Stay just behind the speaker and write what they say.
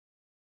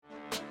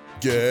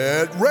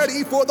Get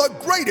ready for the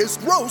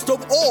greatest roast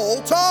of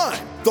all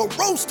time, the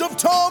Roast of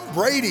Tom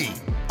Brady,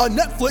 a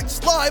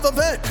Netflix live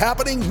event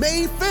happening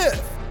May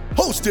 5th.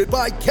 Hosted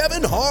by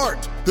Kevin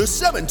Hart, the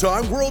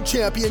 7-time world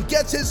champion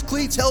gets his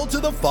cleats held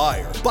to the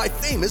fire by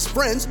famous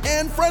friends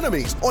and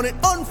frenemies on an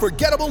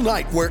unforgettable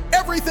night where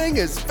everything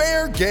is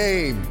fair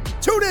game.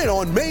 Tune in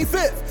on May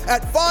 5th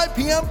at 5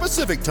 p.m.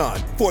 Pacific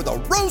time for the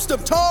Roast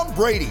of Tom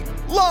Brady,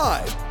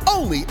 live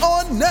only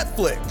on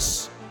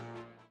Netflix.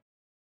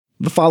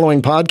 The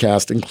following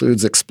podcast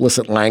includes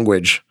explicit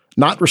language,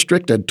 not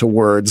restricted to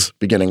words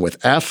beginning with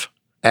F,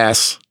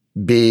 S,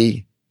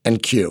 B,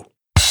 and Q.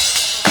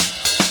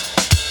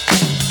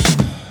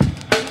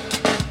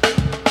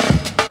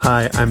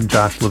 Hi, I'm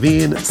Josh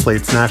Levine,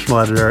 Slate's national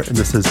editor, and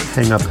this is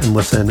Hang Up and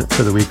Listen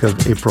for the week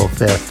of April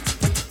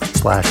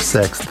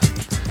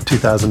 5th/6th,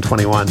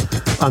 2021.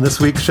 On this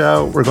week's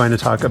show, we're going to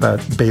talk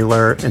about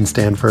Baylor and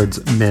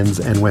Stanford's men's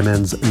and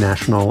women's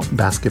national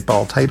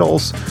basketball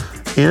titles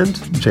and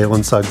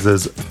Jalen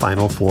Suggs'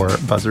 Final Four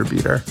buzzer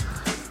beater.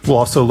 We'll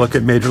also look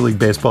at Major League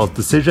Baseball's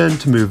decision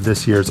to move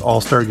this year's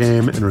All-Star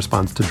game in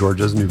response to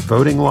Georgia's new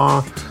voting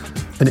law.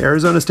 And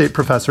Arizona State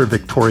professor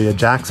Victoria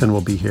Jackson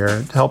will be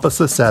here to help us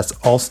assess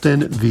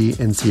Alston v.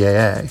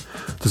 NCAA,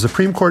 the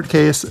Supreme Court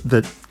case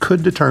that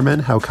could determine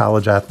how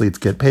college athletes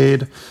get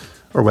paid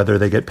or whether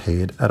they get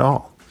paid at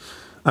all.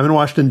 I'm in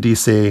Washington,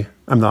 D.C.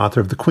 I'm the author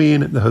of The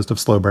Queen, the host of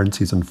Slow Burn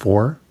Season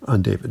 4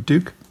 on David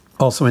Duke.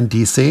 Also in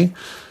D.C.,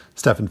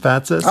 Stefan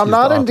Fatsis. I'm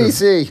not in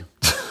D.C.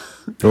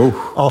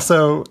 Oh.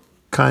 Also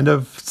kind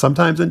of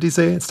sometimes in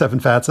D.C., Stefan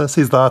Fatsis.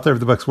 He's the author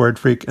of the books Word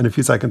Freak and A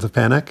Few Seconds of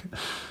Panic.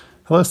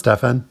 Hello,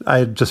 Stefan.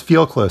 I just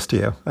feel close to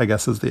you, I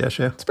guess is the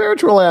issue.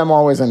 Spiritually, I'm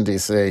always in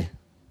D.C.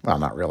 Well,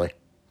 not really.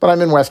 But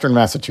I'm in Western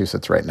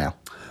Massachusetts right now.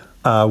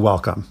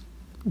 Welcome,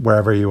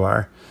 wherever you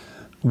are.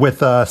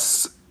 With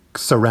us,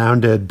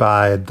 surrounded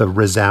by the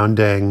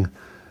resounding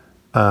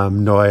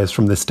noise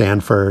from the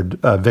Stanford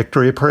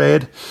victory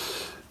parade,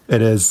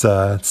 it is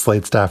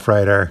Slate staff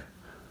writer,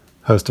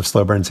 host of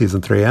Slow Burn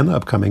Season 3 and the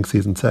upcoming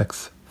Season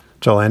 6,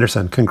 Joel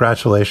Anderson.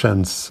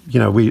 Congratulations. You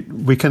know,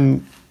 we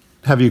can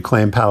have you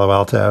claim Palo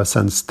Alto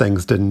since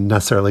things didn't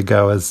necessarily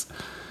go as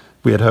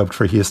we had hoped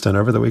for Houston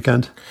over the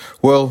weekend?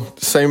 Well,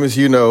 same as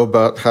you know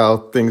about how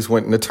things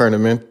went in the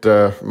tournament.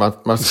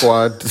 My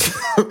squad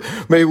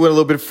maybe went a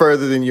little bit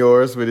further than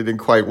yours, but it didn't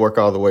quite work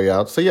all the way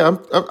out. So yeah,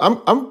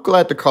 I'm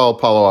glad to call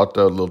Palo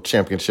Alto a little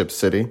championship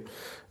city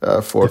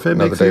for if it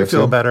another makes day you or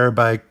feel two. better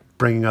by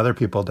bringing other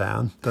people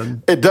down,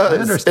 then it does.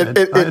 I understand.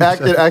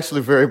 It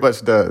actually very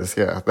much does.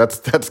 Yeah,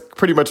 that's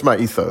pretty much my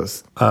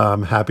ethos.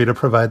 I'm happy to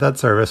provide that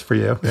service for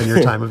you in your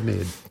time of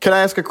need. Can I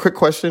ask a quick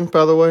question,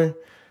 by the way?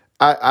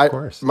 Of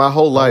course. My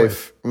whole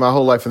life,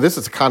 and this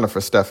is kind of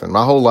for Stefan,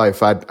 my whole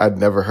life, I'd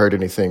never heard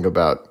anything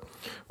about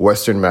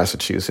Western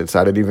Massachusetts.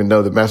 I didn't even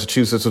know that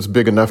Massachusetts was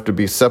big enough to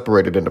be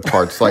separated into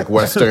parts like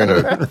Western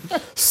or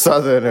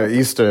Southern or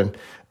Eastern.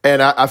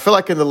 And I feel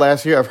like in the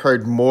last year, I've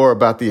heard more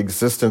about the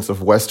existence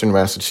of Western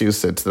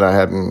Massachusetts than I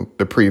had in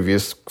the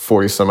previous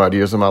 40-some-odd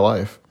years of my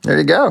life. There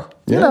you go.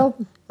 Yeah. You know,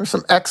 there's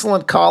some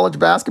excellent college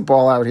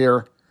basketball out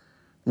here.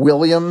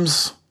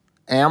 Williams,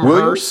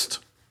 Amherst.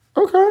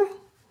 Okay.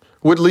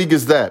 What league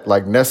is that?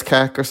 Like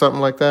NESCAC or something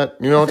like that?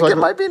 You know what I'm talking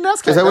It might be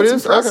NESCAC. Is that what it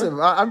That's is? impressive.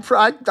 Okay.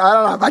 I don't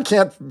know. I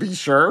can't be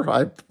sure.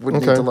 I would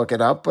need to look it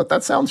up, but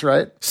that sounds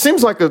right.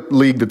 Seems like a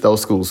league that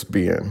those schools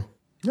be in.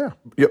 Yeah.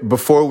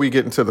 Before we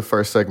get into the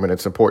first segment,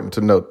 it's important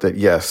to note that,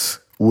 yes,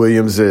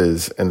 Williams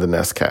is in the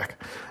NESCAC.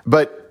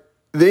 But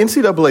the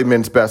NCAA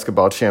Men's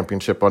Basketball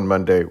Championship on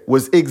Monday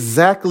was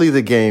exactly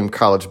the game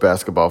college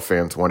basketball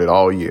fans wanted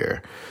all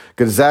year.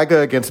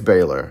 Gonzaga against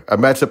Baylor, a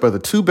matchup of the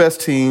two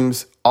best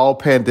teams, all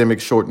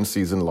pandemic-shortened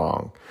season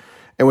long.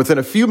 And within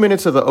a few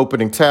minutes of the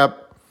opening tap,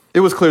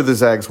 it was clear the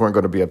Zags weren't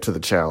going to be up to the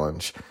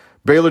challenge.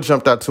 Baylor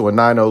jumped out to a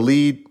 9-0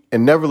 lead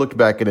and never looked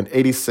back at an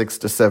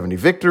 86-70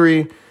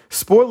 victory,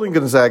 spoiling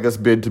Gonzaga's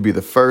bid to be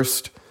the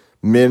first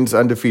men's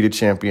undefeated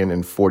champion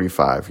in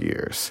 45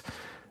 years.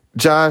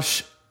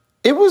 Josh,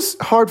 it was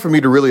hard for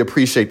me to really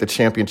appreciate the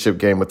championship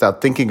game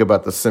without thinking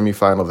about the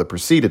semifinal that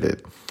preceded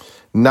it.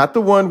 Not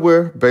the one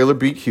where Baylor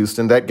beat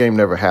Houston. That game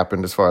never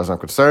happened as far as I'm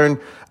concerned.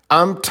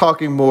 I'm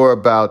talking more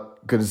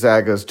about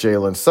Gonzaga's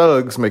Jalen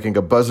Suggs making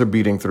a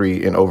buzzer-beating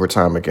 3 in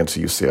overtime against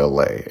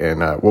UCLA. And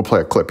we'll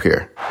play a clip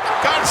here.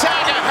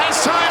 Gonzaga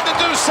has time to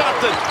do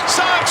something.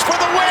 Suggs for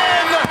the win.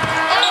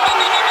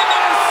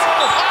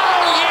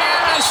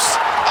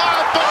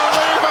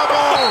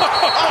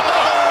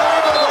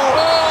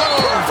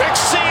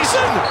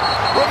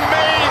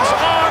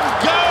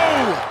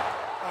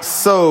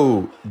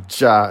 So,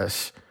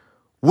 Josh,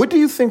 what do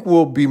you think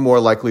we'll be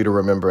more likely to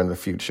remember in the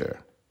future?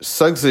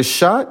 Suggs'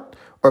 shot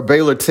or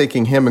Baylor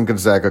taking him and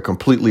Gonzaga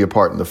completely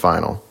apart in the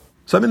final?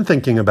 So I've been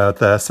thinking about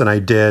this, and I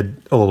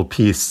did a little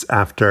piece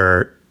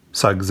after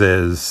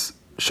Suggs'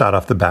 shot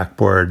off the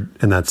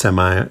backboard in that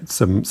semi,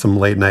 some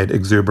late night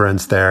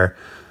exuberance there,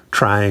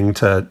 trying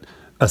to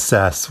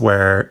assess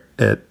where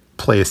it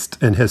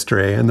placed in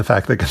history. And the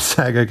fact that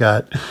Gonzaga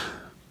got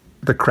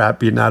the crap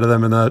beaten out of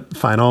them in the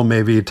final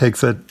maybe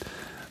takes it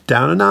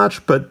down a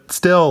notch, but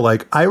still,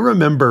 like, I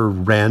remember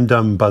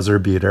random buzzer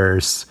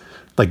beaters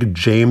like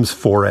James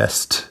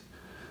Forrest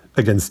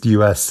against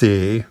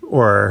USC,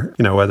 or,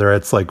 you know, whether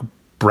it's like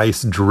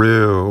Bryce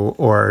Drew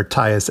or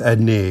Tyus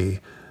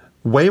Edney,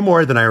 way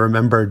more than I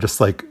remember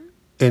just like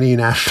any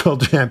national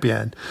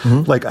champion.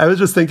 Like, I was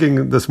just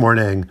thinking this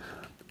morning,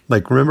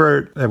 like,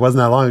 remember, it wasn't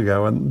that long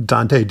ago when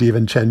Dante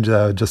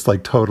DiVincenzo just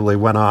like totally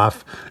went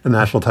off in the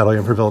national title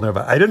game for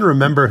Villanova. I didn't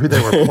remember who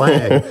they were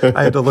playing.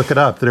 I had to look it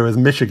up, that it was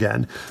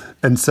Michigan.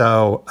 And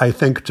so I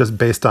think just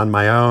based on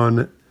my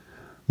own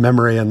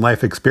memory and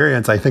life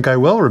experience, I think I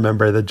will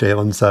remember the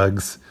Jalen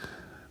Suggs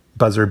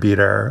buzzer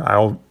beater.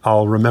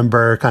 I'll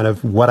remember kind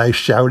of what I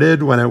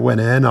shouted when it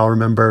went in. I'll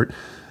remember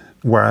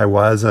where I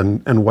was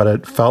and what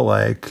it felt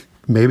like.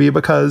 Maybe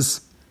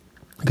because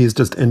these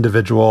just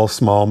individual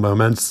small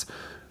moments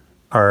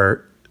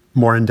are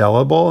more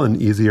indelible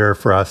and easier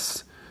for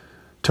us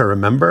to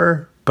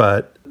remember.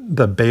 But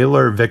the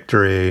Baylor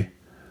victory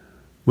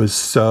was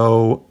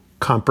so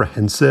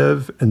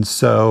comprehensive and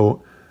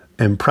so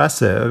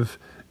impressive.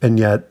 And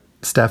yet,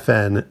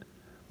 Stefan,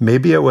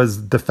 maybe it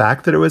was the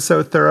fact that it was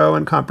so thorough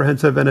and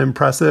comprehensive and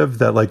impressive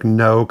that like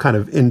no kind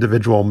of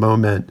individual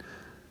moment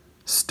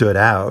stood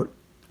out.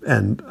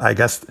 And I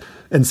guess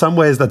in some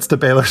ways that's to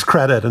Baylor's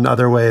credit. In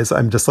other ways,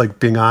 I'm just like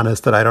being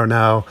honest that I don't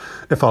know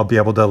if I'll be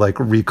able to like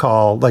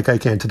recall, like I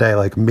can today,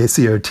 like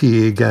MaCio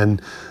Teague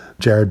and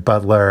Jared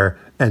Butler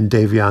and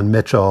Davion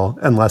Mitchell,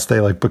 unless they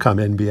like become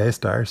NBA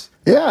stars.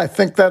 Yeah, I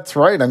think that's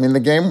right. I mean, the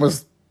game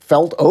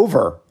felt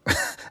over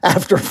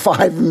after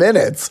 5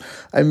 minutes.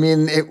 I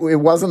mean, it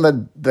wasn't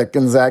that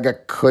Gonzaga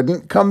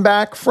couldn't come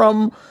back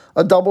from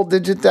a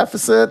double-digit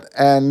deficit,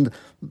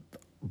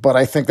 but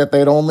I think that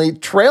they'd only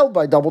trailed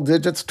by double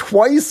digits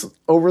twice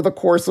over the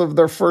course of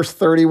their first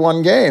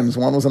 31 games.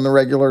 One was in the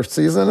regular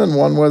season and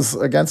one was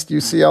against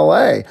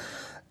UCLA.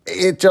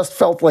 It just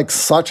felt like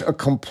such a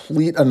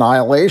complete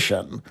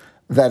annihilation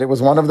that it was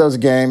one of those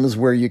games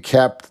where you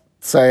kept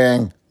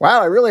saying,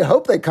 wow, I really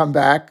hope they come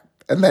back.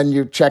 And then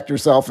you checked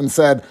yourself and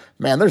said,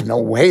 man, there's no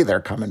way they're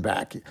coming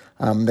back.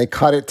 They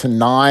cut it to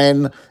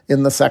 9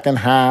 in the second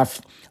half.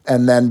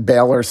 And then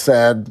Baylor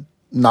said,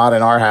 not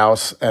in our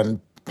house,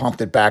 and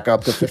pumped it back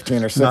up to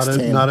 15 or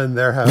 16. Not in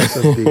their house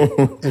at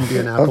the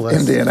Indianapolis.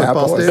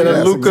 Indianapolis. In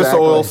Yes, Lucas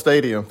exactly. Oil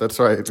Stadium. That's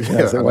right.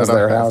 Yes, it was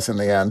their house in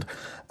the end.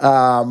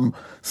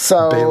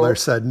 So Baylor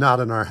said, not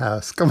in our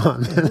house. Come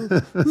on, man.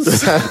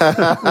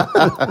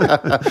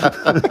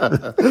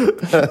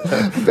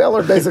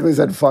 Baylor basically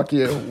said, fuck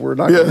you. We're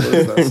not going to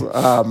lose this.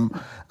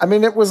 I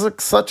mean, it was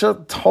such a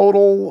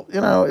total,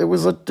 it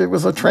was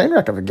a train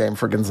wreck of a game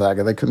for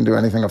Gonzaga. They couldn't do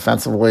anything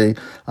offensively.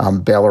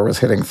 Baylor was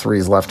hitting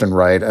threes left and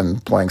right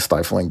and playing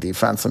stifling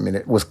defense. I mean,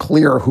 it was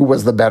clear who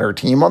was the better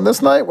team on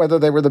this night, whether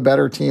they were the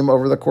better team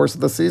over the course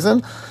of the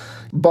season.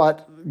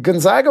 But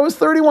Gonzaga was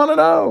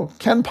 31-0.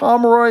 Ken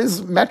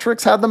Pomeroy's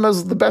metrics had them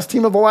as the best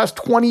team of the last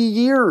 20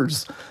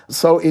 years.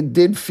 So it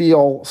did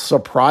feel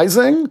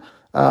surprising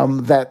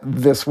that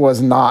this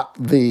was not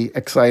the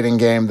exciting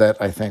game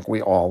that I think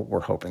we all were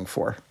hoping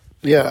for.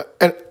 Yeah,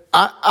 and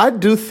I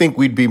do think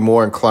we'd be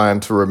more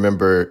inclined to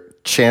remember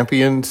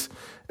champions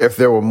if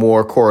there were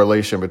more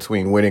correlation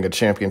between winning a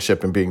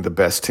championship and being the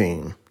best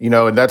team.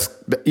 And that's,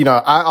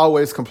 I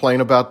always complain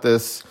about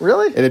this.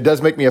 Really? And it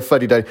does make me a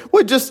fuddy-duddy.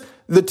 Well, just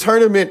the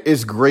tournament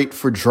is great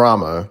for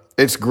drama.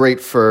 It's great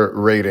for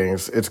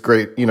ratings. It's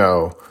great,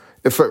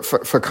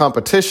 for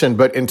competition.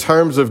 But in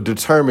terms of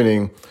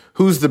determining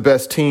who's the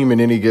best team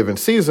in any given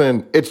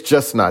season, it's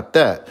just not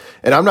that.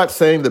 And I'm not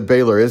saying that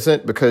Baylor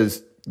isn't,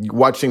 because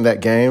watching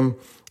that game,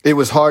 it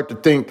was hard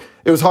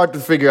to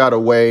figure out a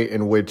way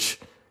in which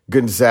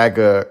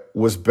Gonzaga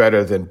was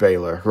better than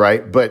Baylor,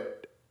 right?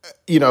 But,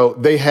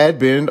 they had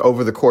been,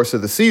 over the course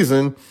of the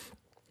season,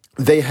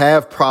 they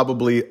have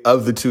probably,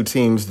 of the two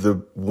teams, the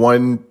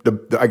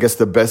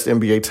best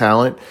NBA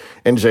talent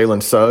in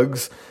Jalen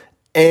Suggs.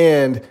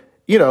 And,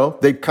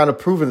 they've kind of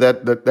proven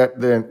that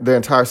the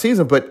entire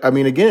season. But, I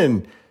mean,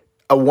 again,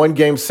 a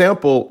one-game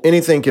sample,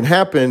 anything can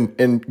happen.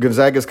 And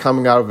Gonzaga's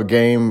coming out of a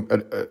game,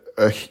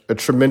 a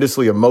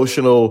tremendously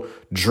emotional,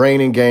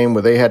 draining game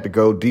where they had to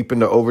go deep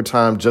into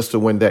overtime just to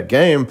win that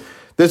game.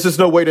 There's just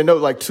no way to know,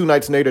 like 2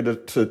 nights later,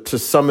 to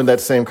summon that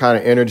same kind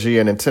of energy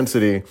and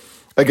intensity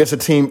against a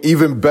team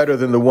even better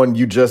than the one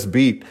you just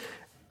beat.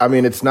 I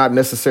mean, it's not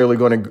necessarily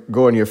going to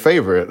go in your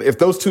favor. If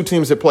those two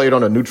teams had played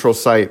on a neutral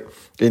site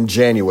in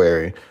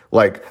January,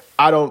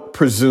 I don't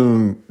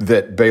presume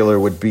that Baylor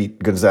would beat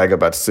Gonzaga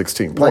by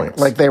 16 points.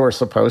 Like they were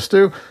supposed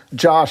to.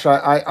 Josh,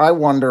 I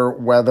wonder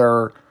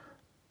whether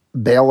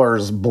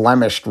Baylor's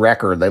blemished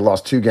record, they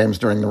lost 2 games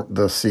during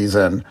the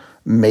season,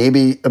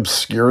 maybe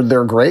obscured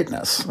their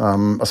greatness,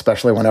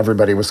 especially when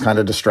everybody was kind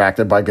of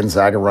distracted by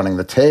Gonzaga running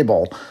the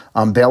table.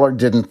 Baylor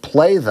didn't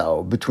play,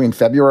 though, between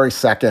February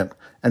 2nd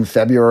and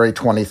February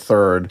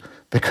 23rd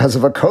because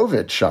of a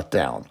COVID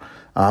shutdown.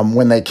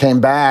 When they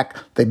came back,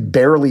 they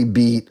barely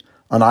beat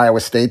an Iowa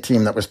State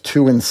team that was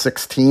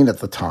 2-16 at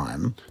the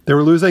time. They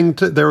were losing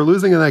in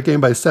that game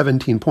by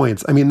 17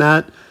 points. I mean,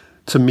 that,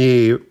 to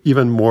me,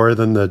 even more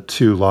than the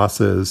 2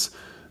 losses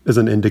is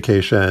an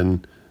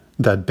indication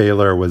that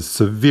Baylor was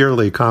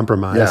severely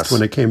compromised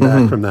when it came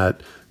back from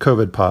that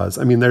COVID pause.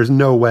 I mean, there's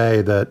no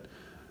way that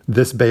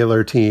this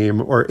Baylor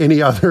team or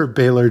any other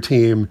Baylor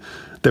team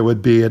that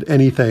would be at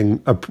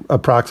anything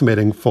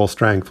approximating full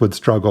strength would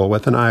struggle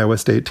with an Iowa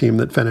State team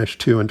that finished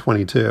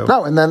 2-22.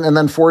 No, and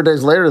then 4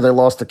 days later they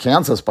lost to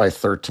Kansas by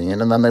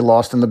 13, and then they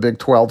lost in the Big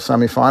 12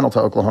 semifinal to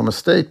Oklahoma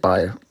State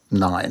by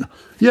 9.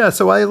 Yeah,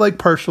 so I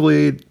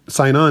partially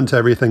sign on to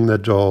everything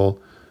that Joel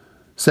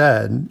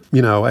said.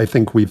 I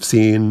think we've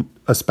seen,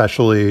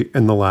 especially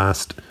in the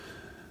last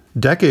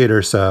decade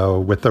or so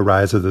with the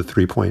rise of the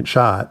three-point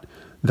shot,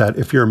 that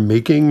if you're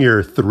making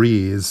your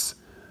threes,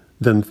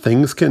 then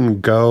things can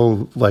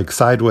go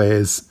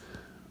sideways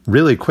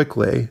really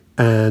quickly.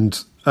 And,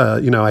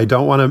 I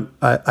don't want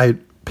to,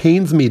 it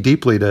pains me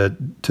deeply to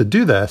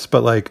do this,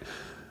 but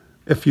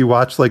if you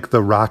watch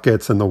the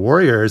Rockets and the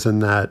Warriors in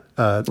that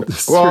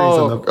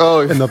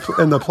series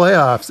in the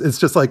playoffs, it's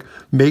just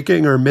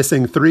making or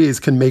missing threes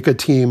can make a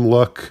team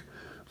look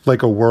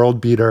like a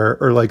world beater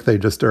or like they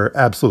just are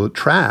absolute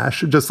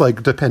trash, just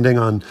depending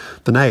on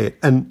the night.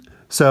 And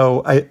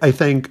so I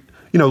think,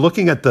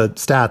 looking at the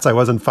stats, I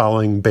wasn't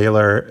following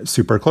Baylor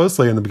super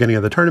closely in the beginning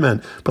of the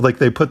tournament, but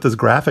they put this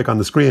graphic on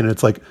the screen and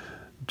it's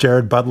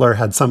Jared Butler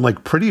had some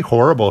pretty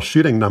horrible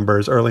shooting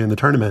numbers early in the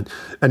tournament.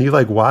 And you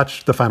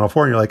watch the Final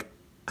Four and you're like,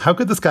 how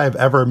could this guy have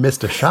ever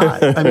missed a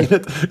shot? I mean,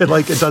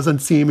 it doesn't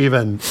seem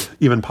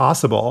even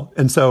possible.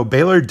 And so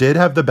Baylor did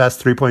have the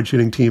best 3-point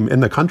shooting team in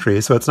the country.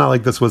 So it's not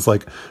like this was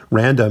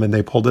random and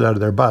they pulled it out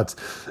of their butts.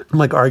 I'm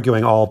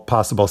arguing all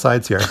possible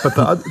sides here. But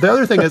the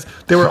other thing is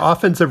they were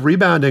offensive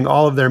rebounding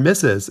all of their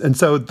misses. And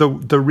so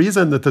the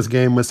reason that this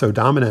game was so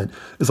dominant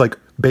is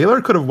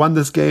Baylor could have won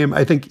this game,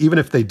 I think, even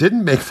if they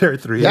didn't make their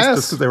threes,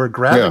 just because they were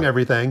grabbing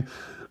everything.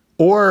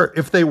 Or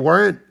if they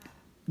weren't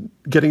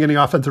getting any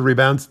offensive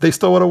rebounds, they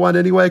still would have won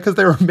anyway because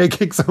they were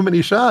making so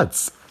many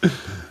shots.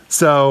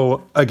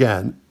 So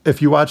again,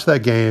 if you watch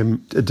that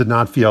game, it did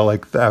not feel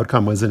like the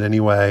outcome was in any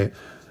way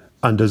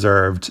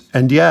undeserved.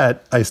 And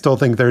yet I still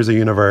think there's a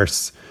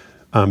universe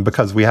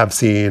because we have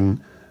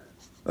seen,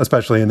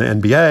 especially in the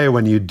NBA,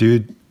 when you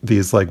do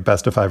these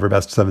best of 5 or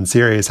best of 7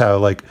 series,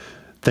 how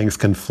things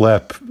can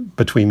flip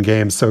between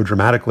games so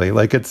dramatically.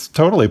 It's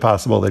totally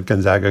possible that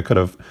Gonzaga could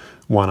have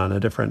won on a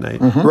different night.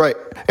 Mm-hmm. Right.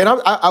 And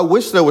I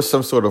wish there was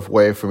some sort of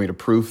way for me to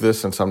prove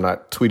this, since I'm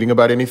not tweeting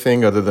about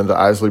anything other than the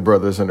Isley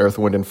Brothers and Earth,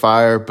 Wind, and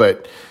Fire.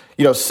 But,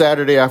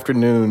 Saturday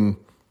afternoon,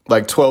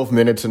 12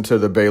 minutes into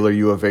the Baylor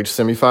U of H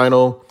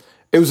semifinal,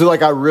 it was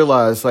I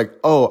realized,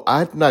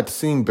 I've not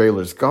seen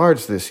Baylor's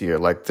guards this year.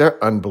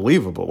 They're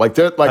unbelievable. I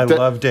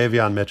love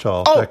Davion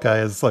Mitchell. Oh, that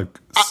guy is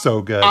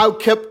so good.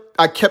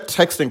 I kept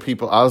texting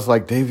people. I was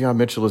like, Davion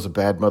Mitchell is a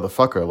bad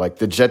motherfucker.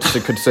 The Jets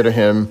should consider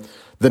him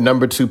the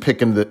number 2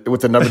 pick in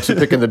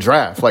the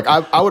draft.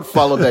 I would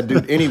follow that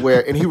dude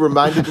anywhere. And he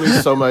reminded me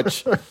so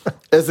much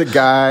as a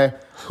guy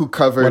who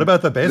covered. What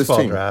about the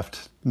baseball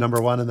draft? Number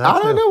 1 in that? I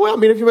don't know. Well, I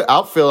mean, if you were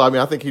outfield,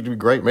 I think he'd be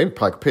great. Maybe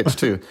probably pitch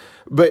too.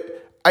 But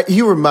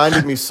he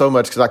reminded me so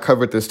much because I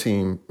covered this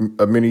team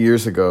many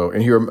years ago.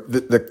 And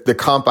the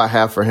comp I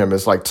have for him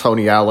is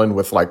Tony Allen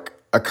with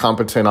a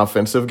competent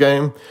offensive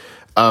game.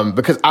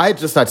 Because I had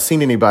just not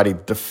seen anybody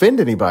defend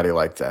anybody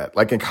like that.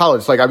 In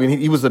college,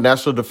 he was the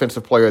National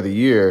Defensive Player of the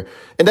Year.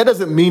 And that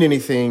doesn't mean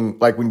anything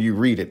when you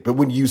read it. But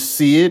when you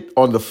see it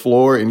on the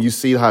floor and you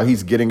see how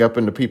he's getting up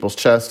into people's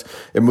chest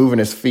and moving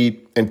his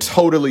feet and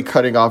totally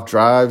cutting off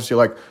drives, you're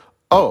like,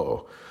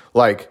 oh,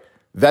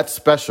 that's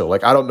special. I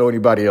don't know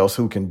anybody else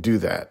who can do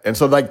that. And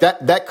so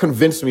that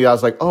convinced me. I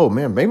was like, oh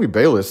man, maybe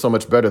Baylor is so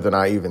much better than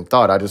I even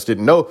thought. I just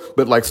didn't know.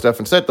 But like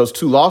Stefan said, those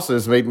 2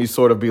 losses made me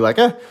sort of be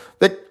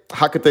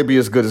how could they be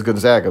as good as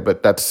Gonzaga?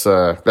 But that's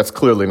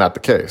clearly not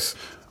the case.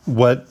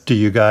 What do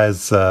you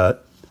guys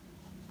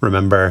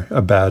remember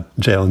about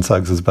Jalen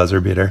Suggs'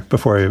 buzzer beater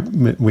before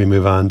we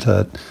move on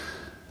to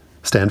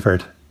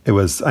Stanford?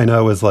 I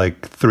know it was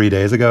 3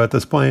 days ago at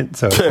this point,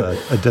 so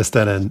it's a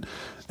distant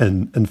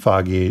and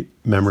foggy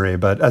memory.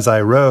 But as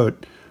I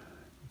wrote,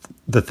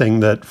 the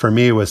thing that for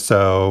me was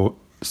so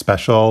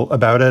special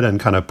about it and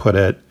kind of put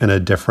it in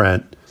a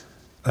different,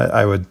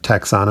 I would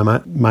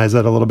taxonomize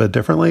it a little bit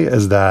differently,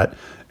 is that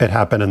it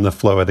happened in the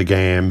flow of the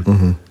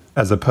game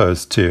as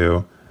opposed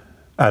to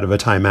out of a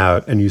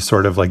timeout, and you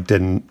sort of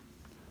didn't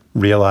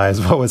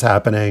realize what was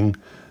happening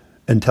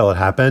until it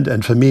happened.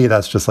 And for me,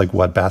 that's just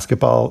what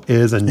basketball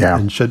is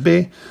and should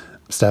be.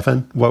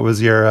 Stefan, what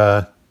was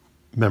your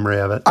memory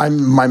of it?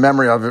 My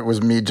memory of it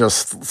was me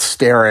just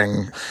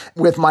staring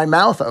with my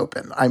mouth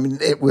open. I mean,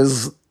 it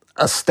was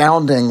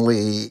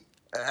astoundingly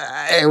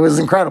it was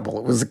incredible.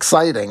 It was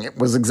exciting. It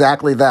was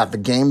exactly that. The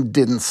game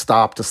didn't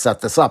stop to set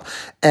this up.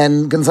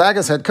 And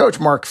Gonzaga's head coach,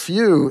 Mark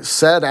Few,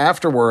 said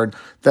afterward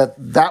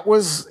that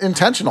was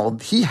intentional.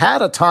 He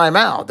had a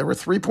timeout. There were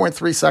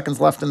 3.3 seconds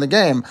left in the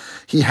game.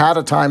 He had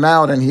a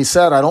timeout, and he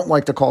said, I don't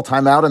like to call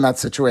timeout in that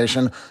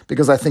situation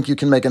because I think you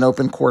can make an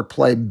open court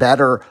play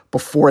better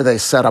before they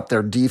set up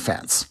their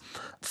defense.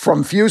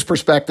 From Few's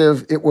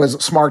perspective, it was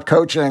smart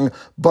coaching,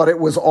 but it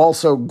was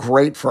also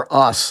great for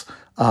us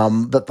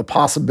that the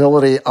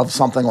possibility of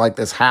something like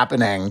this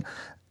happening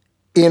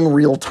in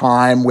real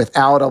time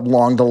without a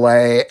long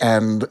delay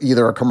and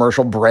either a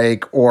commercial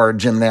break or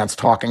Jim Nantz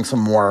talking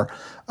some more,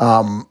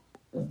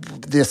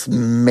 this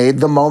made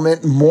the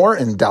moment more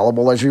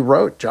indelible, as you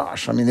wrote,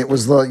 Josh. I mean, it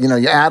was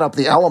you add up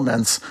the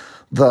elements,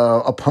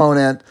 the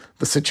opponent,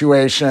 the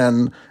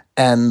situation,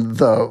 and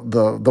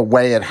the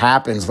way it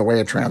happens, the way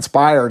it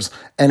transpires,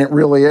 and it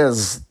really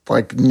is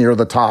like near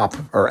the top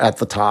or at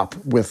the top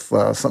with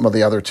some of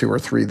the other 2 or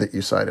 3 that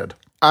you cited.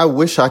 I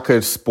wish I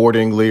could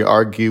sportingly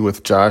argue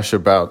with Josh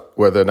about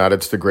whether or not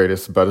it's the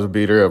greatest buzzer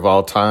beater of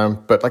all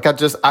time, but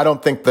I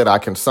don't think that I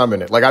can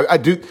summon it. Like I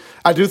do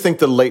think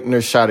the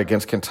Leitner shot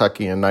against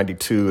Kentucky in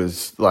 '92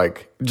 is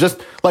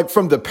just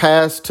from the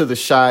pass to the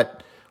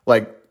shot,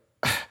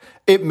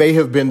 it may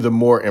have been the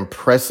more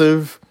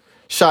impressive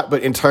shot,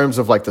 but in terms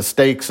of the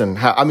stakes and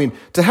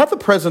to have the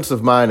presence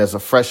of mind as a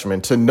freshman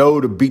to know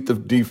to beat the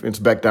defense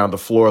back down the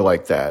floor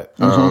like that.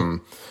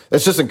 It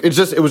was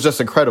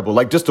just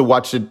incredible. Just to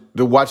watch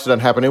it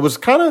happen. It was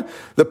kind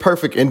of the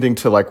perfect ending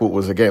to what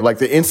was a game.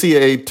 The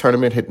NCAA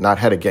tournament had not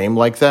had a game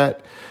like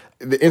that.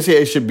 The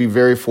NCAA should be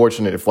very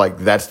fortunate if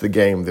that's the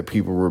game that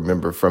people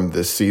remember from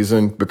this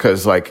season,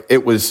 because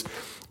it was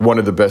one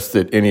of the best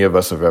that any of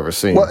us have ever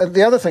seen. Well,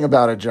 the other thing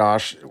about it,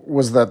 Josh,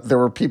 was that there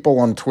were people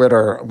on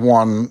Twitter,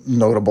 one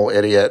notable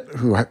idiot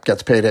who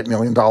gets paid $8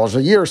 million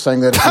a year, saying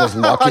that it was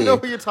lucky. I know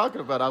what you're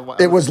talking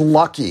about. It was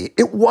lucky.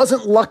 It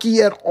wasn't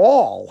lucky at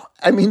all.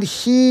 I mean,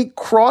 he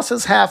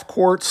crosses half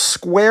court,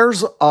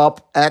 squares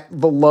up at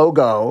the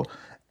logo,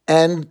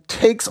 and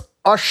takes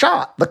a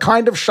shot, the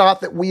kind of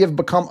shot that we have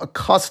become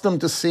accustomed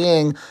to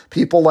seeing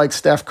people like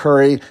Steph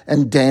Curry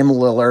and Dame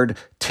Lillard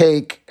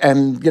take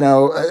and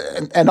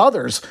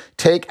others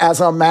take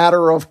as a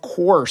matter of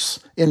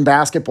course in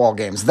basketball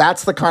games.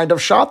 That's the kind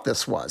of shot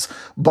this was.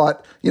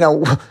 But,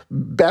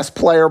 best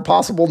player,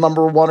 possible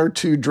number 1 or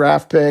 2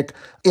 draft pick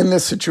in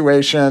this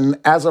situation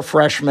as a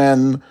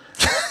freshman.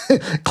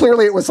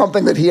 Clearly it was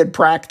something that he had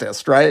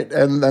practiced, right?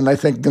 And I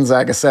think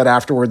Gonzaga said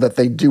afterward that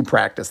they did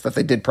practice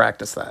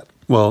that.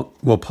 Well,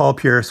 Paul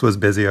Pierce was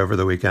busy over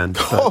the weekend.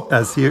 But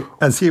as he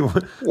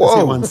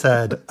once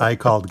said, I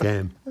called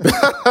game. He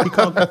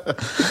called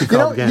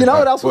game. You know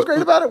what else was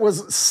great about it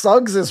was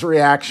Suggs'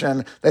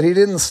 reaction that he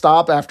didn't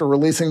stop after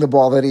releasing the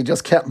ball, that he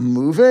just kept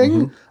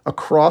moving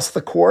across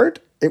the court.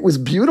 It was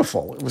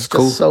beautiful. It was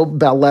just so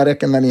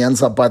balletic, and then he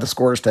ends up by the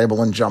scorer's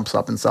table and jumps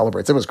up and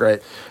celebrates. It was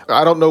great.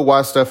 I don't know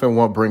why Stephen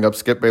won't bring up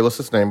Skip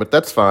Bayless's name, but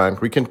that's fine.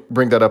 We can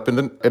bring that up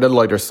in a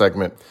later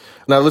segment.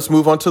 Now let's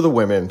move on to the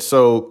women.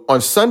 So on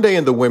Sunday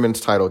in the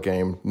women's title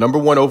game, number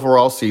 1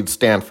 overall seed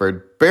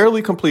Stanford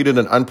barely completed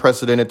an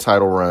unprecedented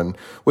title run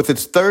with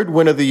its 3rd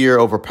win of the year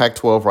over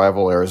Pac-12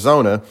 rival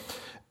Arizona.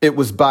 It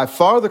was by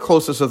far the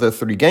closest of their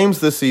 3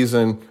 games this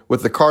season,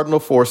 with the Cardinal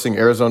forcing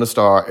Arizona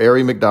star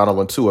Aari McDonald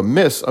into a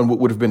miss on what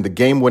would have been the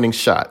game-winning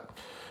shot.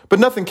 But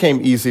nothing came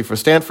easy for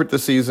Stanford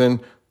this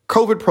season.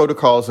 COVID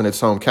protocols in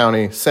its home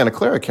county, Santa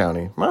Clara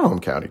County, my home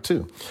county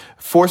too,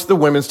 forced the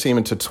women's team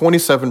into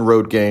 27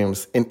 road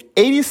games and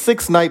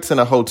 86 nights in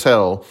a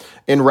hotel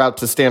en route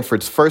to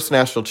Stanford's first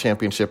national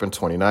championship in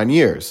 29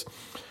 years.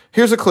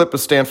 Here's a clip of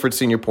Stanford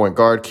senior point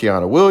guard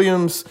Kiana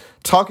Williams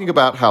talking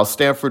about how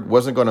Stanford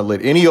wasn't going to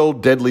let any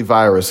old deadly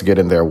virus get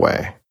in their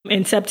way.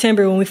 In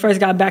September, when we first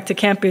got back to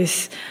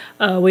campus,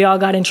 we all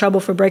got in trouble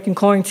for breaking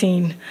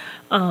quarantine.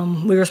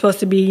 We were supposed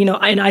to be, in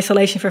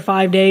isolation for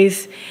 5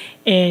 days.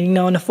 And,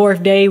 on the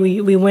 4th day,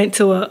 we went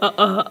to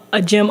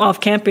a gym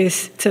off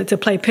campus to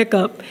play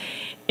pickup.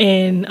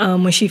 And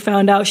when she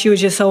found out, she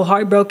was just so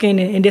heartbroken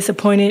and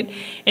disappointed.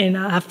 And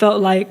I felt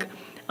like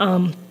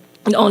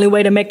the only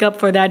way to make up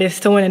for that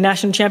is to win a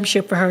national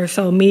championship for her.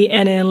 So me,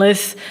 Anna, and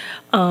Liz,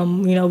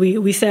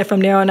 we said from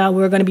there on out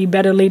we were going to be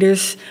better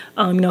leaders,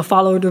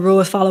 follow the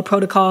rules, follow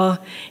protocol,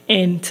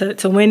 and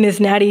to win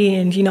this natty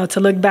and, to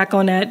look back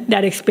on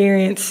that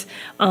experience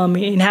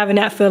and having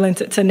that feeling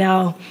to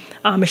now,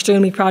 I'm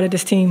extremely proud of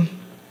this team.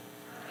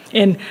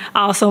 And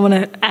I also want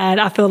to add,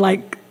 I feel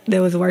like it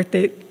was worth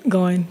it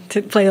going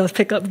to play those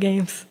pickup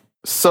games.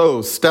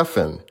 So,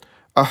 Stefan,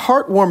 a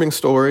heartwarming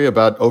story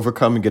about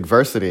overcoming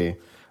adversity,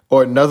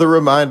 or another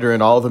reminder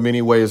in all the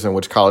many ways in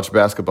which college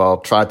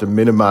basketball tried to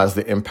minimize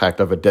the impact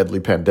of a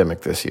deadly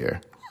pandemic this year?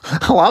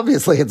 Well,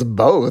 obviously it's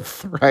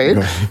both, right?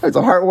 It's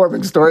a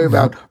heartwarming story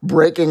about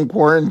breaking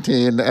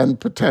quarantine and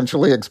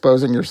potentially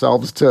exposing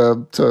yourselves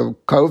to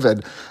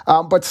COVID.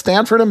 But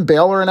Stanford and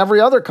Baylor and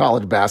every other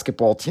college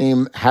basketball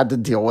team had to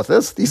deal with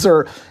this. These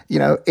are,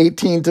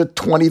 18 to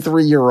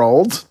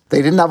 23-year-olds.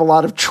 They didn't have a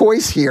lot of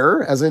choice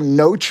here, as in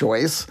no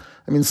choice.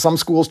 I mean, some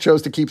schools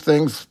chose to keep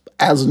things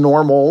as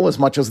normal as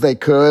much as they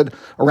could.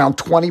 Around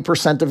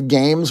 20% of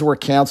games were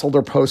canceled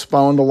or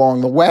postponed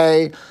along the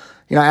way.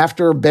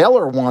 After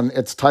Baylor won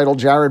its title,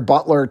 Jared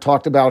Butler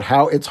talked about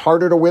how it's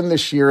harder to win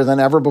this year than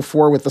ever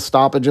before with the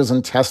stoppages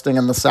and testing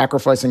and the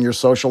sacrificing your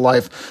social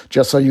life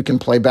just so you can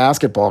play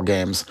basketball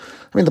games.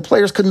 I mean, the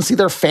players couldn't see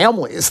their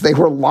families. They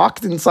were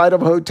locked inside of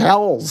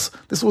hotels.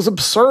 This was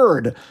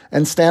absurd.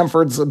 And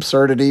Stanford's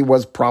absurdity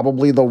was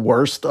probably the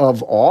worst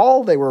of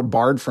all. They were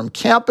barred from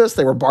campus.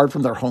 They were barred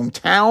from their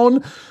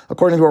hometown.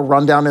 According to a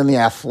rundown in The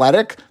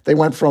Athletic, they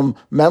went from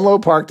Menlo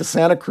Park to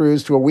Santa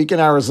Cruz to a week in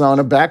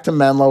Arizona, back to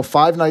Menlo,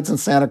 5 nights in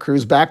Santa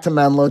Cruz, back to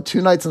Menlo,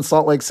 2 nights in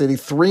Salt Lake City,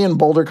 3 in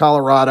Boulder,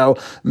 Colorado,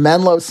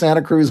 Menlo,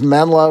 Santa Cruz,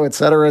 Menlo, et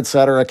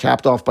cetera,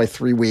 capped off by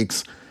 3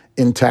 weeks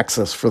in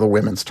Texas for the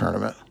women's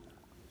tournament.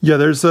 Yeah,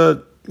 there's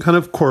a kind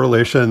of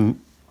correlation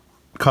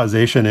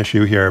causation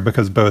issue here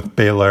because both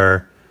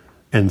Baylor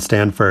and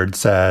Stanford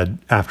said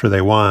after they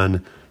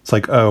won, it's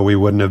like, oh, we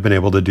wouldn't have been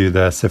able to do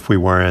this if we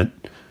weren't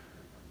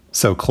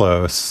so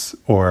close,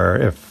 or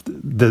if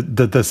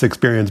this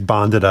experience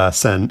bonded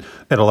us and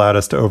it allowed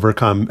us to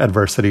overcome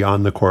adversity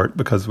on the court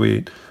because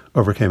we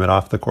overcame it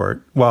off the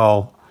court.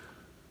 Well,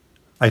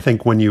 I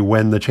think when you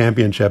win the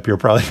championship, you're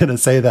probably going to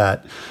say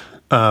that.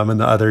 And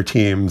the other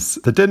teams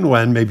that didn't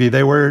win, maybe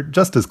they were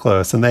just as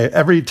close. And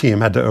every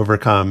team had to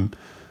overcome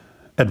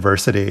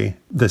adversity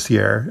this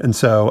year. And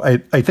so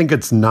I think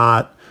it's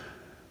not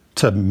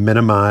to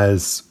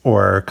minimize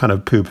or kind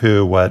of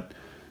poo-poo what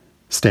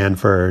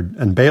Stanford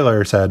and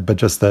Baylor said, but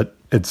just that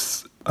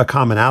it's a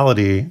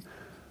commonality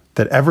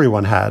that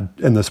everyone had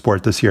in the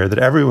sport this year, that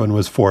everyone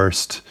was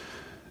forced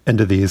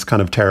into these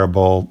kind of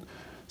terrible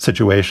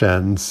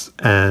situations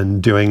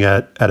and doing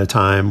it at a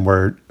time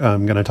we're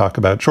going to talk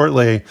about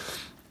shortly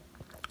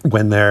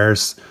when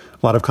there's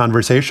a lot of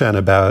conversation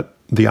about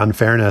the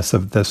unfairness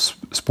of this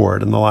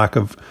sport and the lack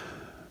of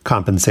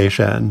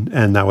compensation.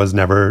 And that was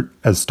never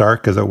as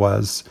stark as it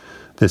was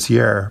this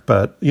year.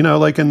 But, you know,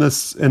 like in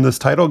this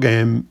title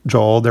game,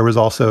 Joel, there was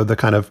also the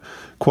kind of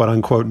quote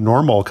unquote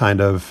normal kind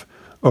of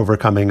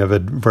overcoming of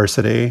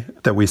adversity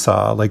that we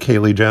saw, like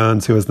Haley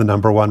Jones, who was the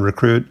 #1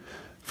 recruit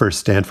for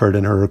Stanford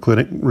in her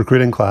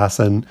recruiting class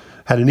and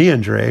had a knee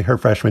injury her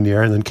freshman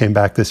year and then came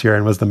back this year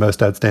and was the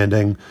most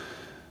outstanding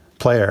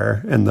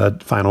player in the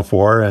Final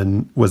Four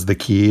and was the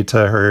key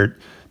to her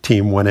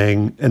team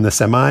winning in the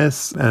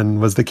semis and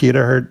was the key to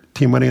her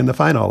team winning in the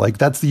final. Like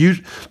that's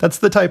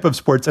the type of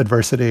sports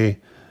adversity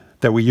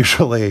that we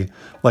usually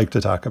like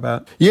to talk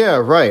about. Yeah,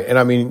 right. And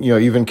I mean, you know,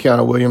 even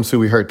Kiana Williams, who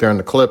we heard there in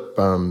the clip,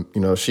 you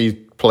know, she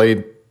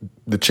played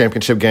the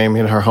championship game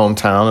in her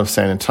hometown of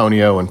San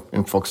Antonio,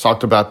 and folks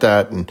talked about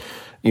that and,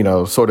 you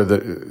know, sort of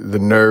the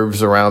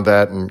nerves around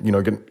that and, you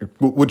know,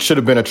 what should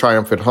have been a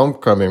triumphant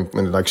homecoming.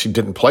 And like, she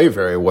didn't play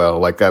very well.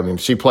 Like, I mean,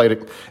 she played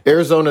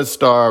Arizona's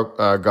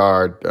star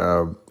guard,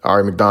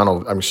 Ari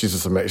McDonald. I mean,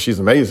 she's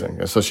amazing.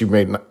 And so she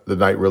made the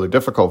night really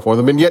difficult for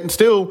them. And yet, and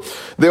still,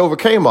 they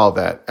overcame all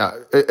that.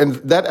 And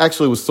that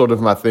actually was sort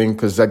of my thing,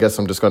 because I guess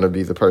I'm just going to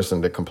be the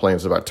person that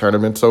complains about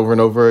tournaments over and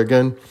over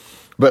again.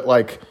 But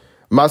like,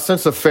 my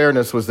sense of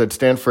fairness was that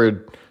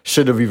Stanford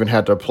should have even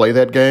had to play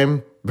that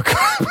game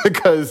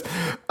because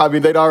I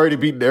mean, they'd already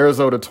beaten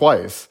Arizona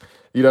twice.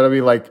 You know what I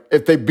mean? Like,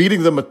 if they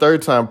beating them a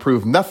third time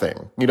proved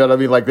nothing, you know what I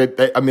mean? Like,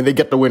 they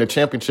get to win a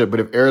championship, but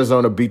if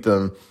Arizona beat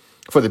them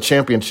for the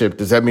championship,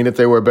 does that mean that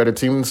they were a better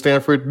team than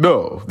Stanford?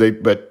 No.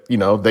 But, you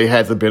know, they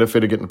had the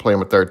benefit of getting to play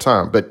them a third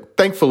time. But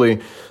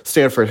thankfully,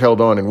 Stanford held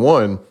on and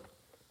won.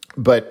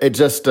 But it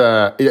just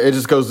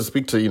goes to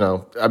speak to, you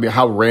know, I mean,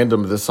 how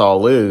random this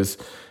all is.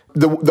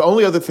 The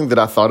only other thing that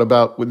I thought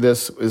about with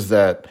this is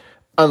that,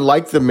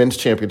 unlike the men's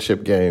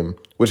championship game,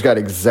 which got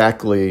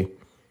exactly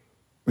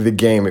the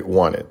game it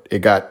wanted, it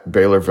got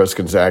Baylor versus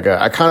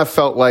Gonzaga. I kind of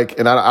felt like,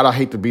 and I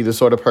hate to be the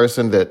sort of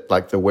person that,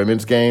 like, the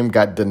women's game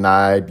got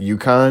denied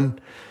UConn.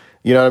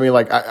 You know what I mean?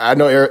 Like, I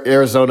know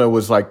Arizona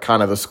was, like,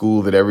 kind of the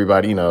school that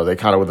everybody, you know, they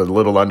kind of were the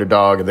little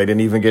underdog, and they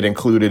didn't even get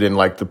included in,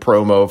 like, the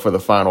promo for the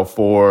Final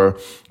Four,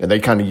 and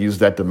they kind of used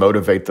that to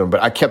motivate them.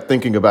 But I kept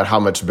thinking about how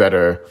much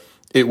better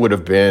it would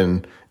have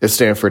been if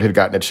Stanford had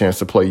gotten a chance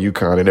to play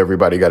UConn and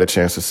everybody got a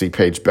chance to see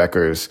Paige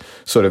Beckers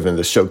sort of in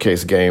the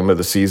showcase game of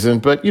the season.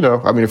 But, you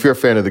know, I mean, if you're a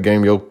fan of the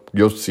game,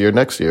 you'll see her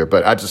next year.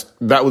 But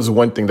that was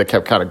one thing that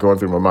kept kind of going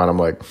through my mind. I'm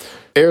like,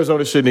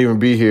 Arizona shouldn't even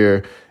be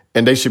here,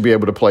 and they should be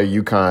able to play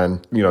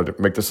UConn, you know, to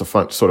make this a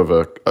fun, sort of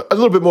a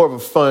little bit more of a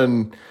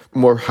fun,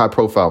 more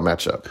high-profile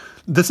matchup.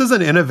 This is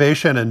an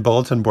innovation in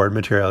bulletin board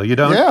material. You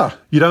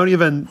don't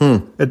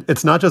even,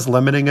 it's not just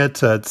limiting it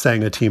to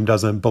saying a team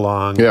doesn't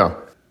belong. Yeah.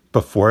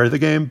 Before the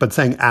game, but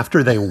saying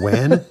after they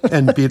win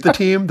and beat the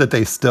team that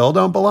they still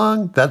don't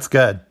belong. That's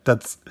good.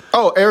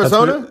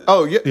 Arizona.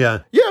 Yeah.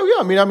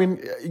 I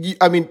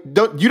mean,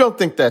 you don't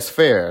think that's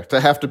fair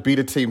to have to beat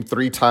a team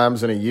 3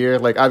 times in a year?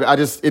 Like,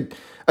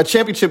 a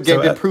championship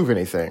game didn't prove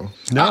anything.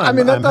 No, I'm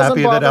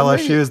happy that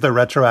LSU is the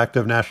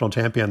retroactive national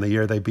champion the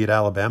year they beat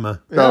Alabama.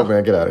 Yeah. Oh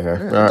man, get out of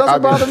here! It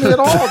doesn't bother me at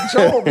all,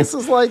 Joel. This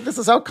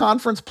is how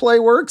conference play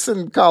works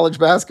in college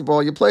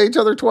basketball. You play each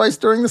other twice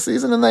during the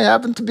season, and they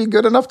happen to be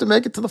good enough to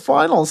make it to the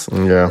finals.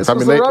 Yeah, this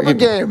was a rubber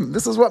game.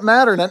 This is what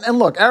mattered. And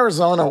look,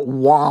 Arizona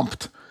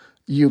whomped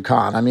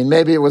UConn. I mean,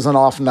 maybe it was an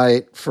off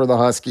night for the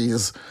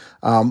Huskies.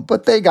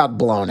 But they got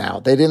blown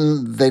out. They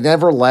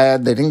never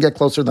led. They didn't get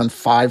closer than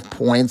 5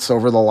 points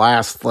over the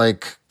last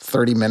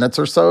 30 minutes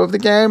or so of the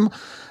game.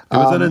 It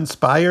was an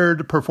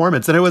inspired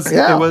performance. And it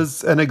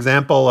was an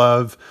example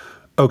of,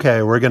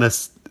 okay, we're going to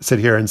sit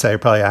here and say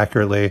probably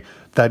accurately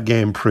that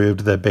game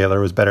proved that Baylor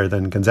was better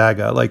than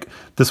Gonzaga. Like,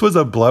 this was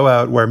a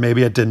blowout where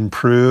maybe it didn't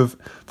prove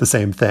the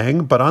same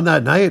thing, but on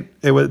that night,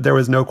 there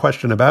was no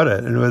question about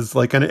it. And it was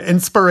like an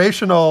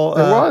inspirational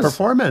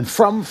performance.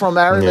 From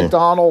Ari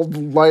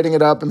McDonald lighting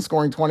it up and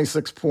scoring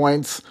 26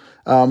 points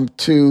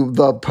to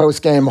the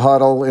post-game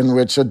huddle in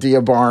which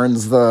Adia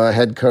Barnes, the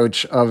head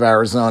coach of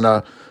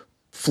Arizona,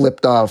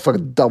 flipped off a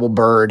double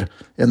bird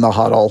in the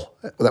huddle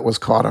that was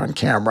caught on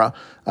camera.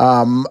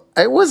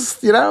 It was,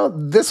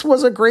 this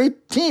was a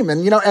great team,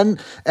 and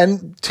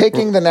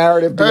taking the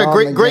narrative beyond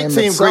the game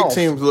itself.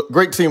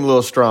 Great team, a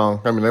little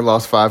strong. I mean, they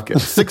lost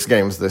 6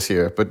 games this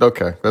year, but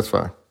okay, that's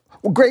fine.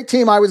 Well, great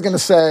team. I was going to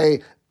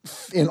say,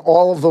 in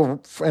all of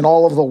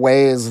the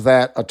ways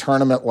that a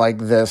tournament like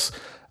this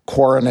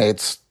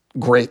coronates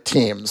great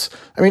teams.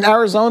 I mean,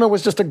 Arizona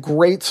was just a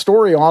great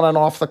story on and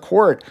off the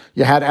court.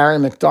 You had Ari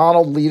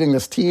McDonald leading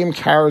this team,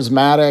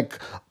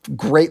 charismatic,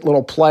 great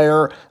little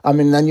player. I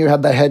mean, then you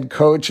had the head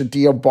coach,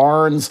 Adia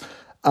Barnes,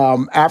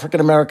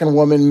 African-American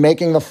woman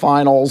making the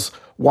finals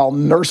while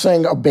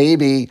nursing a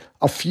baby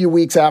a few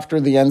weeks after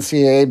the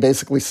NCAA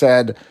basically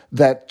said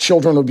that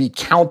children would be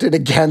counted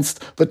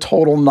against the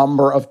total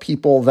number of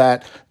people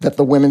that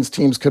the women's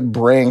teams could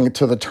bring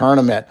to the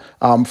tournament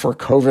for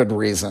COVID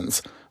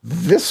reasons.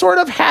 This sort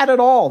of had it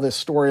all,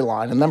 this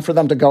storyline. And then for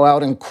them to go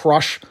out and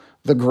crush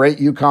the great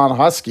UConn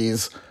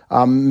Huskies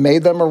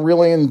made them a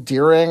really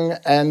endearing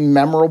and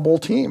memorable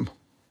team.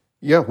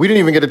 Yeah, we didn't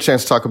even get a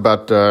chance to talk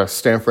about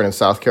Stanford and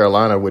South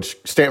Carolina, which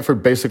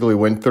Stanford basically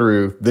went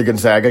through the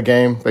Gonzaga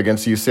game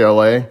against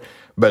UCLA,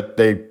 but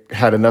they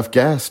had enough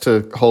gas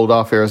to hold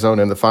off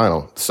Arizona in the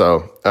final.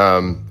 So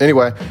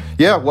anyway,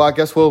 I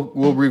guess we'll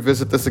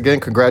revisit this again.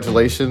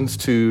 Congratulations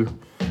to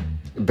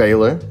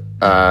Baylor.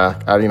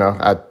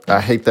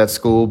 I hate that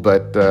school,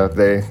 but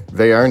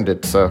they earned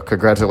it. So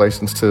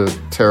congratulations to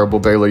terrible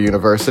Baylor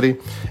University.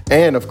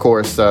 And, of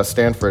course,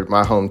 Stanford,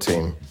 my home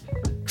team.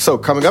 So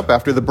coming up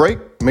after the break,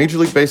 Major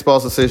League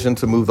Baseball's decision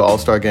to move the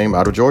All-Star Game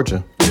out of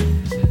Georgia.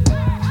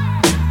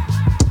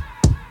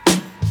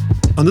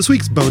 On this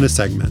week's bonus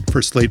segment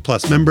for Slate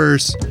Plus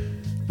members,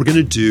 we're going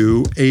to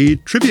do a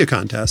trivia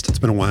contest. It's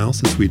been a while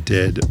since we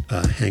did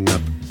Hang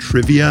Up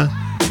Trivia.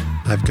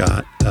 I've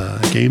got a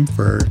game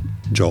for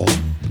Joel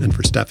and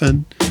for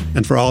Stefan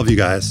and for all of you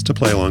guys to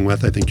play along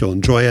with. I think you'll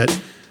enjoy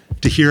it.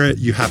 To hear it,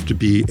 you have to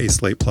be a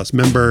Slate Plus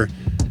member.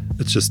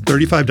 It's just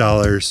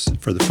 $35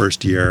 for the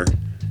first year.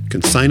 You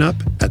can sign up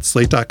at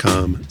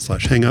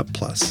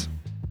slate.com/hangupplus.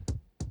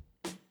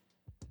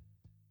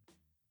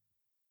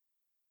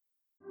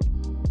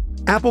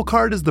 Apple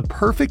Card is the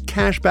perfect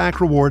cashback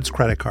rewards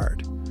credit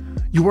card.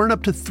 You earn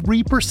up to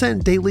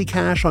 3% daily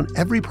cash on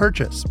every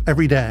purchase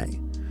every day.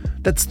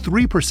 That's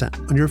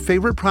 3% on your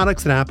favorite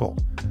products at Apple,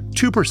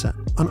 2%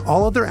 on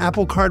all other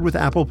Apple Card with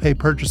Apple Pay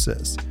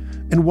purchases,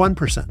 and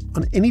 1%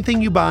 on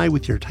anything you buy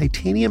with your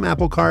titanium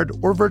Apple Card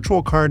or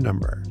virtual card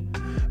number.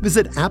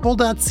 Visit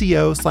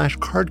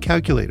apple.co/card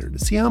calculator to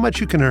see how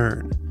much you can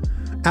earn.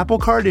 Apple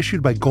Card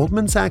issued by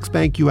Goldman Sachs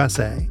Bank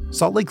USA,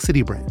 Salt Lake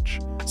City branch.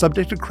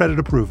 Subject to credit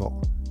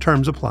approval.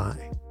 Terms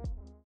apply.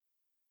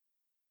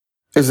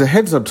 As a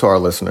heads up to our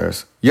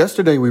listeners,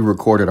 yesterday we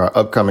recorded our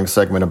upcoming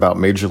segment about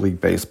Major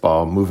League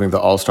Baseball moving the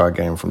All-Star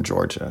Game from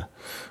Georgia.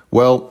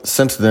 Well,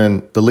 since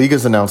then, the league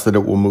has announced that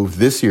it will move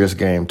this year's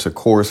game to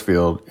Coors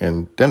Field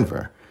in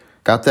Denver.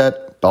 Got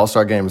that? The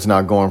All-Star Game is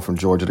now going from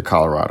Georgia to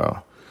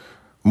Colorado.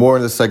 More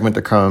in this segment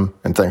to come,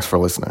 and thanks for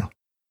listening.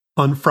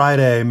 On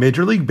Friday,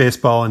 Major League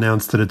Baseball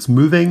announced that it's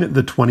moving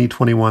the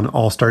 2021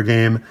 All-Star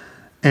Game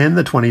and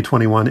the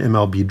 2021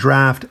 MLB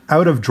Draft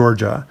out of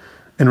Georgia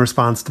in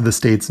response to the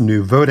state's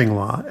new voting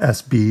law,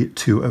 SB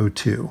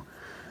 202.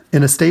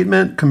 In a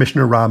statement,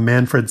 Commissioner Rob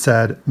Manfred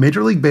said,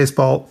 Major League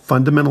Baseball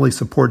fundamentally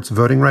supports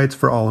voting rights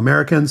for all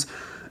Americans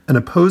and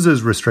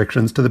opposes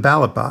restrictions to the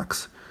ballot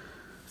box.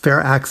 Fair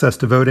access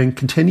to voting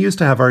continues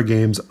to have our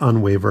game's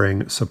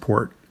unwavering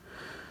support.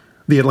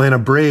 The Atlanta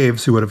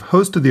Braves, who would have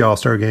hosted the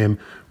All-Star Game,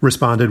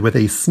 responded with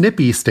a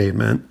snippy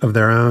statement of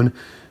their own,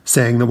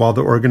 saying that while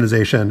the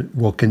organization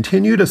will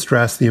continue to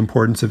stress the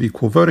importance of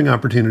equal voting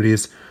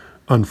opportunities,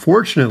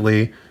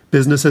 unfortunately,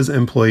 businesses,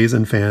 employees,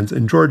 and fans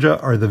in Georgia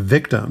are the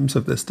victims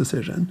of this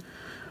decision.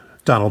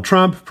 Donald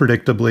Trump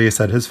predictably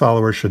said his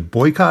followers should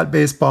boycott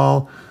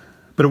baseball,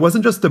 but it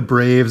wasn't just the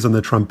Braves and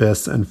the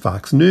Trumpists and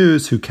Fox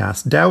News who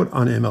cast doubt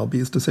on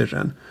MLB's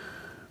decision.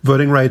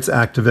 Voting rights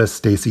activist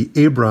Stacey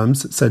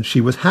Abrams said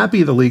she was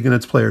happy the league and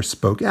its players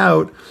spoke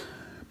out,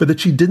 but that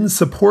she didn't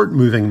support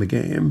moving the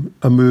game,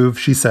 a move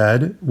she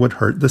said would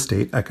hurt the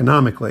state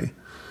economically.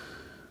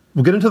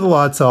 We'll get into the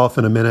law itself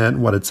in a minute,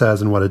 what it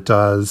says and what it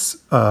does.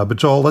 But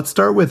Joel, let's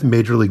start with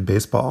Major League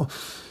Baseball.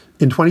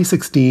 In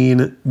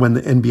 2016, when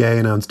the NBA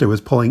announced it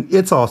was pulling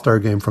its All-Star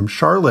Game from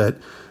Charlotte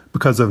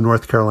because of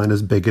North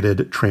Carolina's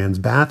bigoted trans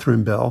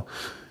bathroom bill,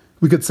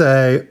 we could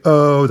say,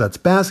 oh, that's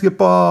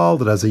basketball,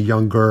 that has a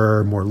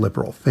younger, more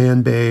liberal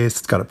fan base,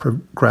 it's got a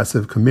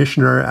progressive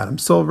commissioner, Adam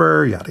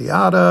Silver, yada,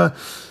 yada.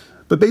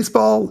 But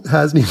baseball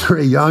has neither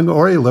a young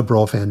or a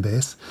liberal fan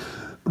base.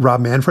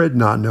 Rob Manfred,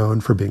 not known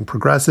for being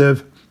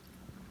progressive.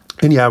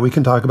 And yeah, we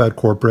can talk about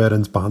corporate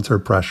and sponsor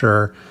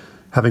pressure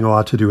having a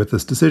lot to do with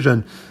this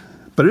decision.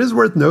 But it is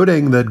worth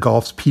noting that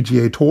golf's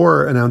PGA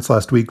Tour announced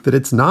last week that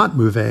it's not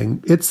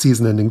moving its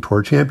season-ending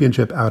tour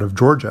championship out of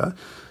Georgia.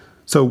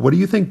 So what do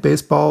you think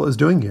baseball is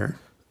doing here?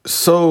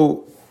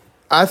 So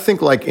I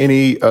think like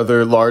any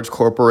other large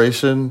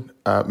corporation,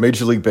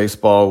 Major League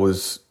Baseball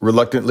was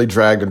reluctantly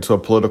dragged into a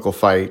political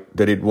fight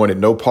that it wanted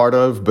no part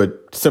of,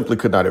 but simply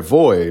could not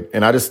avoid.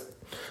 And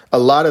a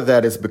lot of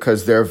that is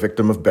because they're a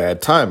victim of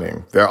bad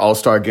timing. Their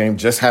All-Star game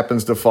just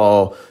happens to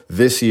fall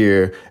this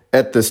year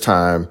at this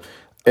time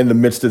in the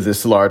midst of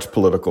this large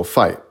political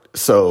fight.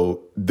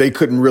 So they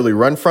couldn't really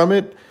run from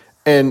it.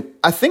 And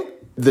I think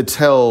the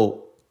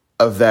tell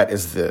of that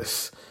is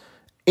this.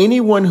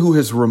 Anyone who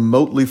has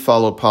remotely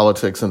followed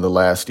politics in the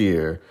last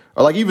year,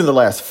 or like even the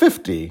last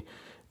 50,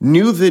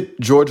 knew that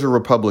Georgia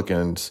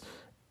Republicans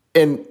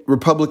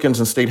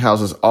and state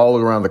houses all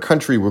around the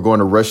country were going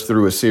to rush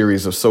through a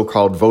series of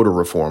so-called voter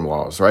reform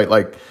laws, right?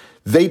 Like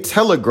they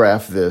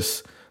telegraphed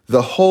this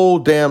the whole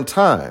damn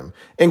time,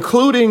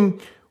 including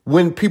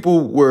when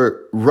people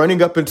were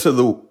running up into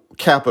the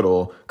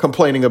Capitol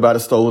complaining about a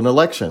stolen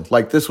election.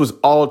 Like this was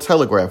all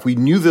telegraphed. We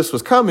knew this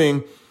was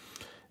coming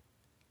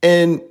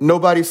and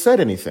nobody said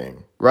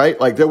anything, right?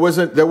 Like there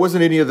wasn't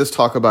any of this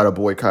talk about a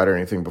boycott or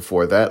anything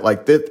before that.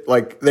 Like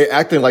they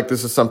acting like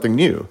this is something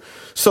new.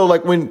 So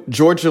like when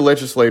Georgia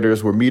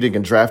legislators were meeting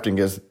and drafting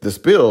this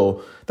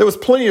bill, there was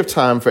plenty of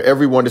time for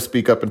everyone to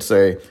speak up and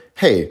say,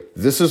 hey,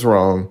 this is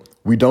wrong.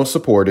 We don't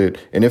support it.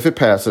 And if it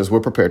passes,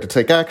 we're prepared to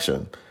take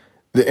action.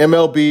 The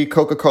MLB,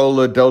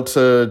 Coca-Cola,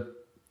 Delta,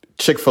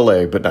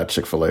 Chick-fil-A, but not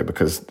Chick-fil-A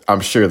because I'm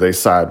sure they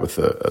side with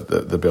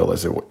the bill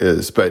as it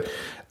is. But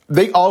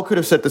they all could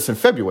have said this in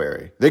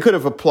February. They could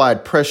have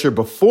applied pressure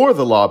before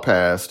the law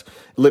passed,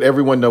 let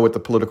everyone know what the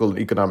political and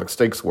economic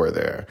stakes were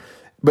there.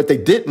 But they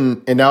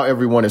didn't, and now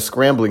everyone is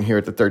scrambling here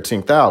at the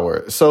 13th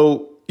hour.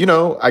 So,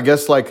 I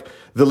guess like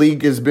the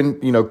league has been,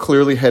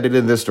 clearly headed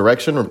in this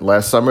direction.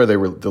 Last summer, they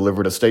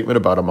delivered a statement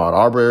about Ahmaud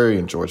Arbery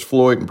and George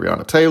Floyd and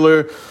Breonna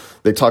Taylor.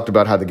 They talked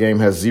about how the game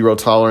has zero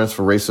tolerance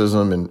for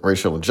racism and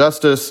racial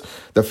injustice.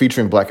 They're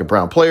featuring black and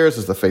brown players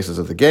as the faces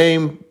of the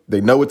game.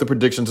 They know what the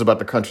predictions about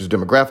the country's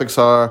demographics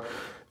are.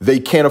 They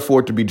can't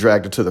afford to be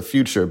dragged into the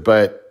future.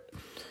 But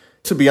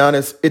to be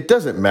honest, it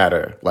doesn't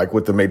matter, like,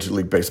 what the Major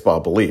League Baseball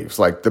believes.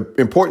 Like, the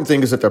important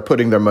thing is that they're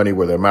putting their money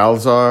where their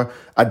mouths are.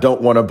 I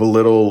don't want to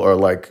belittle or,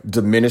 like,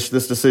 diminish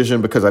this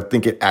decision because I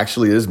think it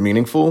actually is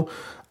meaningful.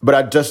 But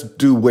I just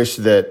do wish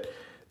that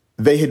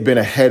they had been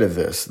ahead of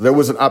this. There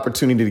was an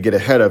opportunity to get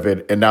ahead of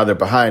it, and now they're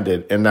behind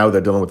it, and now they're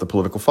dealing with the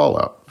political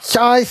fallout.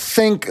 I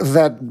think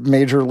that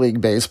Major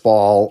League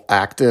Baseball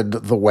acted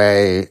the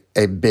way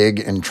a big,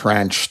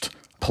 entrenched,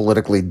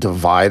 politically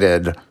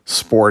divided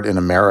sport in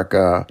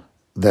America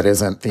that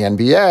isn't the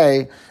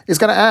NBA is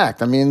going to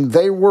act. I mean,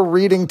 they were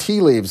reading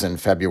tea leaves in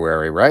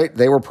February, right?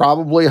 They were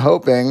probably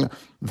hoping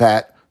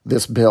that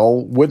this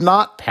bill would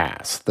not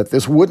pass, that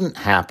this wouldn't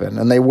happen,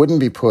 and they wouldn't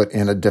be put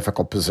in a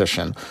difficult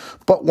position.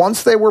 But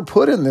once they were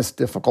put in this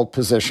difficult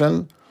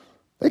position,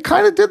 they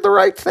kind of did the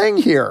right thing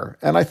here.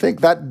 And I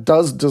think that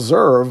does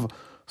deserve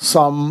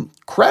some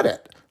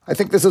credit. I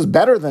think this is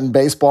better than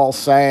baseball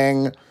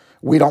saying,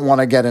 we don't want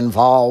to get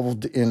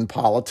involved in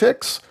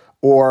politics,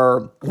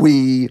 or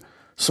we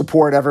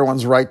support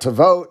everyone's right to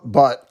vote,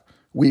 but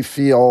we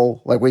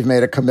feel like we've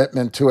made a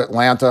commitment to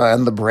Atlanta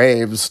and the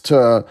Braves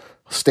to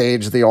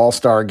stage the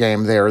All-Star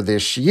game there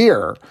this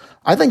year.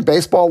 I think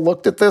baseball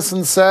looked at this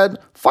and said,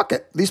 fuck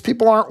it, these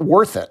people aren't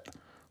worth it.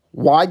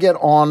 Why get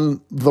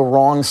on the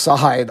wrong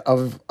side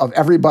of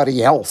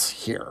everybody else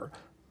here?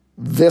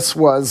 This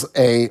was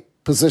a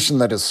position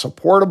that is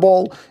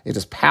supportable, it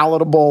is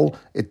palatable,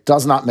 it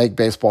does not make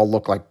baseball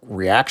look like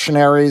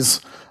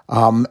reactionaries,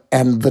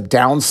 and the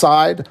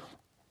downside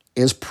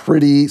is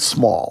pretty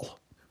small.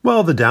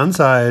 Well, the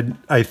downside,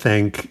 I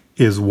think,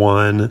 is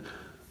one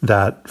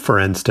that, for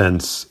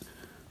instance,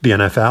 the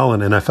NFL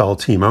and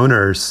NFL team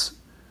owners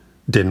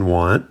didn't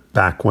want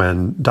back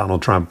when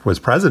Donald Trump was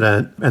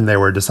president and they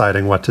were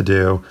deciding what to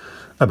do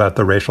about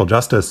the racial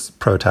justice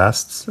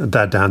protests,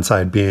 that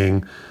downside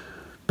being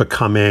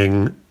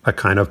becoming a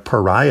kind of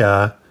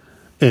pariah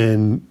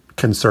in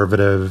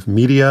conservative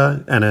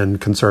media and in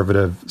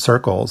conservative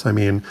circles. I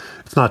mean,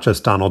 it's not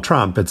just Donald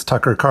Trump, it's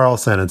Tucker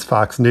Carlson, it's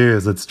Fox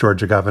News, it's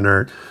Georgia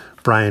Governor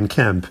Brian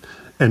Kemp.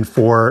 And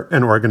for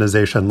an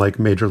organization like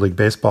Major League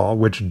Baseball,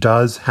 which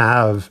does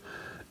have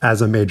as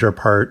a major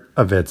part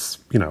of its,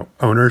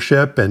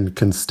 ownership and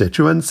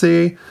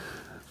constituency,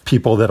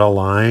 people that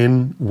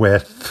align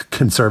with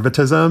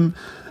conservatism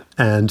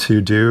and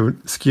who do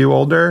skew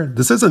older,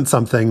 this isn't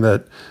something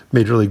that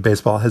Major League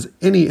Baseball has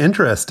any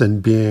interest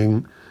in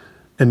being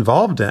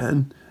involved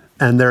in.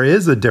 And there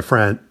is a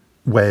different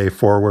way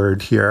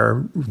forward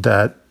here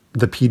that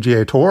the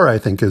PGA Tour, I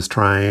think, is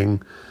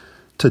trying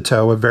to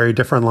toe a very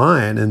different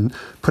line and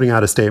putting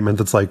out a statement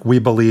that's like, we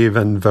believe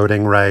in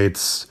voting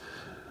rights,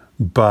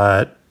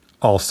 but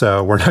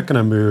also we're not going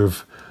to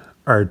move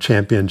our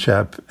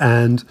championship.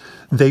 And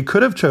they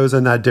could have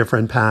chosen that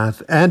different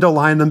path and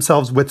aligned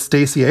themselves with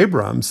Stacey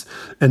Abrams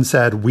and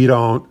said, we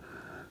don't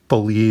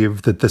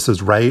believe that this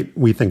is right.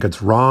 We think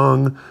it's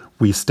wrong.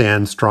 We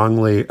stand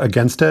strongly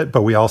against it,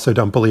 but we also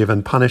don't believe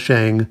in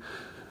punishing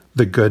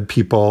the good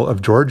people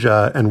of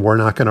Georgia, and we're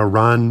not going to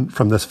run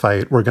from this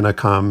fight. We're going to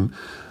come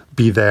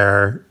be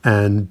there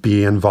and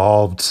be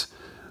involved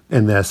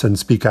in this and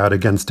speak out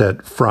against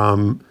it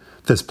from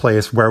this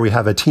place where we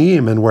have a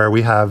team and where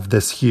we have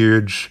this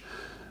huge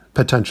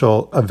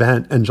potential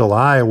event in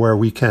July where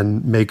we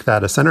can make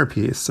that a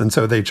centerpiece. And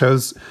so they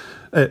chose,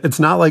 it's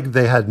not like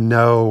they had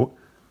no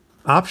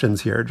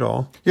options here,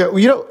 Joel. Yeah,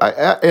 well,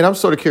 and I'm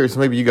sort of curious,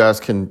 maybe you guys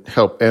can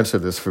help answer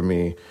this for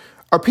me.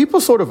 Are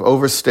people sort of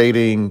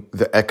overstating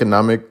the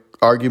economic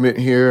argument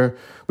here?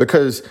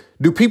 Because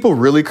do people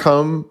really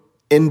come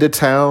into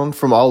town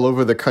from all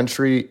over the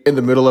country in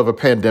the middle of a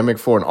pandemic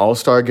for an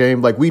all-star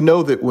game? Like, we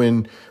know that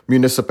when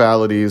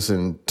municipalities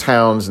and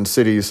towns and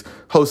cities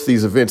host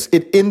these events,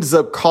 it ends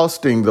up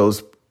costing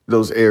those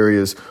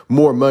areas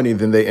more money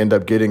than they end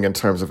up getting in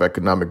terms of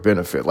economic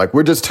benefit. Like,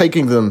 we're just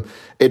taking them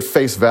at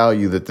face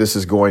value that this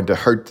is going to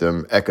hurt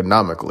them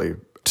economically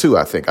too,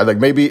 I think. I think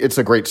maybe it's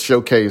a great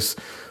showcase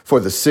for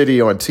the city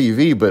on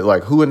TV, but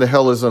like, who in the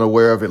hell is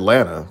unaware of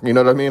Atlanta? You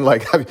know what I mean?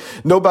 Like,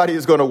 nobody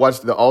is going to watch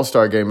the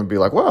All-Star game and be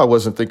like, well, I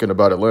wasn't thinking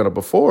about Atlanta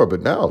before,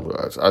 but now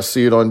I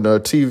see it on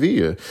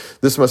TV.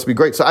 This must be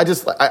great. So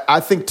I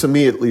think, to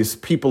me at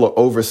least, people are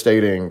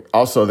overstating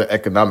also the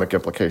economic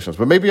implications,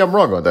 but maybe I'm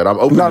wrong on that. I'm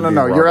open to being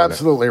wrong. You're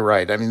absolutely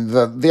right. I mean,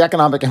 the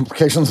economic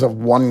implications of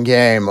one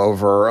game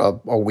over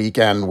a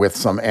weekend with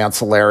some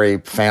ancillary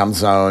fan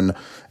zone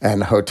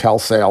and hotel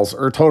sales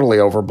are totally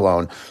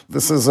overblown.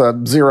 This is a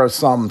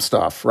zero-sum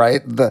stuff,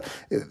 right?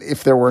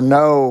 If there were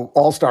no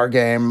All-Star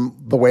game,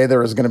 the way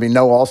there is going to be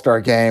no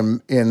All-Star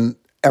game in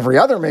every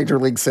other major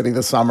league city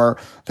this summer,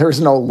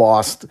 there's no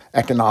lost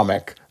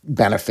economic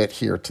benefit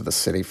here to the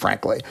city,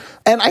 frankly.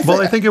 And I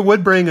think it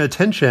would bring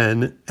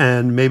attention,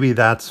 and maybe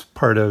that's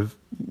part of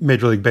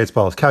Major League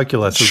Baseball's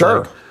calculus. Sure.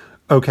 Like,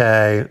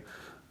 okay,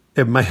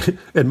 it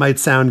might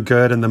sound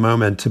good in the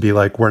moment to be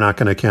like, we're not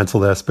going to cancel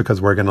this because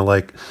we're going to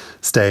like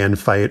stay and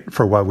fight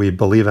for what we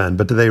believe in.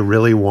 But do they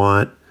really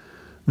want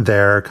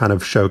their kind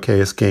of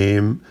showcase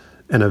game,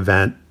 an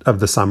event of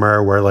the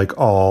summer where like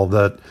all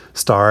the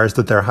stars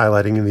that they're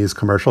highlighting in these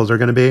commercials are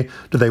going to be?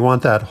 Do they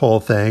want that whole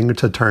thing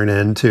to turn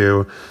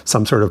into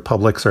some sort of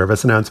public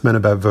service announcement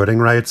about voting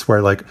rights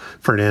where like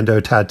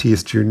Fernando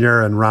Tatis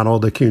Jr. and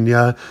Ronald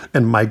Acuna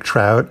and Mike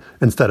Trout,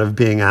 instead of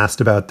being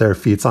asked about their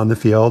feats on the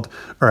field,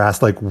 are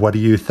asked like, what do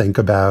you think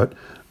about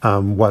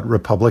what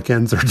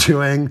Republicans are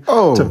doing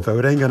to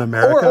voting in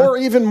America? Or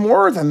even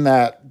more than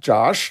that,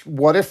 Josh,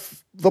 what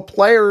if the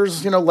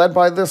players, led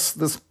by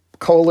this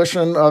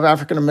coalition of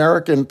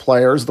African-American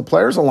players, the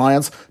Players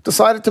Alliance,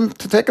 decided to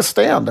take a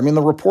stand? I mean,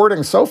 the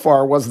reporting so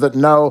far was that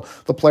no,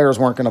 the players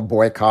weren't going to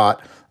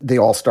boycott the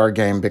All-Star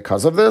game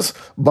because of this,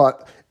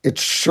 but it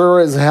sure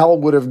as hell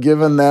would have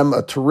given them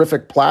a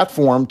terrific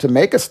platform to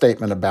make a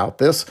statement about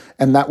this,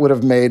 and that would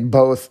have made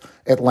both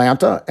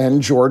Atlanta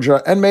and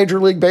Georgia and Major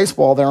League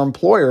Baseball, their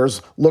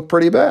employers, look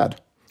pretty bad.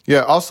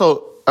 Yeah,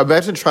 also,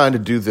 imagine trying to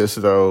do this,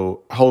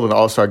 though, hold an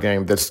All-Star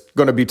game that's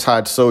going to be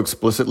tied so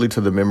explicitly to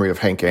the memory of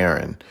Hank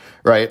Aaron,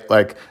 right?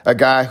 Like a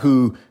guy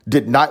who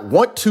did not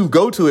want to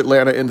go to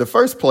Atlanta in the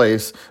first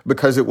place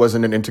because it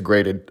wasn't an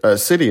integrated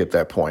city at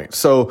that point.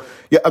 So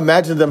yeah,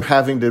 imagine them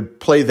having to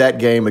play that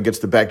game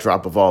against the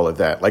backdrop of all of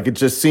that. Like, it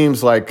just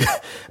seems like,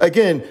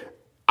 again,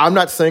 I'm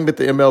not saying that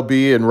the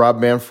MLB and Rob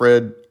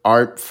Manfred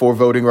aren't for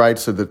voting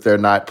rights or that they're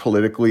not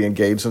politically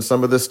engaged in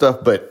some of this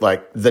stuff, but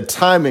like the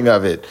timing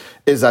of it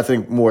is, I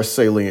think, more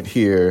salient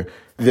here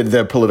than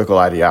their political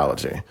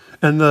ideology.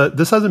 And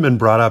this hasn't been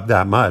brought up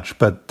that much,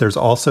 but there's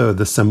also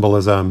the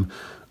symbolism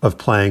of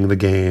playing the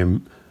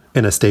game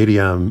in a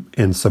stadium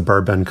in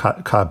suburban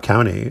Cobb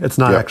County. It's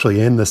not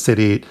actually in the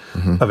city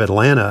of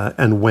Atlanta.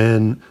 And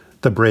when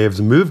the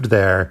Braves moved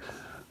there,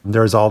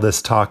 there's all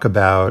this talk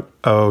about,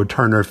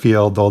 Turner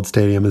Field, the old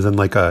stadium, is in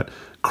like a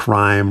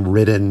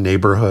crime-ridden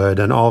neighborhood,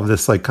 and all of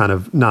this like kind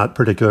of not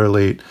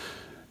particularly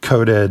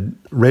coded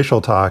racial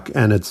talk.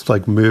 And it's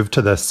like moved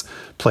to this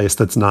place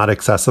that's not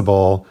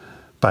accessible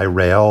by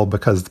rail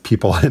because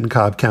people in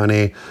Cobb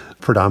County,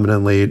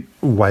 predominantly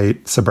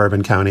white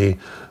suburban county,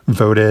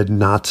 voted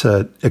not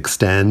to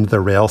extend the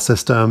rail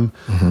system,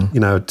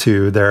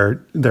 to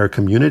their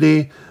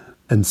community.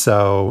 And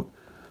so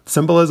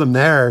symbolism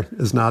there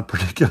is not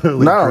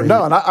particularly great.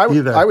 No, and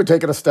I would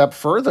take it a step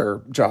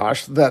further,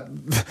 Josh, that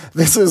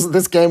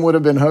this game would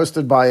have been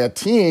hosted by a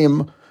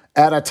team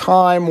at a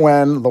time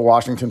when the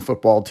Washington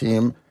football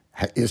team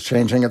is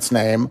changing its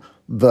name.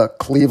 The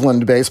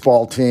Cleveland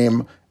baseball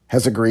team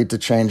has agreed to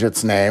change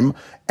its name.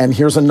 And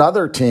here's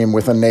another team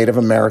with a Native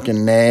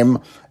American name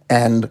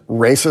and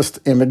racist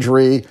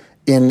imagery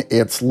in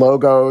its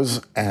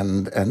logos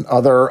and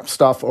other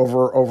stuff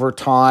over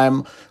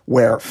time,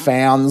 where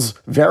fans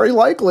very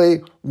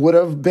likely would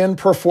have been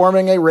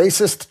performing a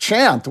racist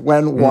chant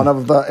when one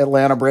of the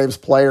Atlanta Braves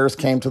players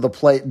came to the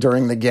plate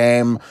during the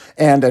game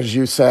and, as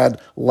you said,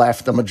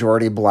 left a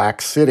majority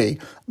black city.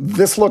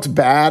 This looks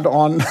bad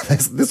on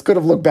this could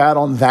have looked bad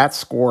on that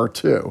score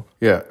too.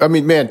 Yeah. I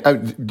mean,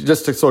 man,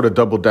 just to sort of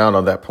double down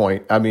on that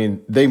point, I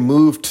mean, they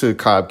moved to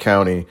Cobb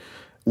County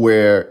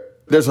where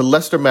there's a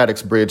Lester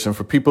Maddox Bridge, and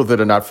for people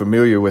that are not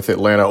familiar with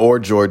Atlanta or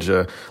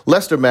Georgia,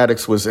 Lester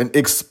Maddox was an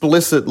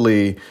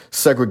explicitly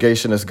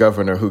segregationist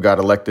governor who got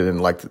elected in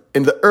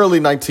the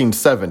early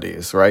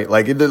 1970s, right?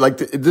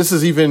 This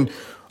is even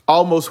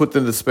almost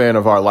within the span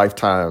of our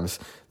lifetimes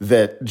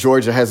that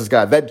Georgia has this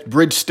guy. That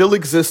bridge still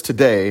exists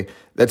today.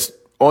 That's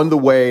on the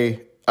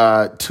way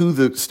to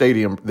the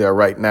stadium there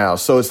right now.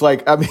 So it's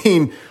like, I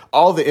mean,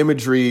 all the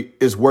imagery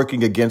is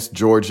working against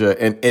Georgia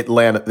and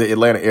Atlanta, the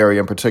Atlanta area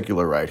in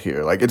particular right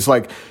here. Like, it's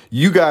like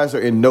you guys are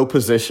in no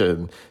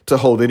position to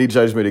hold any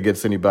judgment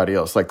against anybody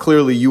else. Like,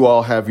 clearly you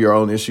all have your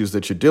own issues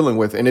that you're dealing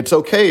with. And it's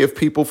okay if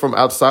people from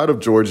outside of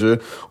Georgia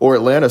or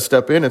Atlanta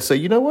step in and say,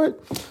 you know what?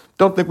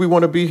 Don't think we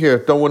want to be here.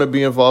 Don't want to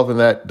be involved in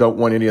that. Don't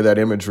want any of that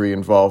imagery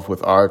involved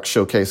with our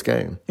showcase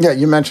game. Yeah,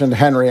 you mentioned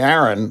Henry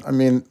Aaron. I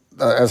mean,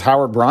 as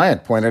Howard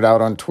Bryant pointed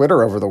out on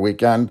Twitter over the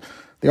weekend,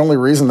 the only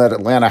reason that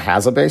Atlanta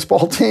has a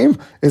baseball team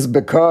is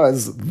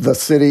because the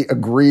city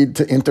agreed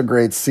to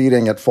integrate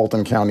seating at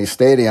Fulton County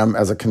Stadium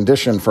as a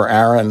condition for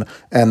Aaron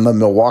and the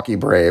Milwaukee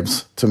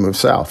Braves to move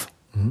south.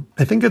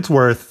 I think it's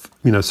worth,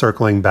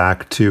 circling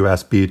back to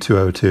SB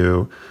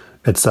 202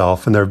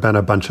 itself. And there have been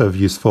a bunch of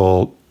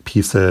useful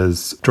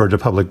pieces. Georgia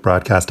Public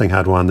Broadcasting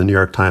had one. The New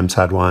York Times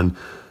had one,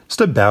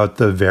 just about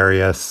the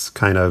various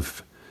kind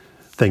of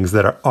things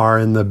that are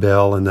in the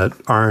bill and that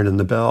aren't in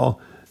the bill.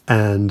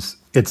 And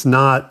it's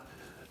not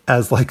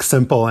as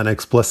simple and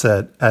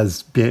explicit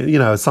as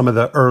being, some of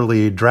the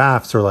early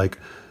drafts are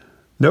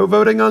no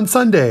voting on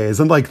Sundays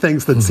and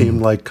things that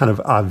seemed kind of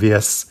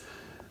obvious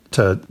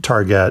to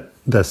target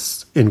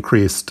this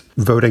increased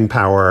voting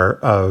power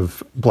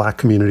of black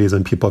communities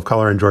and people of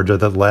color in Georgia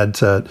that led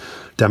to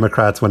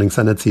Democrats winning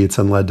Senate seats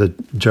and led to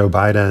Joe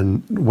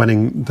Biden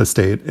winning the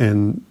state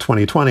in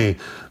 2020.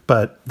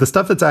 But the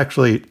stuff that's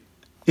actually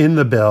in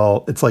the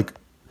bill, it's a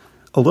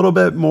little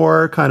bit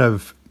more kind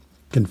of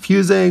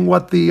confusing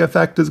what the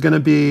effect is going to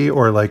be,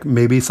 or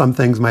maybe some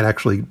things might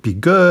actually be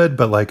good,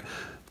 but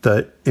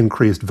the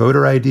increased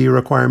voter ID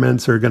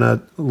requirements are going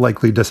to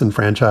likely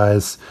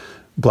disenfranchise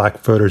black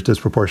voters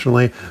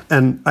disproportionately.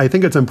 And I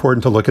think it's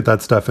important to look at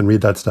that stuff and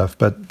read that stuff.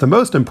 But the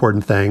most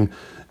important thing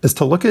is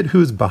to look at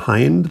who's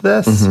behind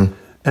this.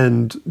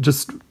 And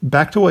just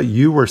back to what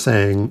you were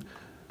saying,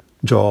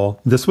 Joel,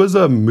 this was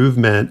a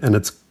movement, and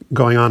it's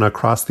going on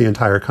across the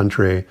entire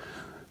country,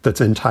 that's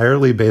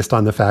entirely based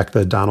on the fact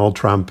that Donald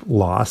Trump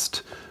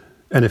lost.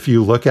 And if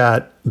you look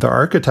at the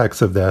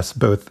architects of this,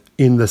 both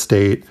in the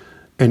state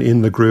and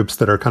in the groups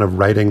that are kind of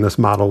writing this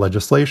model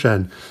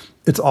legislation,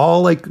 it's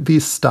all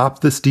these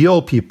Stop the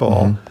Steal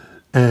people.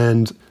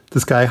 And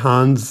this guy,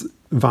 Hans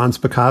von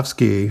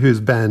Spakovsky, who's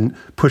been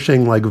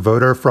pushing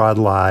voter fraud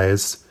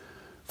lies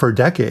for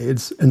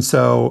decades. And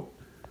so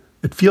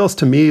it feels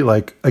to me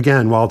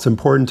again, while it's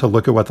important to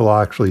look at what the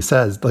law actually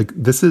says,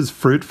 this is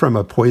fruit from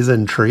a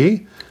poison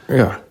tree.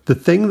 Yeah. The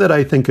thing that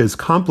I think is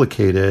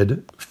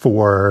complicated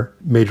for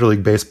Major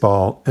League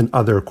Baseball and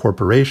other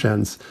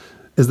corporations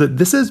is that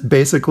this is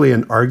basically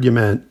an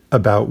argument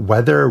about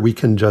whether we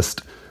can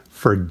just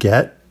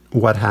forget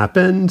what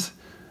happened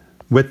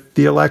with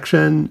the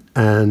election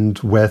and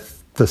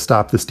with the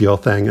Stop the Steal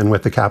thing and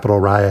with the Capitol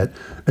riot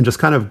and just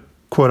kind of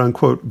quote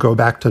unquote go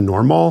back to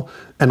normal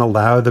and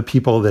allow the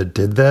people that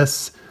did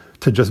this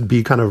to just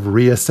be kind of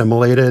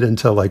reassimilated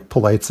into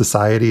polite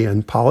society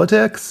and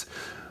politics,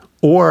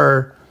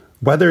 or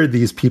whether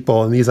these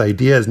people and these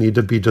ideas need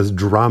to be just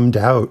drummed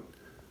out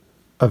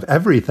of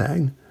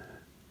everything.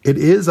 It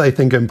is, I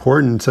think,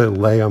 important to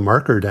lay a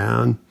marker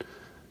down,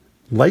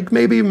 like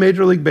maybe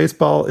Major League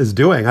Baseball is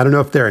doing. I don't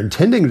know if they're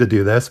intending to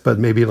do this, but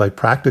maybe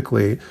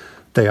practically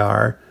they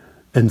are,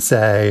 and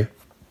say,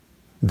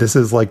 this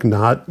is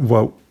not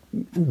what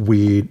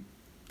we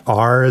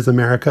are as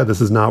America.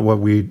 This is not what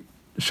we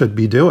should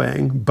be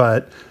doing.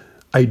 But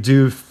I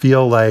do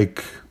feel there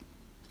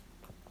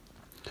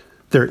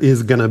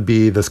is going to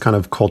be this kind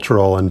of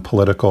cultural and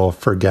political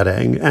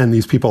forgetting, and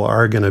these people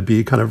are going to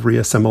be kind of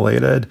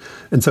reassimilated.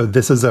 And so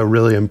this is a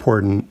really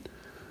important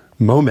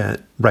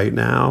moment right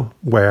now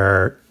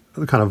where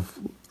kind of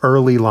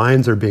early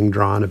lines are being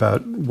drawn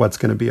about what's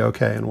going to be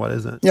okay and what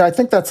isn't. Yeah, I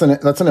think that's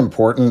an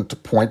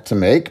important point to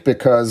make,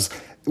 because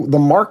the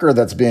marker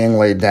that's being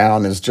laid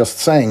down is just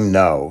saying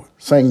no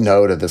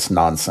to this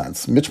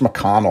nonsense. Mitch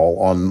McConnell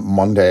on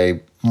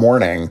Monday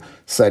morning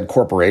said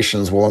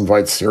corporations will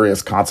invite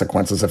serious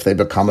consequences if they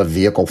become a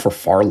vehicle for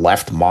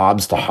far-left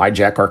mobs to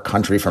hijack our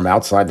country from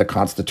outside the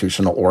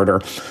constitutional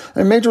order.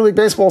 And Major League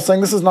Baseball is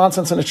saying this is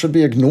nonsense and it should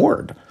be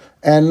ignored.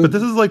 But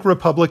this is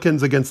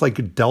Republicans against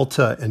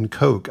Delta and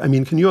Coke. I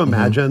mean, can you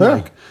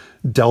imagine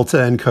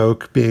Delta and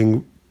Coke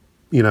being,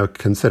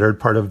 considered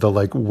part of the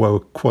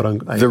woke, quote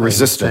unquote, the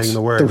resistance,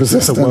 the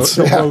resistance,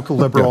 the woke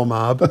liberal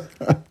mob?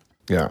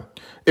 Yeah.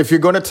 If you're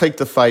going to take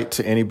the fight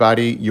to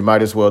anybody, you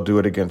might as well do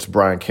it against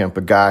Brian Kemp,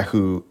 a guy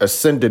who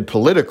ascended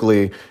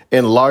politically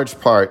in large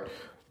part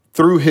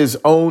through his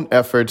own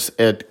efforts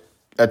at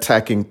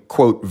attacking,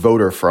 quote,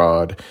 voter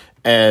fraud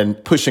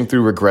and pushing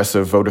through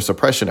regressive voter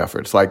suppression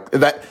efforts. Like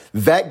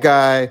that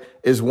guy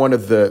is one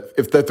of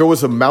if there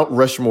was a Mount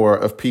Rushmore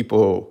of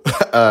people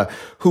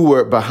who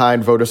were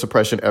behind voter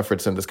suppression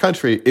efforts in this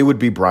country, it would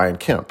be Brian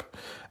Kemp,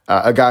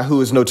 a guy who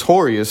is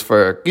notorious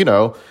for,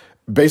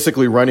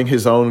 basically running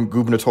his own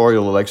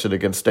gubernatorial election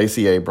against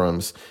Stacey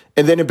Abrams,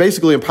 and then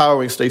basically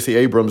empowering Stacey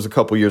Abrams a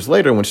couple years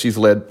later when she's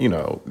led,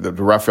 the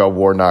Raphael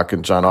Warnock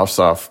and John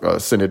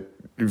Ossoff Senate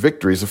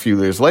victories a few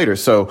years later.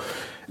 So,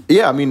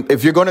 yeah, I mean,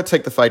 if you're going to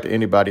take the fight to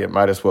anybody, it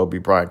might as well be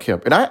Brian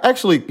Kemp. And I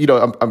actually,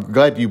 I'm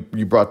glad you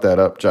brought that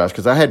up, Josh,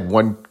 because I had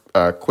one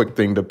quick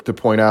thing to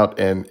point out,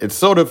 and it's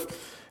sort of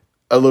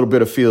a little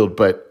bit of field,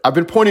 but I've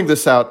been pointing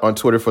this out on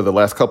Twitter for the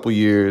last couple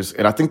years,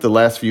 and I think the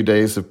last few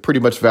days have pretty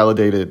much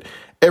validated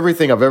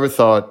everything I've ever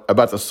thought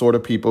about the sort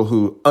of people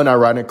who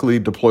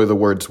unironically deploy the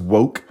words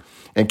woke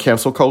and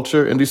cancel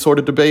culture in these sort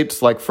of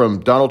debates, like from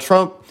Donald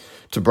Trump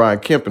to Brian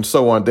Kemp and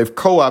so on. They've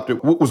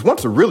co-opted what was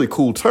once a really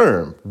cool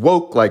term,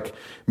 woke, like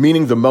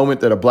meaning the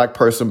moment that a black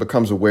person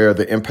becomes aware of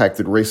the impact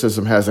that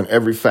racism has in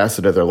every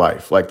facet of their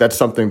life. Like that's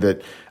something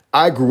that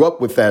I grew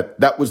up with,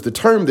 that was the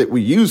term that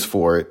we use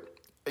for it,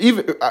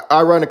 even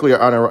ironically or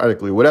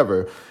unironically,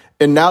 whatever.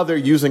 And now they're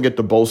using it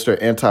to bolster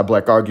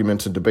anti-black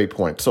arguments and debate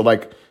points. So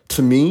like,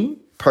 to me,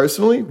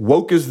 personally,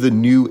 woke is the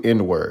new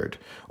N-word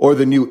or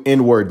the new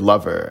N-word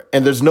lover.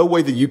 And there's no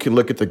way that you can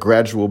look at the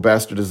gradual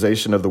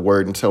bastardization of the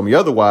word and tell me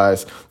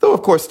otherwise, though,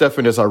 of course,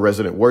 Stefan is our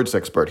resident words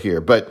expert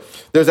here. But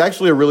there's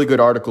actually a really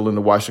good article in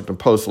the Washington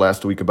Post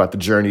last week about the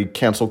journey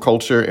cancel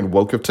culture and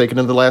woke have taken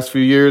in the last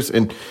few years.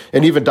 And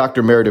even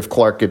Dr. Meredith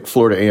Clark at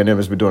Florida A&M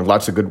has been doing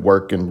lots of good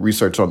work and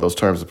research on those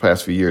terms the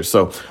past few years.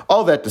 So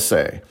all that to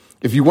say,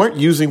 if you weren't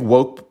using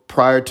woke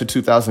prior to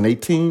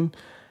 2018,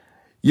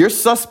 you're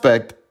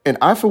suspect. And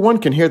I, for one,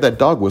 can hear that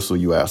dog whistle,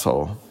 you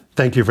asshole.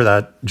 Thank you for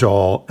that,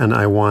 Joel. And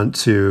I want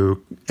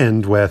to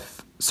end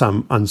with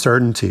some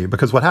uncertainty,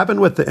 because what happened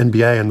with the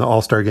NBA and the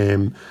All-Star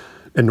game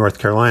in North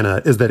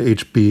Carolina is that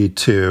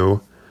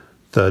HB2,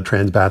 the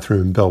trans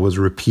bathroom bill, was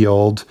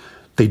repealed.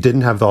 They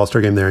didn't have the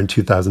All-Star game there in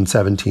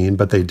 2017,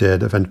 but they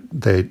did.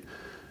 They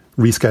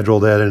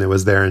rescheduled it, and it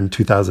was there in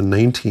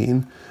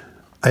 2019.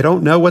 I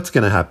don't know what's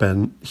going to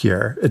happen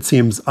here. It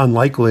seems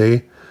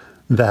unlikely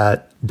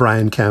that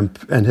Brian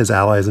Kemp and his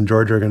allies in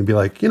Georgia are going to be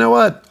like, you know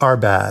what, our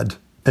bad.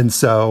 And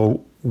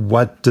so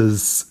what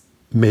does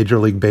Major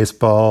League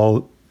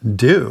Baseball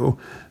do?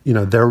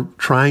 They're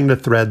trying to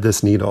thread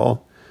this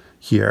needle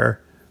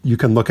here. You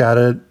can look at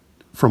it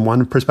from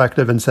one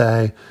perspective and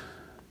say,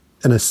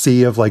 in a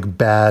sea of like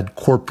bad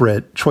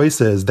corporate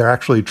choices, they're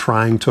actually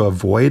trying to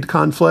avoid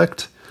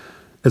conflict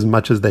as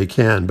much as they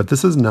can. But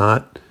this is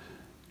not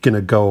going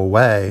to go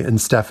away.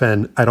 And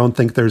Stefan, I don't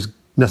think there's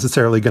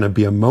necessarily going to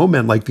be a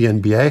moment like the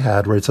NBA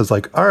had where it says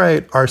like, all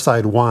right, our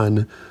side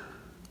won,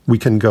 we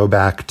can go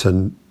back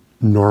to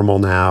normal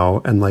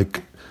now and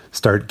like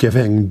start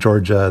giving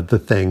Georgia the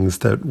things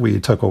that we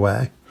took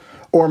away.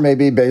 Or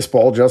maybe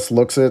baseball just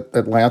looks at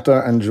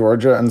Atlanta and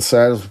Georgia and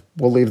says,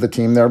 we'll leave the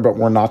team there, but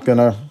we're not going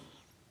to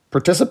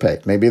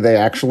participate. Maybe they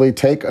actually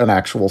take an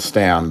actual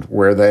stand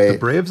where the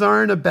Braves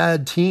aren't a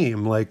bad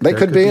team. Like they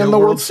could be in the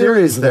World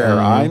Series there.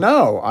 I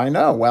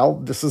know. Well,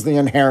 this is the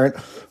inherent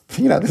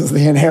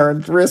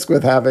risk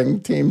with having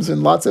teams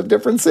in lots of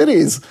different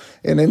cities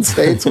and in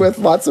states with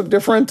lots of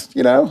different,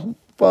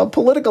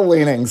 political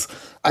leanings.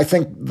 I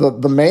think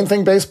the main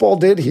thing baseball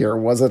did here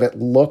was that it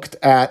looked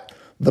at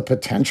the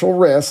potential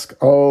risk.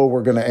 Oh,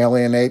 we're going to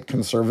alienate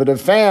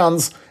conservative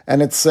fans.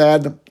 And it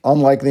said,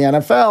 unlike the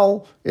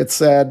NFL, it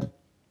said,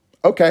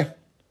 okay,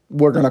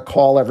 we're going to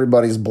call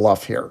everybody's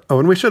bluff here. Oh,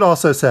 and we should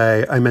also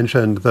say, I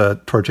mentioned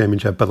the Tour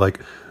Championship, but like,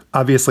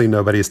 obviously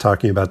nobody's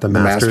talking about the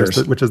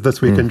Masters. Which is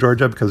this week in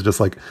Georgia, because just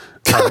like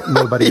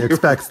nobody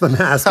expects the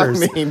Masters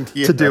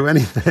to do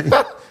anything.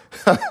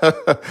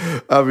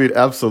 I mean,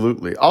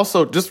 absolutely.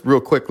 Also, just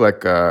real quick,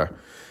 like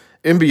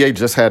NBA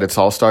just had its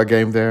All-Star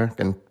game there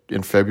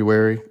in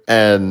February,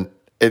 and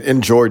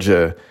in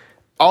Georgia,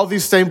 all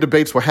these same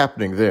debates were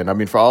happening then. I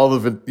mean, for all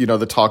of it,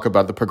 the talk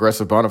about the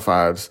progressive bona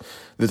fides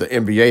that the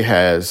NBA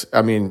has,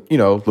 I mean,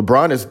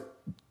 LeBron is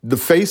the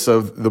face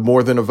of the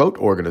More Than a Vote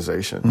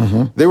organization.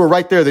 Mm-hmm. They were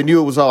right there. They knew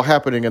it was all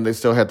happening, and they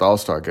still had the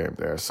All-Star game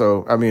there.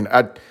 So, I mean,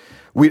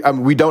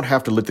 we don't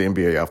have to let the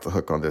NBA off the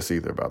hook on this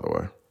either, by the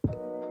way.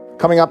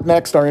 Coming up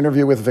next, our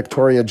interview with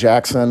Victoria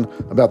Jackson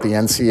about the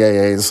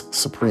NCAA's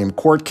Supreme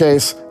Court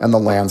case and the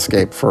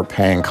landscape for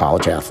paying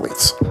college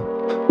athletes.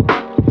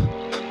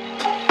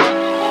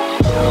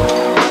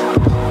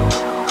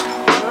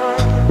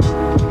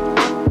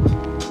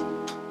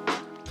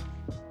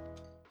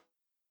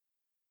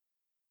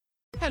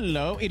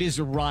 Hello, it is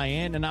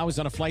Ryan, and I was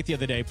on a flight the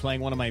other day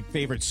playing one of my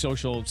favorite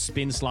social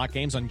spin slot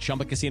games on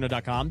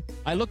ChumbaCasino.com.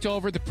 I looked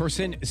over at the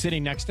person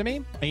sitting next to me,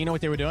 and you know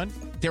what they were doing?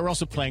 They were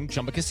also playing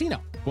Chumba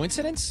Casino.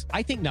 Coincidence?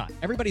 I think not.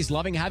 Everybody's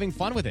loving having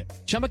fun with it.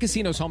 Chumba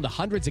Casino is home to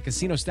hundreds of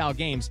casino-style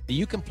games that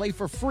you can play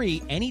for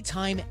free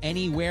anytime,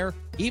 anywhere,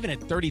 even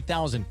at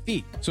 30,000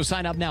 feet. So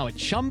sign up now at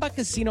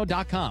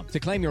ChumbaCasino.com to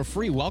claim your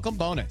free welcome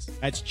bonus.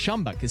 That's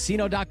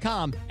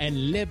ChumbaCasino.com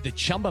and live the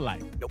Chumba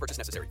life. No purchase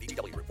necessary.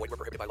 VGW. Void where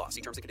prohibited by law.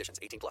 See terms and conditions.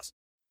 18+.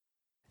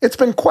 It's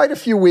been quite a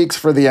few weeks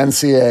for the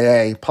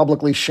NCAA,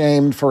 publicly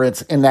shamed for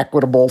its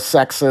inequitable,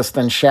 sexist,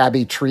 and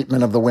shabby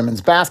treatment of the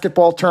women's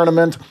basketball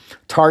tournament,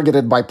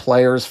 targeted by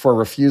players for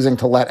refusing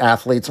to let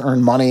athletes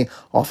earn money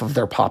off of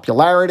their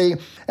popularity,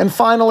 and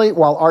finally,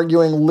 while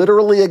arguing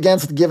literally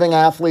against giving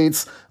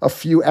athletes a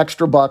few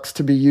extra bucks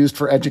to be used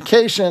for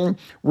education,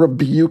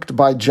 rebuked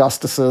by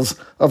justices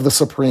of the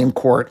Supreme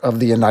Court of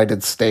the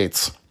United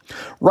States.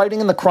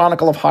 Writing in the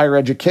Chronicle of Higher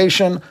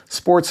Education,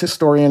 sports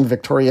historian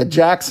Victoria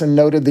Jackson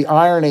noted the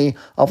irony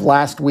of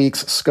last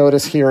week's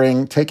SCOTUS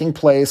hearing taking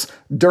place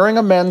during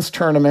a men's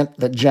tournament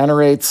that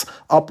generates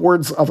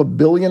upwards of $1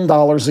 billion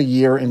a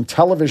year in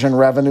television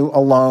revenue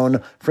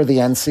alone for the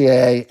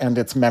NCAA and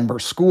its member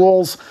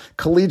schools.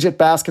 Collegiate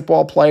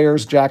basketball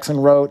players, Jackson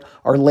wrote,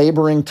 are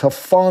laboring to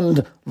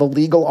fund the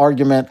legal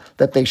argument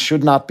that they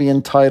should not be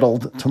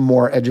entitled to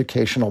more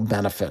educational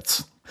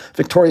benefits.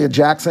 Victoria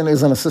Jackson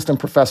is an assistant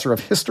professor of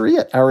history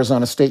at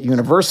Arizona State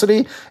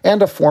University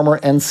and a former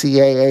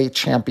NCAA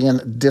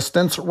champion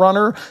distance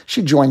runner.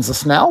 She joins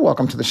us now.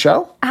 Welcome to the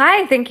show.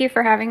 Hi, thank you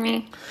for having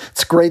me.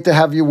 It's great to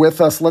have you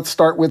with us. Let's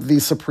start with the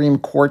Supreme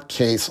Court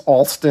case,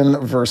 Alston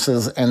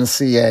versus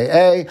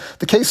NCAA.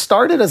 The case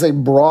started as a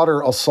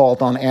broader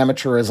assault on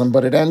amateurism,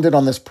 but it ended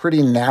on this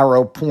pretty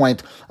narrow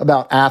point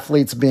about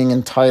athletes being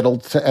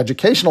entitled to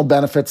educational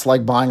benefits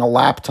like buying a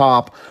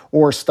laptop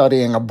or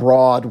studying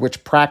abroad,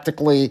 which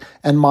practically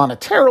and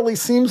monetarily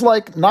seems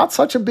like not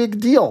such a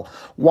big deal.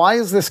 Why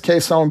is this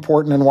case so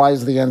important, and why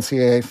is the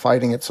NCAA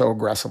fighting it so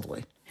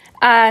aggressively?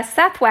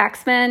 Seth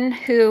Waxman,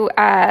 who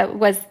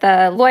was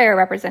the lawyer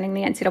representing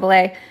the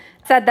NCAA,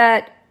 said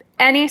that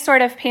any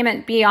sort of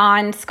payment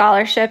beyond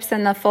scholarships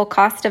and the full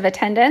cost of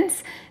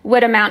attendance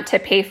would amount to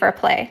pay for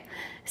play.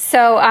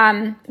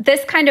 So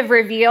this kind of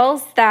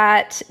reveals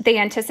that they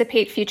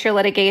anticipate future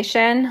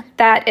litigation,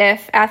 that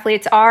if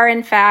athletes are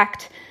in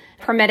fact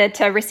permitted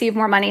to receive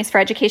more monies for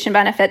education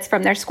benefits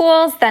from their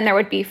schools, then there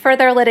would be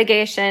further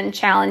litigation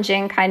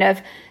challenging kind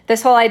of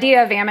this whole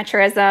idea of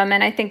amateurism.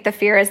 And I think the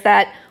fear is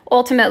that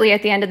ultimately,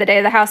 at the end of the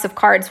day, the house of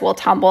cards will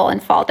tumble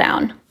and fall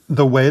down.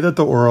 The way that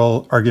the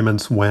oral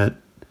arguments went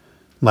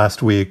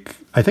last week,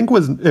 I think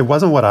it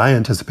wasn't what I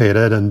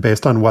anticipated. And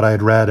based on what I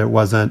had read, it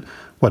wasn't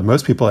what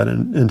most people had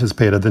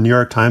anticipated. The New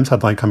York Times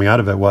headline coming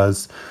out of it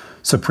was,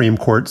 Supreme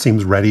Court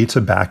seems ready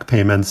to back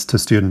payments to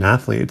student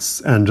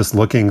athletes. And just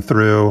looking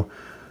through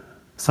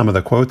some of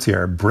the quotes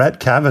here, Brett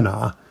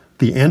Kavanaugh,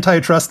 the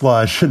antitrust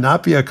laws should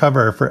not be a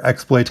cover for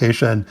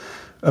exploitation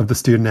of the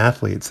student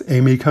athletes.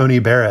 Amy Coney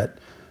Barrett,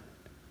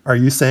 are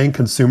you saying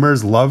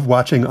consumers love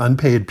watching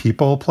unpaid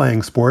people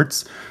playing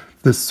sports?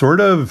 This sort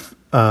of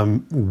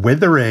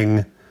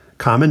withering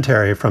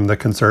commentary from the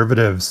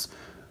conservatives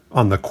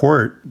on the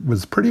court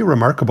was pretty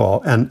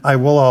remarkable. And I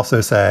will also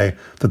say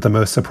that the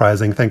most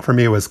surprising thing for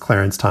me was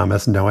Clarence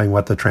Thomas knowing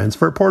what the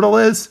transfer portal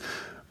is.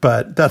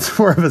 But that's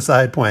more of a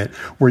side point.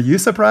 Were you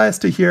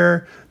surprised to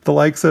hear the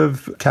likes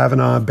of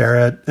Kavanaugh,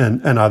 Barrett,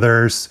 and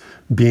others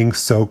being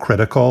so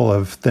critical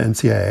of the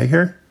NCAA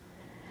here?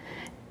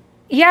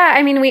 Yeah,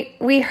 I mean,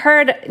 we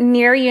heard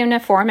near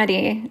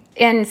uniformity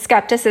in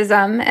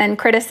skepticism and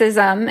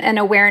criticism and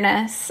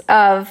awareness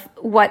of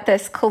what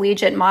this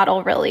collegiate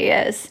model really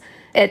is.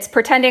 It's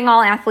pretending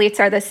all athletes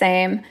are the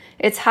same.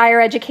 It's higher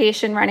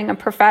education running a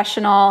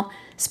professional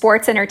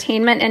sports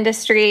entertainment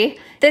industry.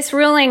 This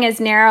ruling is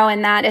narrow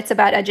in that it's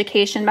about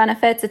education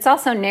benefits. It's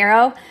also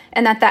narrow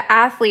in that the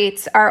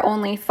athletes are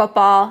only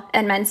football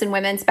and men's and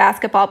women's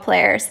basketball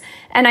players.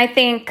 And I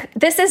think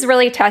this is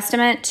really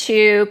testament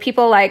to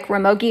people like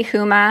Ramogi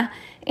Huma,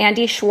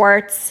 Andy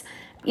Schwartz,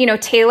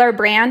 Taylor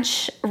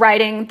Branch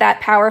writing that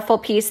powerful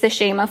piece, The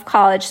Shame of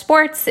College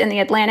Sports, in The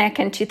Atlantic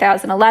in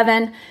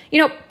 2011.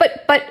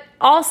 But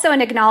also an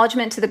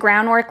acknowledgement to the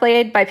groundwork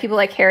laid by people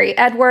like Harry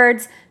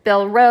Edwards,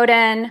 Bill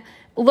Rhoden,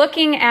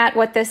 looking at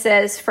what this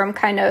is from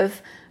kind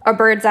of a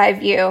bird's eye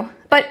view.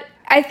 But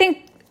I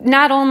think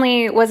not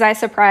only was I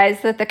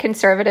surprised that the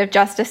conservative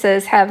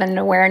justices have an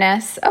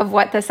awareness of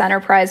what this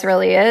enterprise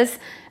really is,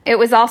 it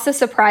was also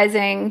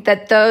surprising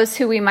that those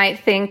who we might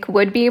think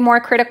would be more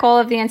critical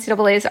of the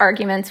NCAA's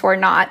arguments were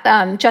not,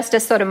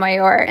 Justice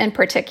Sotomayor in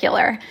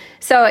particular.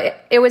 So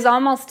it was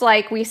almost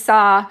like we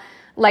saw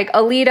like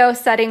Alito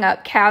setting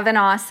up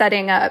Kavanaugh,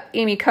 setting up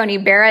Amy Coney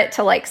Barrett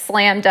to like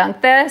slam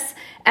dunk this,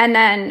 and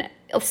then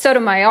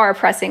Sotomayor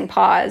pressing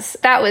pause.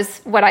 That was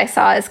what I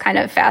saw as kind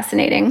of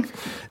fascinating.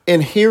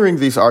 In hearing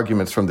these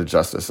arguments from the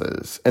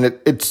justices, and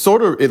it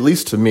sort of, at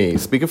least to me,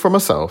 speaking for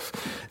myself,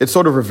 it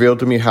sort of revealed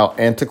to me how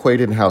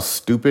antiquated and how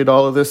stupid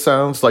all of this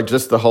sounds, like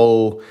just the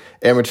whole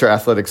amateur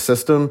athletic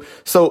system.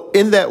 So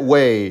in that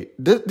way,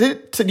 did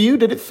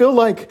it feel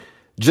like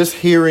just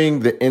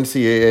hearing the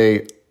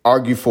NCAA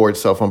argue for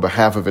itself on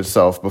behalf of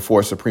itself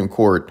before Supreme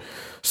Court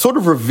sort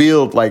of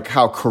revealed like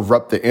how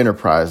corrupt the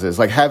enterprise is,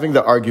 like having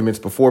the arguments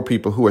before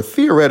people who are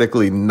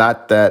theoretically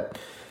not that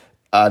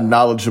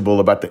knowledgeable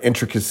about the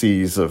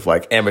intricacies of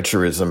like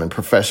amateurism and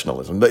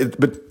professionalism. But,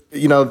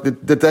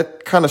 did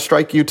that kind of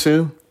strike you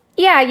too?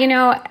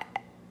 Yeah,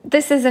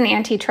 this is an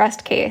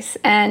antitrust case.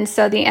 And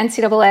so the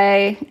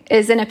NCAA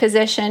is in a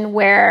position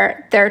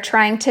where they're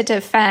trying to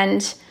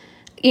defend,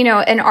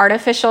 an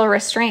artificial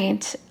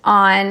restraint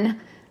on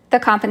the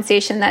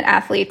compensation that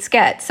athletes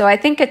get. So I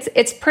think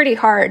it's pretty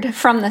hard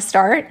from the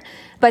start.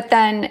 But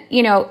then,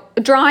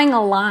 drawing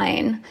a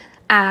line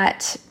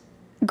at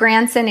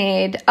grants and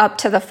aid up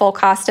to the full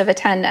cost of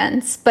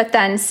attendance, but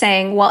then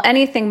saying, well,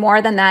 anything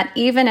more than that,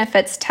 even if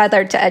it's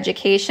tethered to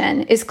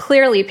education, is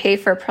clearly pay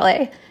for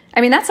play. I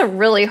mean, that's a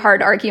really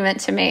hard argument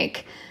to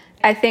make.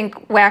 I think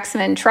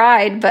Waxman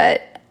tried,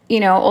 but,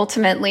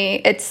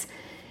 ultimately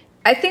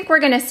I think we're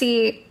going to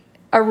see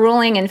a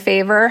ruling in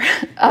favor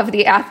of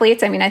the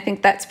athletes. I mean, I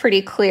think that's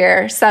pretty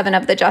clear. 7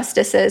 of the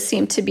justices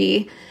seem to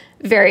be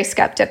very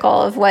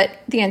skeptical of what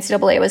the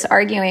NCAA was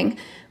arguing,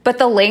 but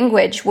the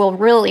language will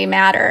really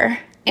matter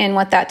in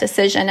what that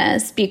decision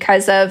is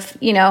because of,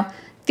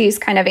 these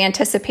kind of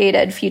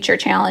anticipated future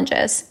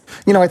challenges.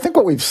 I think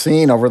what we've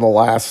seen over the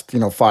last,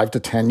 5 to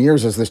 10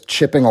 years is this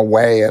chipping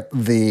away at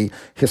the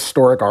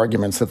historic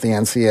arguments that the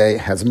NCAA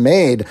has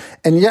made.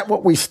 And yet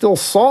what we still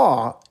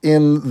saw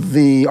in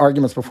the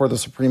arguments before the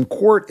Supreme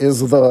Court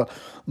is the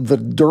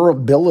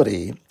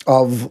durability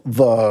of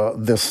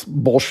this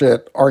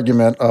bullshit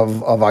argument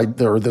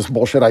or this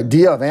bullshit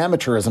idea of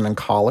amateurism in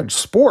college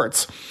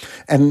sports.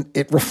 And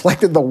it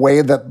reflected the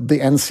way that the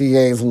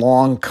NCAA's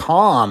long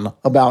con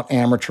about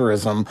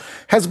amateurism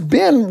has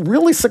been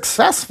really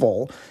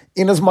successful,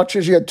 in as much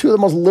as you had 2 of the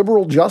most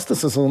liberal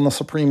justices on the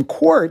Supreme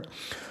Court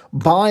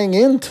buying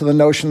into the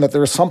notion that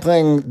there's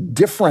something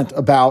different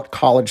about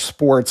college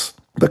sports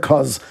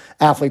because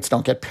athletes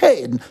don't get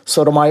paid.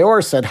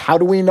 Sotomayor said, how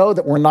do we know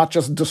that we're not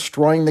just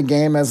destroying the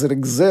game as it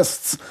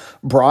exists?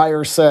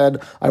 Breyer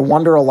said, I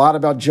wonder a lot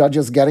about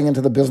judges getting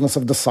into the business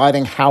of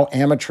deciding how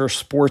amateur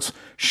sports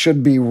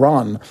should be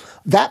run.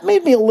 That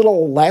made me a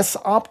little less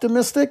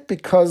optimistic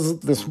because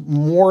this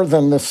more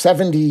than the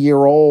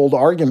 70-year-old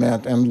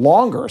argument and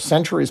longer,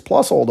 centuries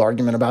plus old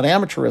argument about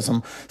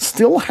amateurism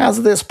still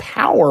has this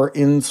power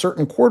in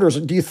certain quarters.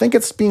 Do you think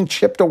it's being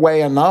chipped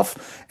away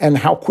enough? And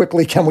how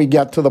quickly can we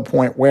get to the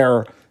point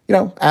where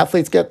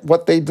athletes get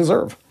what they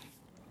deserve?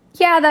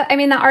 Yeah,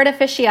 the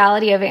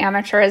artificiality of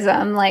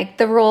amateurism, like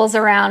the rules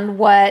around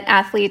what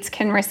athletes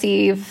can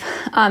receive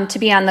to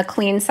be on the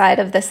clean side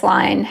of this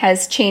line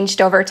has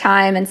changed over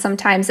time, and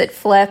sometimes it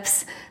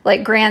flips.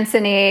 Like grants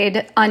and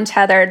aid,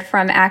 untethered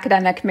from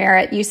academic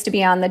merit, used to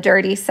be on the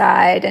dirty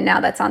side, and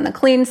now that's on the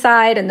clean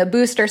side, and the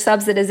booster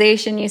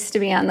subsidization used to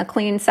be on the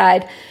clean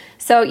side.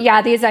 So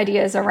yeah, these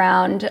ideas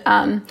around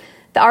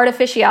the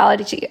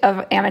artificiality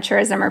of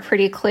amateurism are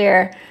pretty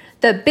clear.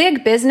 The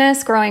big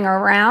business growing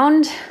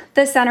around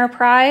this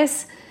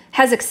enterprise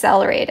has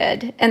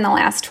accelerated in the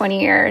last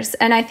 20 years.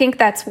 And I think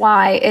that's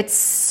why it's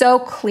so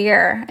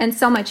clear and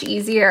so much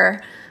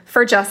easier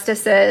for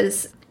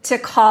justices to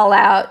call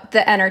out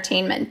the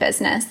entertainment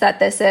business that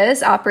this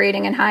is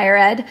operating in higher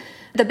ed.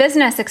 The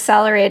business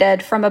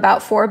accelerated from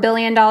about $4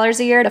 billion a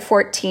year to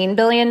 $14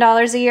 billion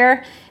a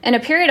year in a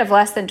period of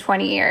less than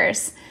 20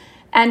 years.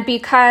 And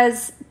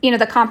because,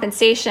 the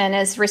compensation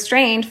is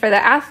restrained for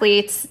the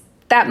athletes,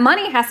 that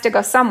money has to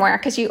go somewhere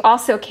because you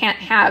also can't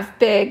have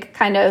big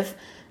kind of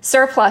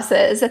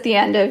surpluses at the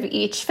end of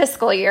each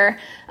fiscal year.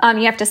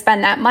 You have to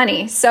spend that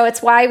money. So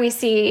it's why we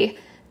see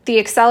the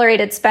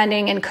accelerated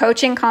spending in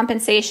coaching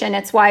compensation.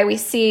 It's why we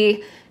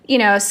see,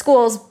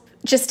 schools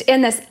just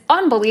in this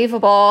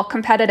unbelievable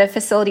competitive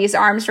facilities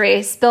arms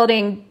race,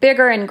 building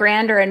bigger and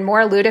grander and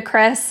more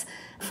ludicrous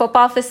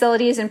football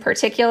facilities in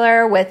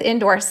particular with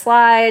indoor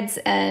slides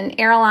and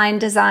airline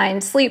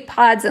designed sleep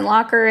pods and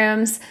locker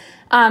rooms.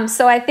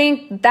 So I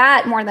think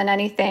that more than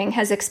anything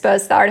has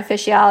exposed the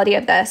artificiality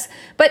of this.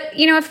 But,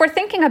 if we're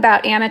thinking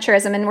about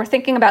amateurism and we're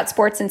thinking about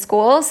sports in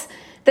schools,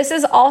 this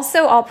is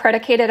also all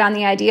predicated on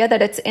the idea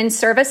that it's in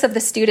service of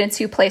the students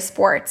who play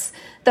sports.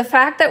 The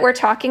fact that we're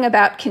talking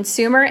about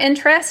consumer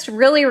interest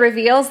really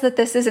reveals that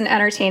this is an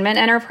entertainment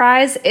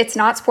enterprise. It's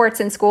not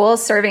sports in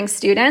schools serving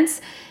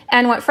students.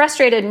 And what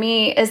frustrated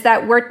me is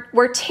that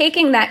we're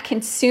taking that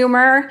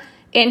consumer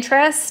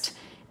interest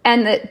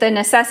and the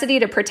necessity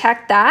to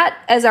protect that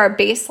as our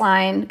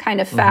baseline kind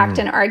of fact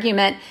and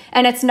argument.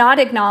 And it's not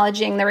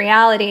acknowledging the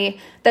reality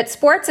that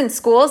sports in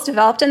schools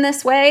developed in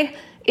this way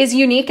is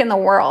unique in the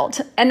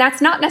world. And that's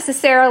not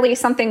necessarily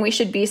something we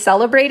should be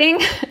celebrating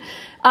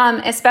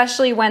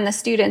especially when the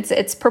students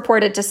it's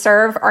purported to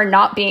serve are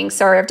not being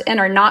served and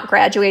are not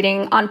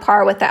graduating on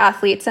par with the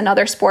athletes in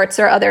other sports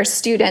or other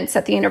students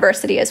at the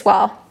university as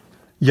well.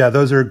 Yeah,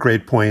 those are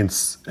great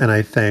points. And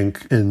I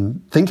think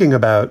in thinking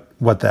about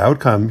what the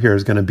outcome here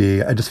is going to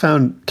be, I just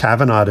found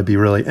Kavanaugh to be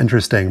really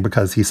interesting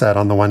because he said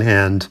on the one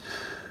hand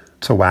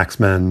to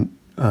Waxman,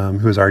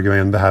 who was arguing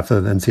on behalf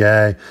of the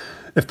NCAA,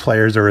 if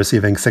players are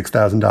receiving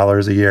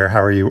 $6,000 a year,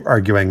 how are you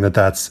arguing that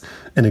that's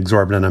an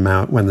exorbitant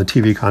amount when the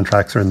TV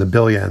contracts are in the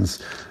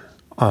billions?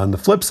 On the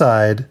flip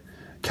side,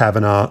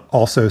 Kavanaugh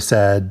also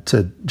said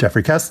to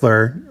Jeffrey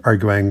Kessler,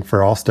 arguing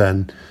for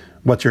Alston,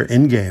 what's your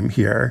end game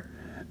here?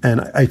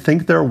 And I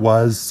think there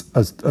was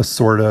a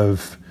sort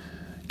of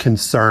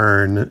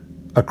concern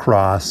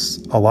across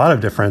a lot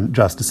of different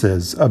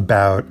justices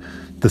about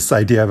this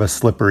idea of a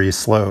slippery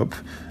slope.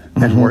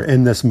 Mm-hmm. And we're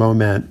in this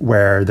moment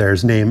where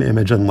there's name,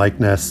 image, and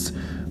likeness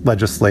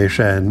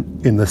legislation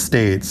in the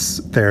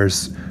states.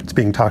 It's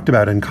being talked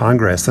about in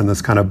Congress in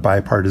this kind of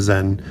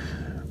bipartisan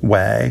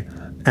way.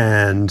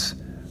 And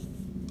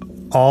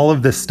all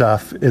of this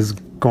stuff is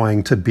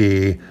going to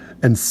be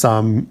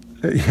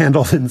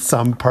handled in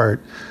some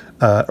part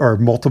or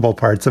multiple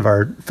parts of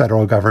our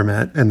federal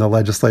government, in the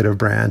legislative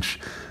branch,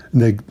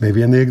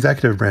 maybe in the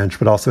executive branch,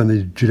 but also in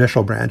the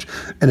judicial branch.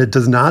 And it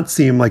does not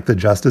seem like the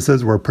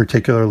justices were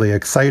particularly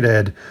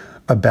excited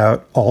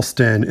about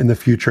Alston in the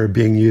future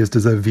being used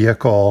as a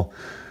vehicle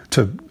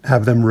to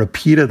have them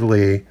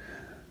repeatedly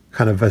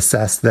kind of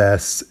assess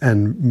this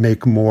and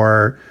make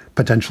more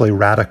potentially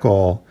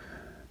radical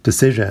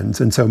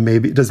decisions. And so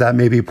does that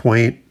maybe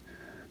point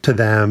to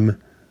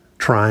them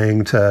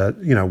trying to,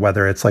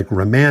 whether it's like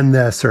remand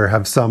this or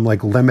have some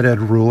like limited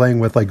ruling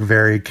with like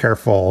very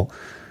careful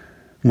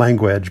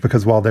language,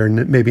 because while they're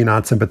maybe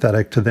not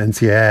sympathetic to the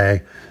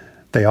NCAA,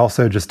 they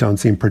also just don't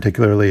seem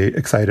particularly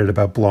excited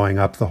about blowing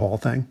up the whole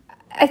thing.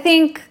 I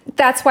think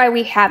that's why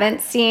we haven't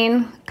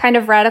seen kind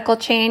of radical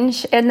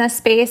change in this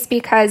space,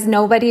 because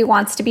nobody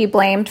wants to be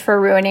blamed for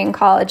ruining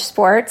college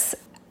sports.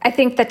 I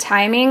think the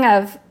timing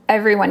of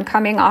everyone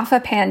coming off a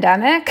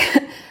pandemic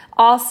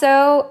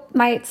also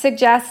might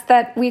suggest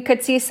that we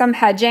could see some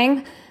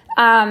hedging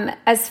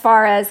as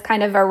far as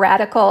kind of a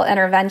radical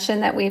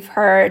intervention that we've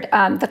heard.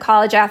 The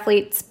College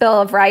Athletes'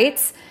 Bill of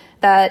Rights,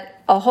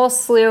 that a whole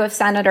slew of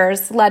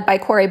senators led by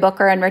Cory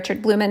Booker and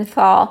Richard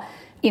Blumenthal,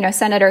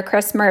 Senator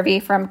Chris Murphy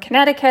from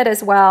Connecticut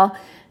as well,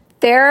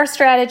 their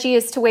strategy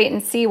is to wait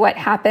and see what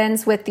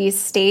happens with these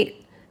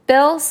state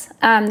bills,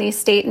 these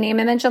state name,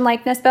 image, and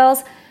likeness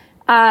bills.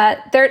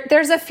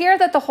 There's a fear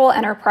that the whole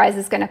enterprise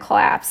is going to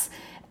collapse.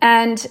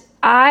 And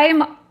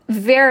I'm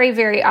very,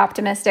 very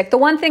optimistic. The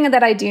one thing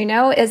that I do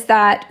know is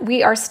that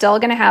we are still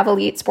going to have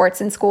elite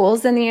sports in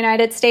schools in the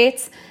United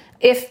States.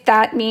 If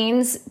that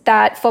means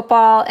that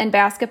football and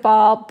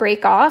basketball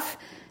break off,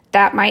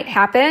 that might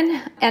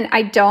happen. And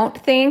I don't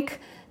think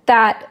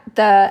that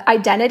the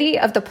identity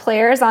of the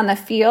players on the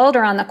field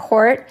or on the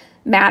court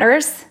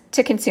matters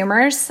to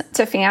consumers,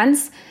 to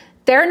fans.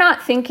 They're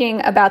not thinking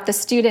about the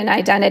student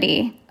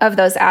identity of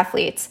those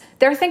athletes.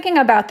 They're thinking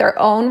about their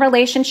own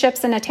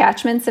relationships and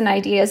attachments and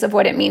ideas of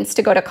what it means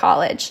to go to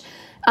college.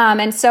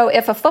 And so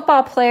if a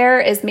football player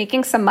is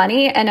making some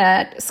money and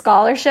a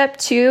scholarship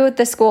to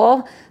the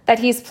school that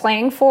he's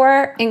playing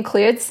for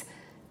includes,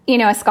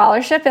 a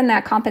scholarship in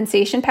that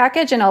compensation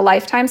package and a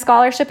lifetime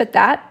scholarship at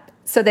that,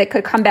 so they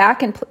could come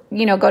back and,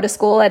 go to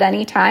school at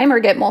any time or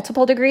get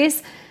multiple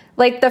degrees,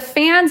 like the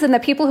fans and the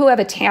people who have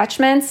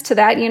attachments to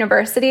that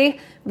university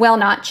will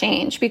not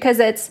change, because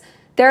it's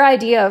their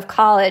idea of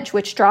college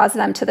which draws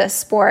them to this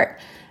sport.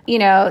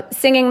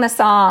 Singing the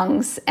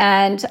songs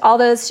and all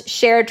those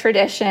shared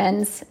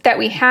traditions that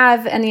we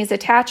have and these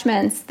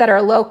attachments that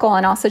are local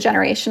and also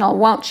generational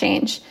won't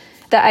change.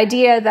 The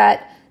idea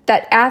that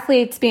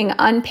athletes being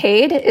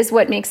unpaid is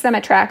what makes them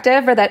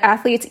attractive, or that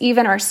athletes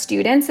even are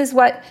students is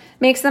what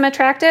makes them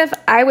attractive,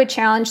 I would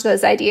challenge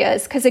those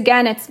ideas. Because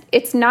again,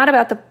 it's not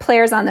about the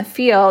players on the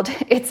field.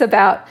 It's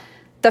about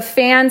the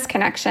fans'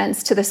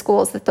 connections to the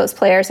schools that those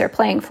players are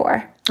playing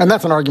for. And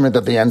that's an argument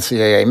that the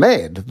NCAA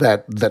made,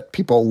 that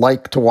people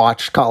like to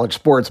watch college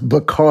sports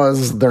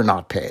because they're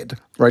not paid.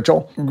 Right,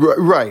 Joel?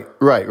 Right.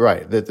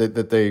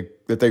 That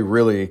they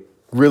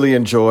really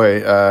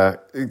enjoy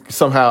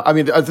somehow. I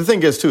mean, the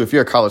thing is, too, if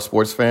you're a college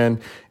sports fan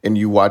and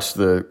you watch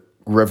the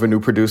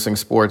revenue-producing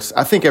sports,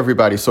 I think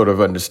everybody sort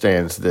of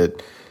understands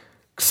that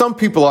some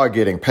people are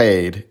getting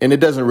paid, and it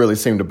doesn't really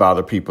seem to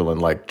bother people in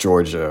like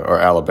Georgia or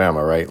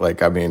Alabama, right?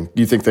 Like, I mean,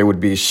 you think they would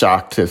be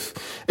shocked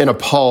and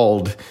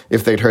appalled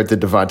if they'd heard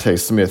that Devontae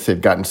Smith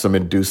had gotten some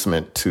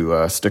inducement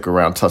to stick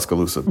around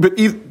Tuscaloosa. But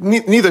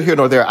neither here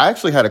nor there. I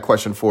actually had a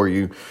question for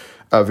you,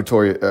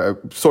 Victoria,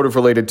 sort of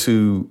related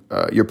to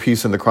your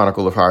piece in the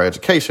Chronicle of Higher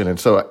Education. And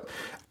so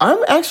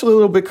I'm actually a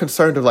little bit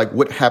concerned of like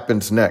what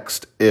happens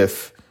next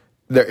if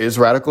there is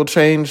radical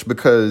change,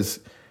 because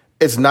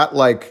it's not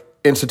like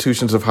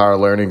institutions of higher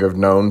learning are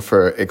known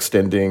for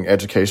extending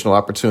educational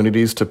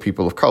opportunities to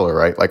people of color,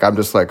 right? Like, I'm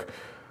just like,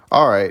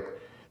 all right,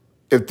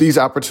 if these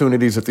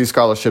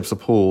scholarships are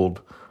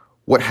pulled,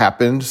 what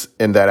happens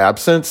in that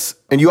absence.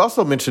 And you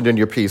also mentioned in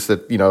your piece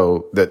that,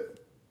 that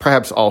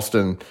perhaps the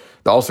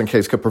Alston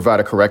case could provide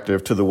a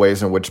corrective to the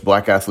ways in which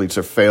Black athletes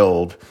have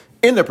failed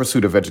in their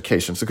pursuit of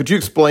education. So could you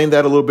explain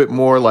that a little bit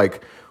more,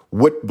 like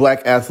what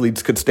Black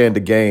athletes could stand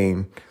to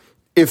gain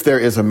if there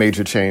is a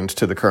major change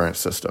to the current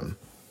system?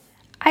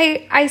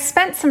 I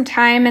spent some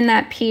time in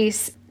that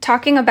piece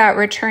talking about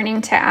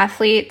returning to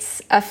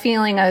athletes a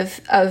feeling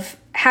of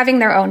having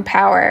their own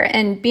power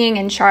and being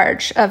in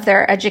charge of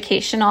their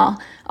educational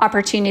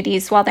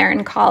opportunities while they're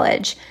in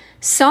college.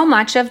 So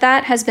much of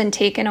that has been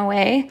taken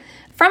away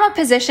from a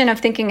position of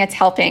thinking it's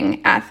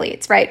helping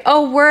athletes, right?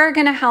 Oh, we're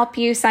going to help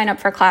you sign up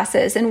for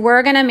classes, and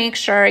we're going to make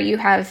sure you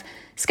have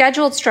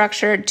scheduled,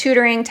 structured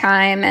tutoring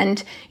time,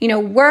 and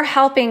we're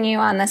helping you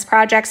on this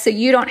project so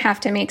you don't have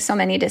to make so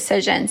many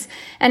decisions.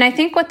 And I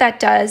think what that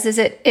does is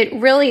it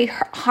really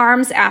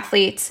harms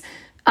athletes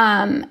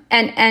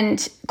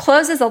and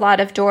closes a lot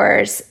of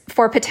doors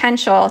for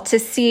potential to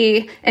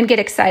see and get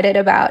excited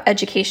about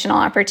educational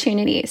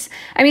opportunities.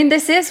 I mean,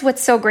 this is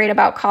what's so great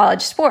about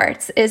college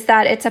sports, is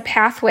that it's a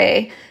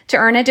pathway to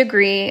earn a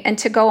degree and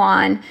to go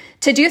on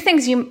to do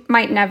things you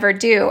might never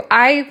do.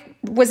 I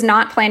was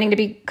not planning to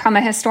become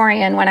a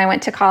historian when I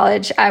went to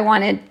college. I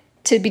wanted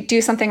to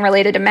do something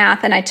related to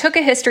math, and I took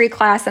a history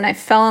class and I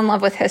fell in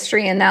love with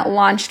history, and that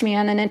launched me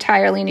on an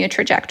entirely new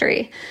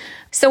trajectory.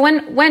 So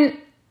when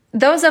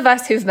those of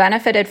us who've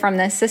benefited from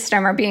this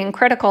system are being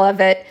critical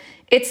of it,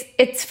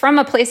 it's from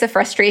a place of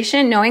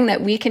frustration, knowing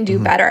that we can do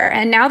better.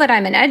 And now that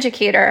I'm an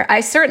educator, I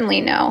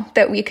certainly know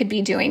that we could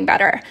be doing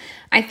better.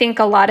 I think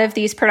a lot of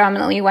these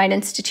predominantly white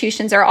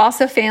institutions are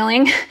also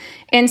failing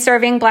in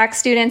serving Black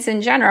students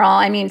in general.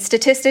 I mean,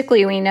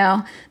 statistically, we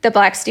know that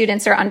Black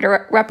students are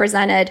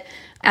underrepresented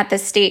at the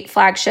state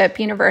flagship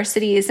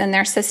universities and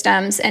their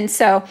systems. And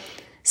so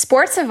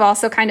sports have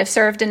also kind of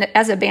served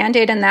as a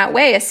Band-Aid in that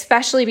way,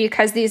 especially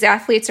because these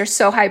athletes are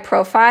so high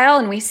profile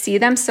and we see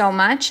them so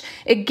much.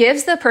 It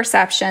gives the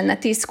perception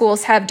that these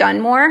schools have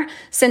done more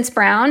since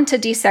Brown to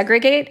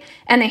desegregate,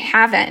 and they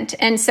haven't.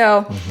 And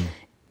so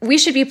we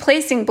should be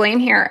placing blame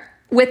here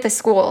with the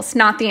schools,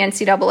 not the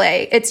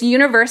NCAA. It's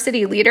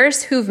university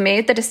leaders who've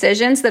made the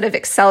decisions that have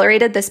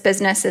accelerated this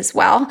business as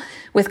well,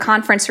 with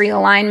conference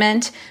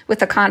realignment, with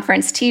the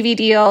conference TV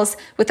deals,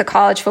 with the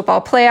college football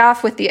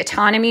playoff, with the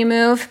autonomy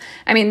move.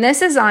 I mean,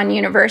 this is on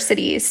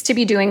universities to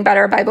be doing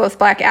better by both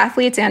Black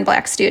athletes and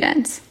Black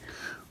students.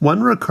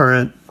 One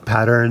recurrent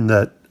pattern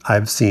that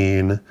I've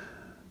seen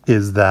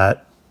is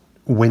that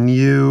when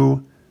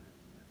you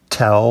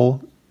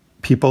tell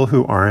people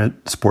who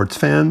aren't sports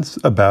fans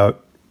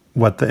about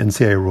what the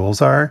NCAA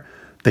rules are,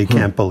 they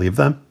can't believe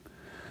them.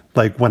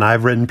 Like when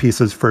I've written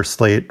pieces for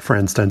Slate, for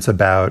instance,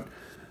 about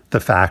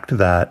the fact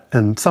that,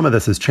 and some of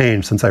this has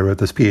changed since I wrote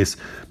this piece,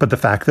 but the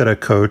fact that a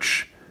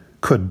coach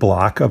could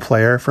block a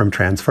player from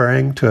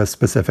transferring to a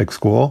specific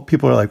school,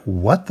 people are like,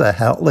 what the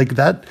hell? Like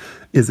that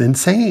is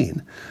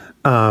insane.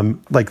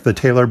 Like the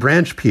Taylor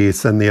Branch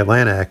piece in The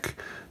Atlantic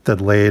that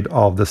laid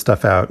all of this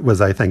stuff out was,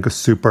 I think,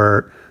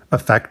 super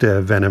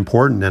effective and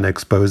important in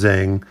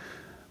exposing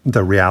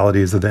the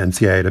realities of the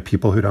NCAA to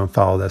people who don't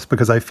follow this.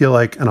 Because I feel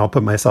like, and I'll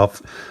put myself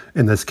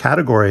in this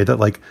category, that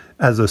like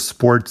as a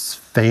sports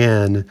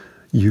fan,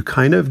 you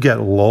kind of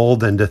get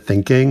lulled into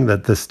thinking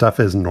that this stuff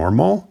is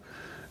normal.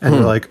 And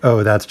you're like,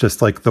 oh, that's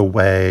just like the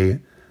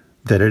way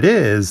that it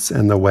is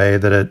and the way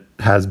that it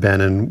has been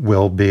and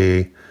will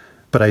be.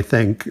 But I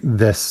think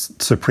this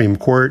Supreme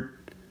Court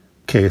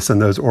case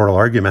and those oral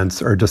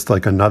arguments are just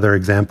like another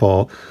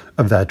example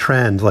of that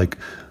trend. Like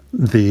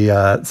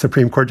the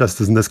Supreme Court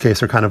justices in this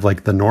case are kind of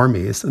like the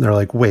normies. And they're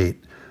like,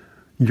 wait,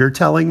 you're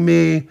telling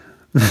me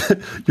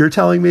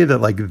that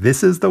like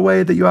this is the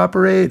way that you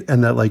operate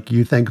and that like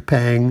you think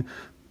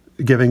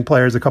giving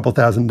players a couple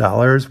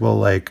 $1,000s will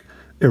like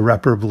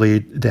irreparably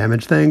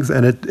damage things.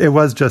 And it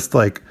was just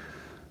like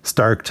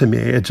stark to me.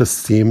 It just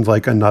seemed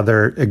like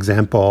another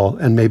example.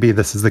 And maybe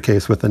this is the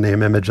case with the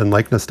name, image, and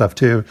likeness stuff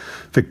too,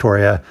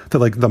 Victoria, that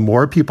like the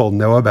more people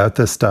know about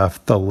this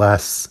stuff, the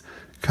less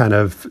kind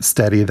of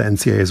steady the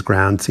NCAA's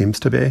ground seems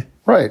to be.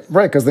 Right,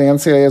 because the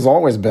NCAA has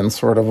always been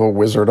sort of a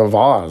Wizard of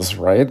Oz,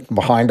 right?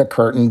 Behind a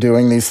curtain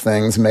doing these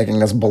things,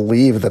 making us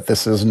believe that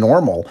this is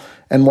normal.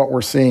 And what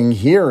we're seeing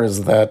here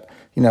is that,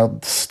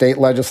 state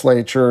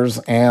legislatures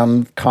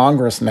and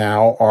Congress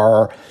now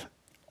are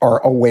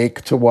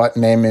awake to what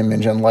name,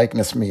 image, and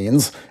likeness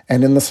means.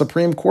 And in the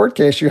Supreme Court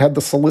case, you had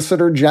the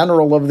Solicitor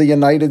General of the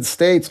United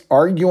States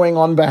arguing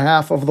on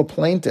behalf of the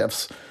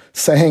plaintiffs,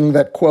 saying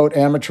that, quote,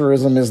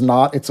 amateurism is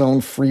not its own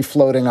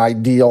free-floating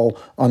ideal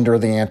under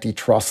the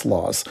antitrust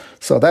laws.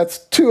 So that's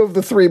two of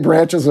the three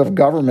branches of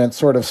government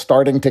sort of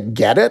starting to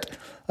get it.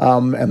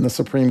 And the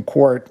Supreme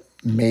Court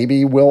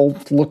maybe will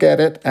look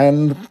at it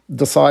and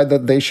decide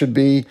that they should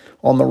be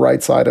on the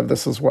right side of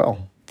this as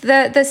well.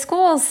 The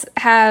schools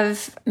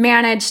have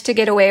managed to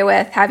get away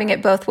with having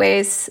it both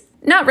ways,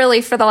 not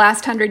really for the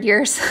last 100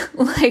 years,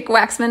 like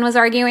Waxman was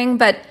arguing,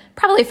 but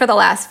probably for the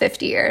last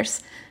 50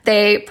 years.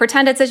 They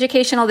pretend it's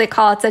educational. They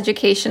call it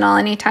educational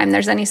anytime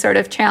there's any sort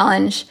of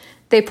challenge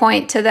they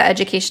point to the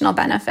educational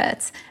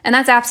benefits. And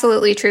that's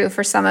absolutely true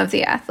for some of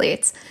the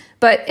athletes.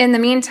 But in the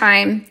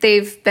meantime,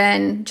 they've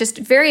been just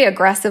very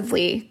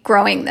aggressively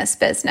growing this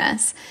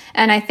business.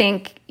 And I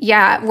think,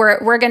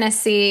 we're going to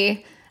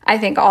see, I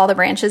think, all the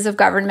branches of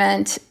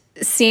government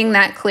seeing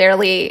that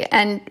clearly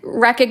and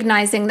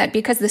recognizing that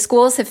because the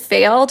schools have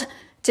failed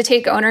to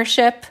take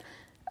ownership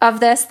of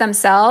this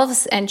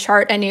themselves and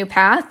chart a new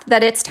path,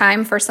 that it's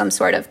time for some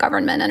sort of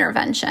government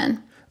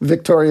intervention.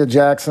 Victoria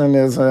Jackson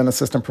is an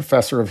assistant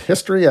professor of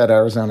history at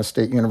Arizona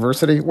State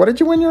University. What did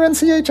you win your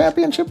NCAA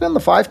championship in, the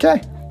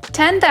 5K?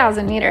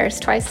 10,000 meters,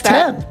 twice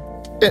that. 10.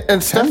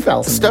 And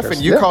 10,000 Stefan,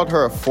 meters. you called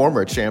her a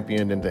former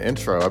champion in the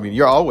intro. I mean,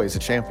 you're always a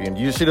champion.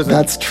 She doesn't.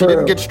 That's true. She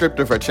didn't get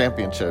stripped of her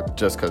championship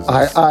just because.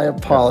 I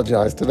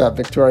apologize to that,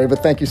 Victoria,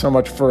 but thank you so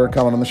much for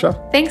coming on the show.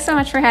 Thanks so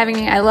much for having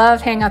me. I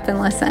love Hang Up and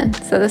Listen,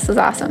 so this was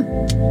awesome.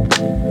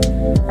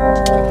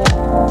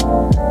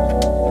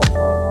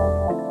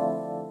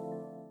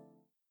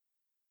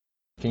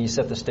 Can you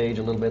set the stage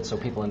a little bit so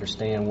people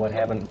understand what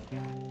happened?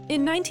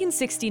 In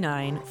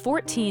 1969,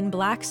 14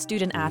 black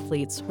student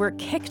athletes were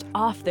kicked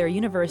off their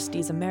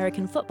university's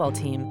American football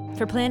team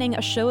for planning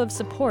a show of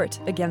support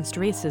against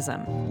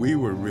racism. We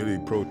were really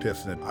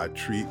protesting our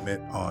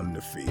treatment on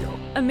the field.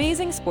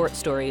 Amazing Sports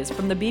Stories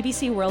from the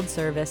BBC World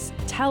Service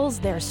tells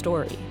their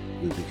story.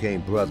 We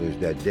became brothers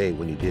that day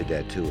when you did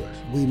that to us.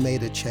 We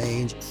made a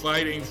change.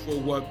 Fighting for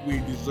what we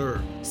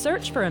deserve.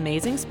 Search for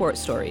Amazing Sports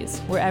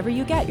Stories wherever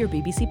you get your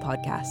BBC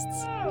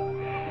podcasts.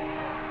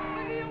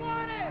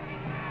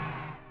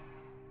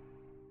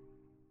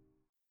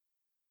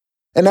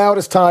 And now it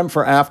is time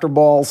for After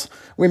Balls.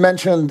 We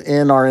mentioned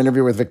in our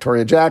interview with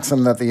Victoria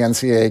Jackson that the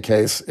NCAA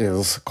case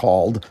is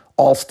called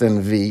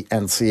Alston v.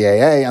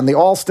 NCAA. And the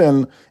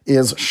Alston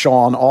is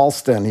Sean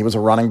Alston. He was a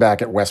running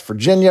back at West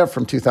Virginia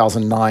from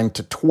 2009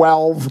 to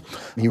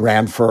 12. He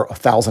ran for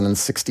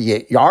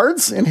 1,068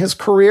 yards in his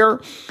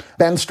career.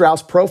 Ben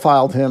Strauss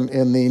profiled him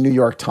in the New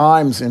York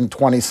Times in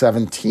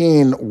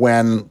 2017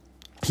 when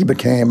he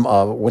became,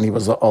 when he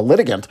was a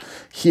litigant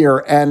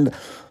here. And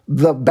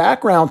the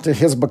background to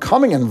his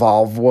becoming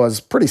involved was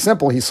pretty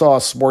simple. He saw a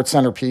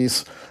SportsCenter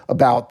piece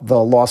about the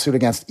lawsuit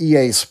against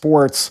EA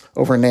Sports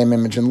over name,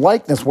 image, and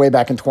likeness way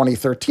back in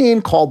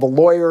 2013, called the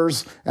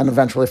lawyers, and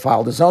eventually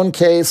filed his own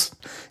case.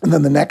 And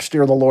then the next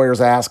year, the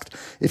lawyers asked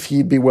if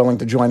he'd be willing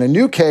to join a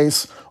new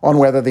case on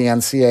whether the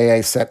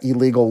NCAA set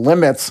illegal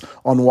limits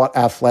on what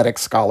athletic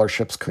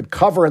scholarships could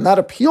cover. And that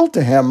appealed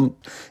to him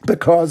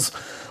because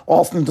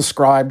Alston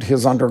described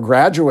his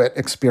undergraduate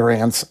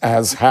experience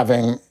as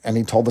having, and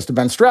he told this to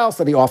Ben Strauss,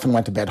 that he often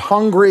went to bed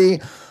hungry.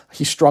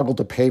 He struggled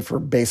to pay for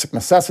basic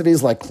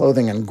necessities like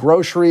clothing and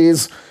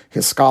groceries.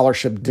 His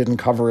scholarship didn't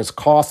cover his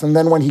costs. And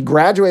then when he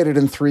graduated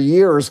in 3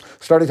 years,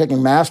 started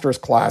taking master's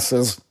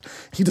classes,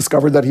 he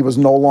discovered that he was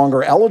no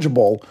longer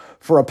eligible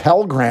for a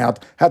Pell Grant,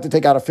 had to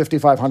take out a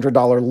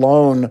 $5,500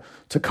 loan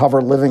to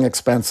cover living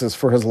expenses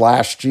for his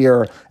last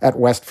year at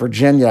West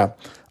Virginia.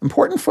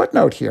 Important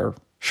footnote here.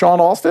 Sean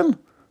Alston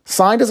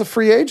signed as a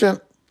free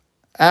agent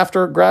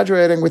after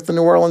graduating with the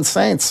New Orleans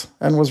Saints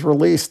and was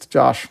released,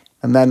 Josh,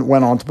 and then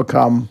went on to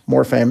become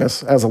more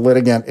famous as a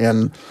litigant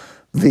in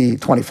the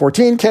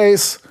 2014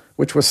 case,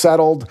 which was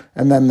settled.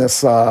 And then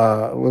this it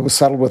was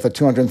settled with a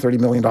 $230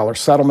 million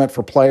settlement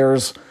for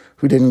players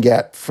who didn't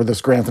get for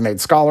this grant and aid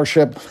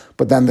scholarship.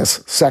 But then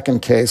this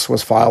second case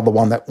was filed, the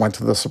one that went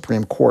to the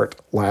Supreme Court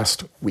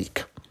last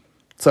week.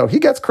 So he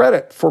gets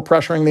credit for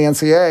pressuring the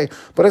NCAA.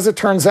 But as it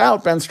turns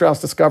out, Ben Strauss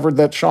discovered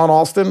that Sean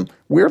Alston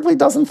weirdly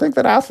doesn't think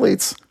that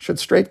athletes should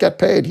straight get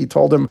paid. He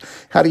told him,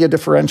 how do you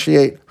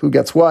differentiate who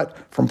gets what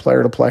from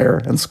player to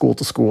player and school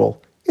to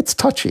school? It's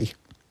touchy.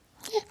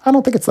 I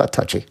don't think it's that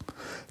touchy.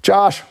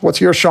 Josh,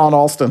 what's your Sean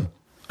Alston?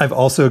 I've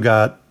also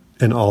got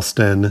an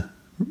Alston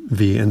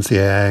v.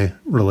 NCAA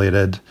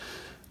related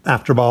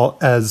afterball.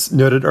 As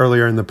noted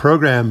earlier in the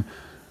program,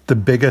 the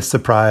biggest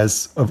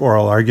surprise of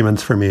oral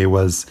arguments for me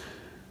was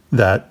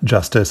that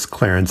Justice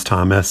Clarence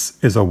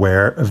Thomas is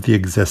aware of the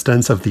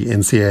existence of the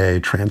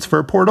NCAA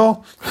transfer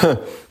portal.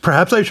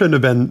 Perhaps I shouldn't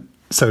have been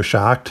so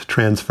shocked.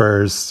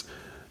 Transfers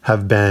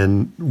have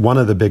been one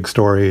of the big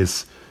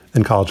stories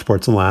in college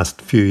sports in the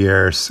last few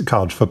years.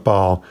 College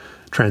football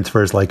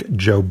transfers like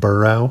Joe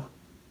Burrow.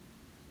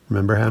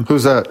 Remember him?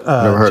 Who's that?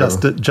 Never heard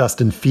of him.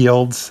 Justin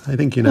Fields. I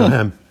think you know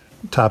him.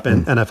 Top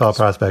NFL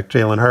prospect.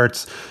 Jalen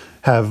Hurts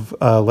have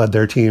led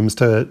their teams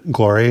to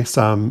glory.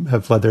 Some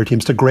have led their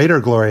teams to greater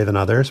glory than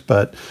others,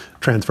 but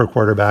transfer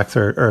quarterbacks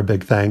are a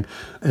big thing.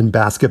 In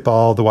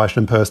basketball, the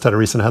Washington Post had a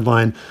recent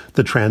headline: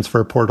 the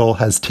transfer portal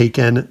has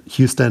taken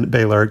Houston,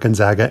 Baylor,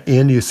 Gonzaga,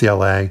 and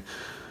UCLA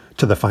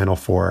to the Final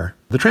Four.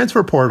 The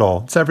transfer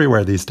portal, it's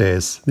everywhere these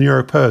days. The New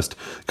York Post: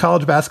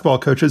 college basketball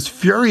coaches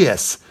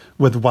furious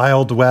with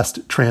Wild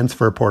West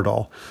transfer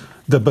portal.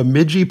 The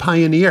Bemidji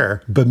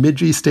pioneer,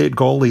 Bemidji State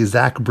goalie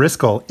Zach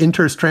Briscoe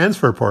enters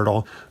transfer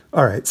portal.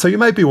 All right, so you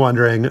might be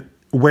wondering,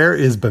 where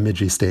is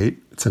Bemidji State?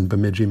 It's in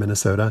Bemidji,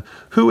 Minnesota.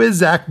 Who is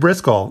Zach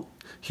Briscoe?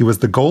 He was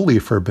the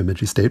goalie for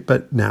Bemidji State,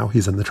 but now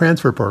he's in the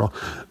transfer portal.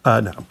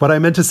 No, what I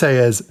meant to say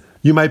is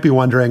You might be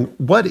wondering,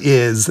 what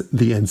is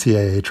the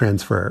NCAA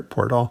transfer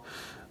portal?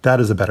 That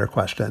is a better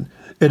question.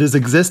 It has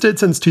existed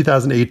since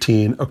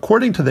 2018.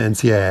 According to the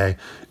NCAA,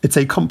 it's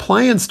a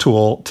compliance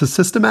tool to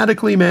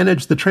systematically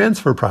manage the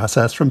transfer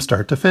process from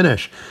start to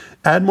finish,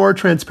 add more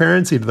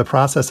transparency to the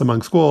process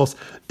among schools,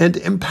 and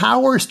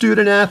empower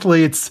student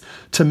athletes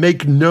to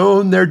make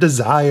known their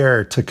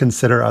desire to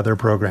consider other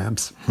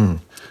programs.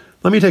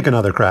 Let me take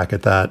another crack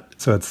at that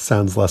so it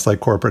sounds less like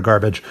corporate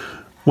garbage.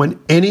 When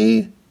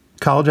any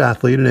college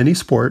athlete in any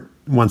sport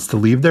wants to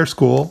leave their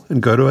school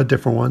and go to a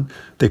different one,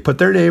 they put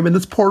their name in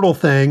this portal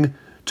thing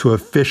to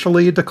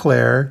officially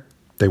declare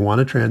they want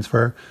to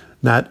transfer.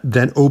 That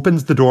then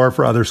opens the door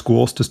for other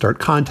schools to start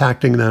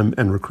contacting them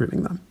and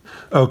recruiting them.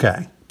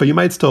 Okay, but you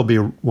might still be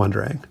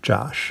wondering,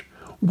 Josh,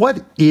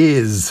 what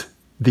is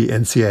the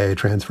NCAA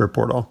transfer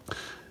portal?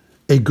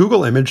 A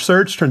Google image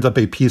search turns up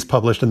a piece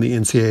published in the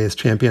NCAA's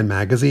Champion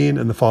magazine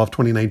in the fall of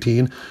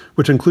 2019,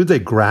 which includes a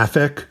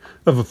graphic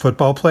of a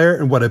football player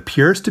in what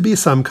appears to be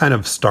some kind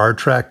of Star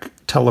Trek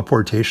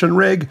teleportation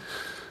rig.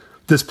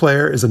 This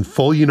player is in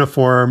full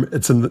uniform.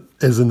 Is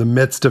in the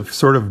midst of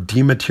sort of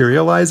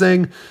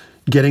dematerializing,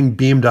 getting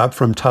beamed up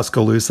from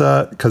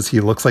Tuscaloosa because he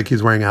looks like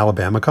he's wearing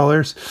Alabama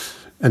colors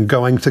and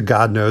going to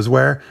God knows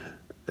where.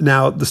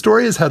 Now, the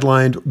story is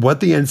headlined, What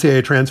the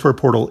NCAA Transfer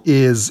Portal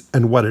Is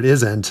and What It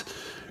Isn't.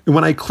 And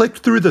when I clicked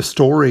through the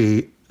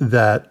story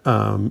that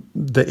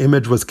the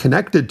image was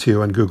connected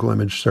to on Google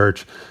image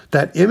search,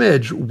 that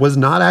image was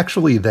not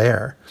actually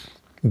there.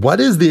 What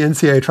is the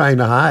NCAA trying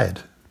to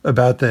hide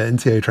about the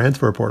NCAA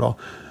transfer portal?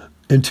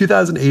 In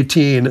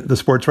 2018, the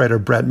sports writer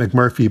Brett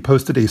McMurphy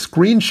posted a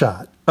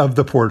screenshot of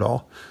the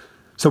portal.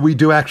 So we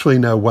do actually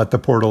know what the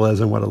portal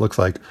is and what it looks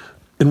like.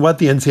 And what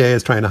the NCAA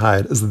is trying to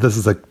hide is that this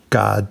is a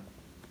god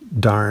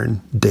darn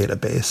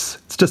database.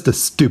 It's just a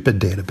stupid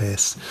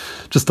database.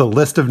 Just a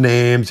list of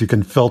names. You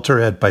can filter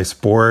it by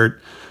sport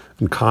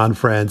and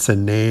conference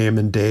and name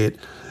and date.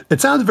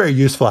 It sounds very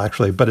useful,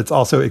 actually, but it's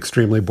also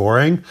extremely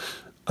boring.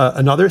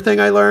 Another thing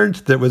I learned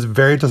that was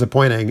very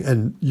disappointing,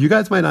 and you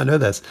guys might not know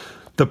this,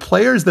 the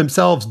players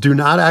themselves do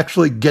not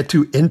actually get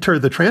to enter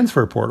the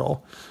transfer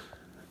portal.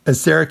 As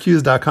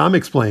Syracuse.com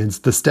explains,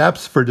 the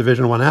steps for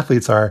Division I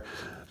athletes are: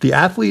 the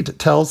athlete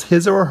tells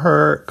his or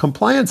her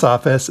compliance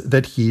office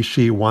that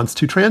she wants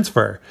to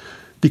transfer.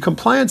 The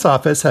compliance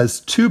office has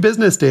 2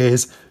 business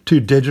days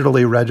to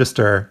digitally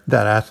register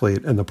that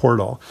athlete in the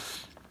portal.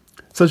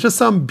 So it's just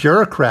some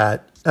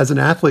bureaucrat. As an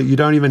athlete, you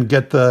don't even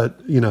get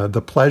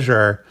the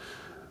pleasure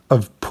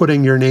of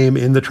putting your name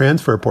in the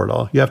transfer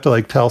portal. You have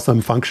to tell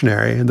some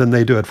functionary and then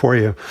they do it for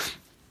you.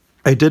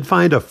 I did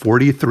find a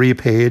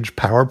 43-page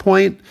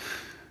PowerPoint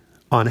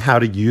on how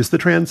to use the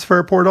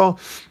transfer portal.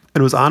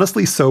 It was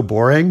honestly so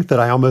boring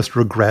that I almost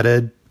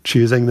regretted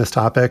choosing this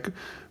topic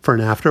for an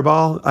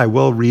afterball. I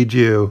will read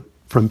you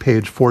from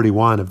page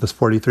 41 of this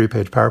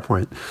 43-page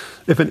PowerPoint.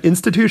 If an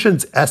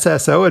institution's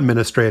SSO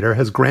administrator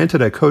has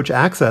granted a coach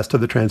access to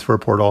the transfer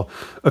portal,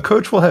 a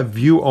coach will have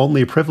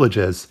view-only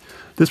privileges.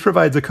 This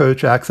provides a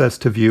coach access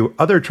to view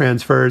other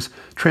transfers,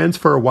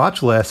 transfer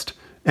watch list,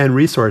 and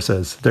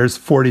resources. There's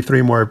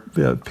 43 more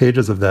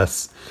pages of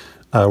this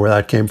where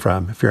that came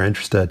from, if you're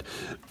interested.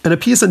 In a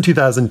piece in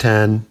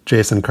 2010,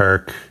 Jason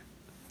Kirk,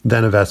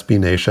 then of SB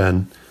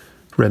Nation,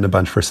 written a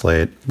bunch for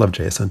Slate, love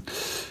Jason,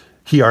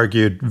 he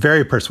argued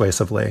very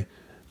persuasively,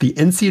 the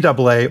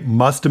NCAA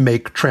must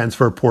make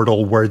transfer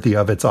portal worthy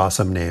of its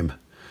awesome name.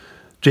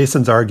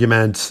 Jason's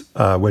argument,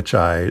 which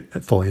I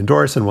fully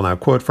endorse and will now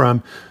quote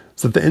from,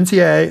 is that the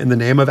NCAA, in the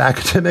name of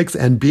academics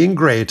and being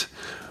great,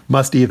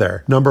 must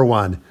either, number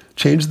 1,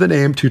 change the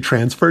name to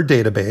Transfer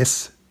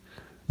Database,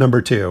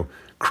 number 2,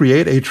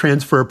 create a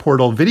transfer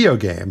portal video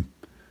game,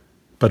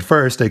 but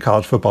first, a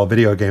college football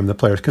video game that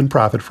players can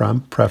profit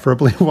from,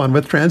 preferably one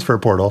with transfer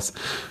portals.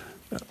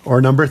 Or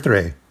number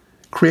 3,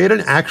 create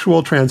an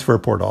actual transfer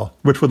portal,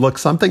 which would look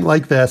something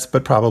like this,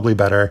 but probably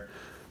better,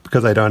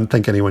 because I don't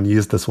think anyone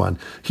used this one.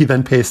 He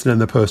then pasted in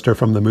the poster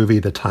from the movie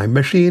The Time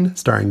Machine,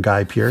 starring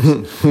Guy Pearce.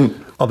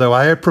 Although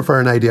I prefer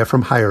an idea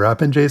from higher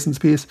up in Jason's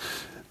piece,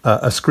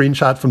 a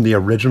screenshot from the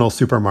original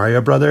Super Mario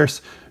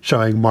Brothers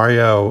showing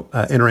Mario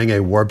entering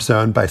a warp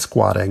zone by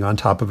squatting on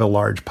top of a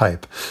large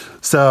pipe.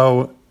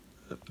 So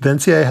the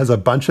NCAA has a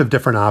bunch of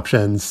different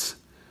options,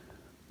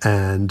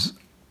 and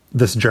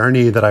this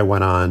journey that I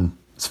went on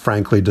is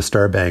frankly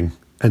disturbing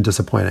and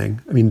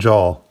disappointing. I mean,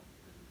 Joel,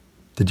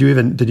 did you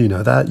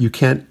know that? You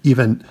can't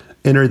even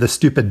enter the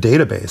stupid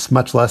database,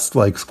 much less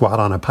squat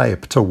on a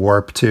pipe to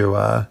warp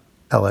to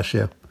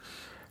LSU.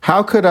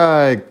 How could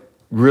I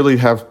really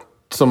have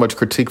so much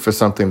critique for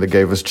something that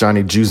gave us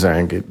Johnny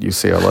Juzang at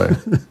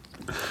UCLA?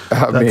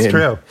 That's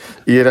true.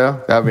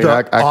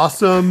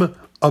 Awesome,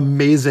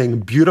 amazing,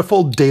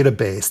 beautiful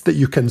database that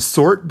you can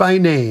sort by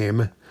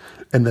name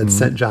and then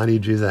sent Johnny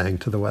Juzang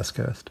to the West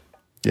Coast.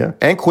 Yeah.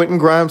 And Quentin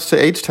Grimes to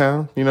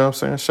H-Town. You know what I'm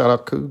saying? Shout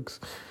out Cougs.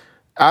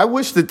 I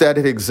wish that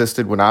had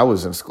existed when I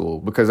was in school,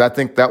 because I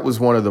think that was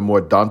one of the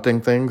more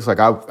daunting things.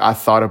 I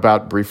thought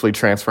about briefly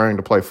transferring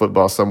to play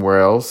football somewhere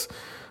else,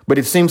 but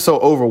it seemed so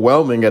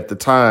overwhelming at the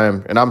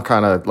time. And I'm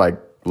kind of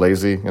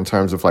lazy in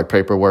terms of like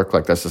paperwork.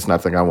 Like that's just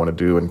nothing I want to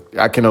do. And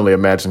I can only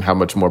imagine how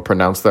much more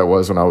pronounced that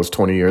was when I was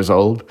 20 years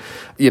old.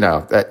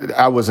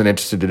 I wasn't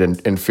interested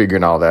in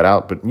figuring all that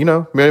out. But, you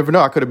never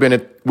know. I could have been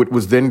at what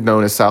was then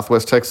known as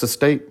Southwest Texas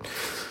State.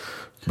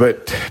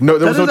 But no,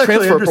 there was no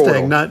transfer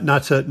portal.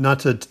 Not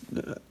to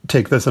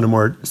take this in a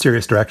more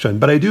serious direction,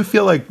 but I do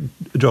feel like,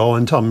 Joel,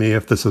 and tell me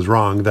if this is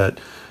wrong, that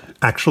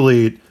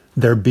actually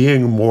there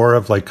being more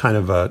of like kind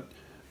of a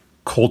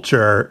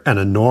culture and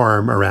a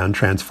norm around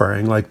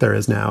transferring like there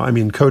is now. I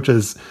mean,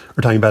 coaches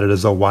are talking about it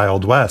as a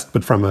Wild West,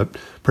 but from a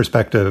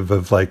perspective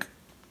of like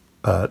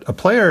a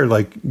player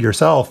like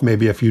yourself,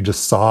 maybe if you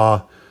just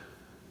saw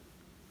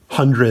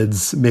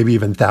hundreds, maybe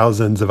even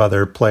thousands of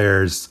other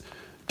players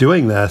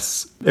doing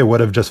this, it would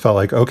have just felt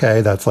like,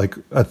 okay, that's like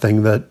a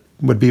thing that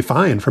would be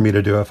fine for me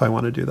to do if I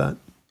want to do that.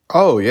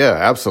 Oh, yeah,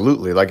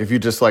 absolutely. Like if you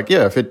just like,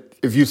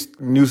 if you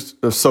knew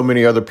of so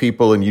many other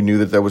people and you knew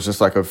that there was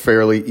just like a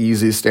fairly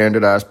easy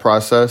standardized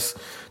process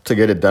to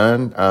get it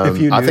done. If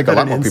you knew I think that a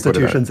lot an more people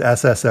do that. institution's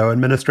SSO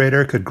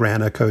administrator could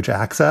grant a coach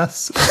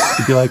access,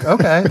 you'd be like,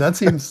 okay, that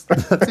seems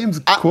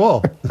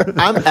cool.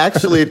 I'm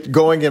actually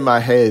going in my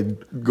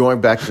head,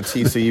 going back to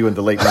TCU in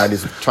the late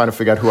 90s, trying to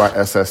figure out who our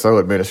SSO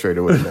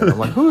administrator would have been. I'm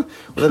like, who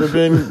would it have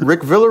been?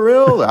 Rick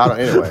Villarreal?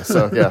 Anyway,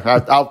 so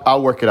yeah,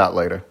 I'll work it out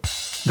later.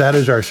 That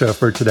is our show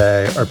for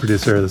today. Our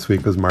producer this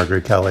week was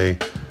Margaret Kelly.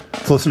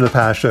 To listen to the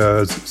past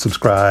shows,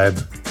 subscribe,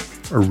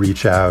 or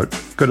reach out,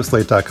 go to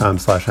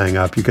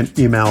slate.com/hangup. You can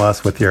email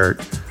us with your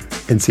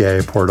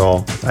NCAA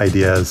portal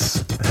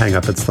ideas,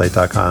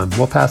 hangup@slate.com.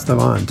 We'll pass them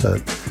on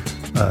to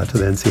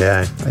the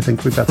NCAA. I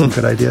think we've got some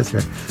good ideas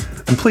here.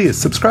 And please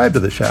subscribe to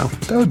the show.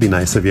 That would be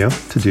nice of you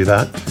to do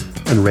that,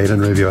 and rate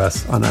and review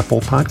us on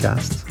Apple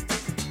Podcasts.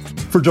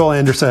 For Joel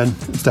Anderson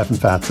and Stefan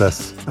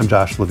Fatsis, I'm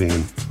Josh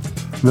Levine.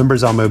 Remember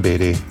Zalmo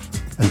Beatty,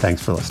 and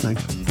thanks for listening.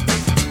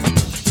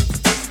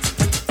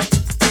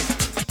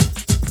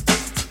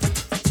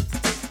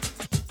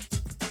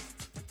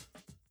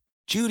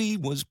 Judy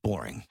was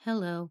boring.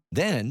 Hello.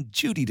 Then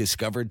Judy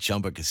discovered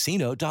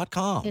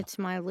ChumbaCasino.com. It's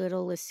my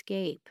little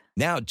escape.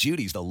 Now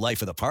Judy's the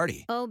life of the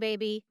party. Oh,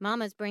 baby,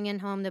 mama's bringing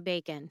home the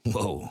bacon.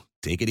 Whoa,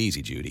 take it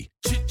easy, Judy.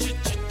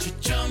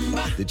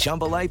 The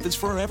Chumba life is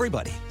for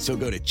everybody. So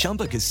go to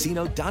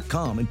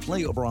ChumbaCasino.com and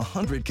play over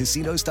 100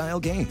 casino-style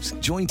games.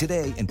 Join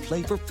today and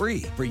play for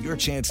free for your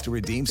chance to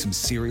redeem some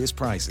serious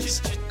prizes.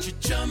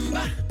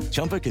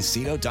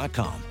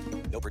 ChumbaCasino.com.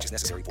 No purchase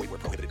necessary. Void where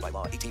prohibited by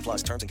law.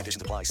 18+ terms and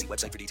conditions apply. See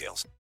website for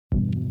details.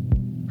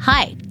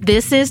 Hi,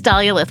 this is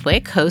Dahlia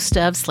Lithwick, host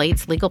of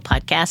Slate's legal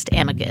podcast,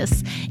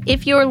 Amicus.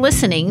 If you're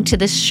listening to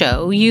this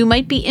show, you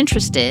might be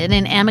interested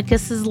in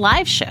Amicus's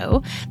live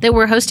show that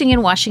we're hosting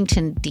in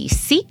Washington,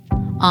 D.C.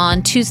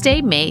 on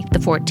Tuesday, May the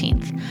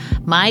 14th.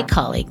 My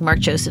colleague, Mark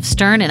Joseph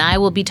Stern, and I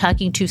will be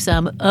talking to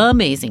some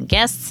amazing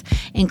guests,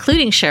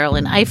 including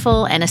Sherrilyn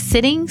Ifill and a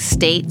sitting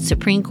state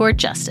Supreme Court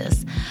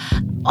justice,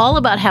 all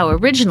about how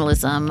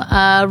originalism,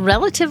 a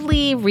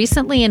relatively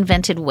recently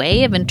invented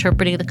way of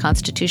interpreting the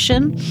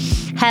Constitution,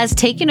 has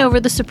taken over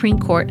the Supreme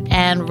Court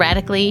and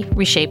radically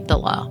reshaped the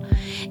law.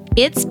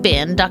 It's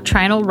been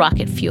doctrinal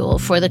rocket fuel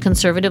for the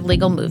conservative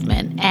legal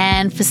movement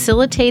and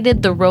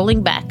facilitated the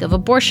rolling back of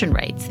abortion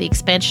rights, the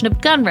expansion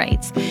of gun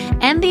rights,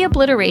 and the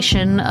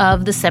obliteration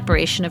of the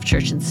separation of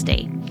church and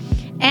state.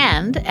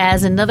 And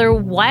as another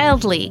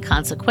wildly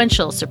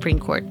consequential Supreme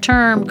Court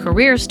term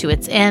careers to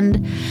its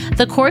end,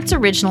 the court's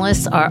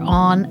originalists are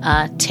on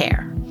a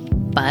tear.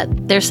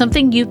 But there's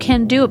something you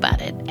can do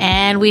about it,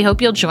 and we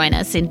hope you'll join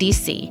us in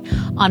D.C.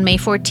 on May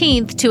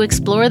 14th to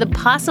explore the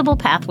possible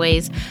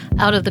pathways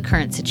out of the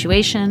current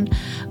situation.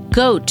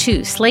 Go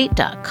to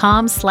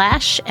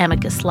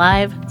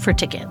slate.com/amicuslive for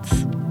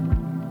tickets.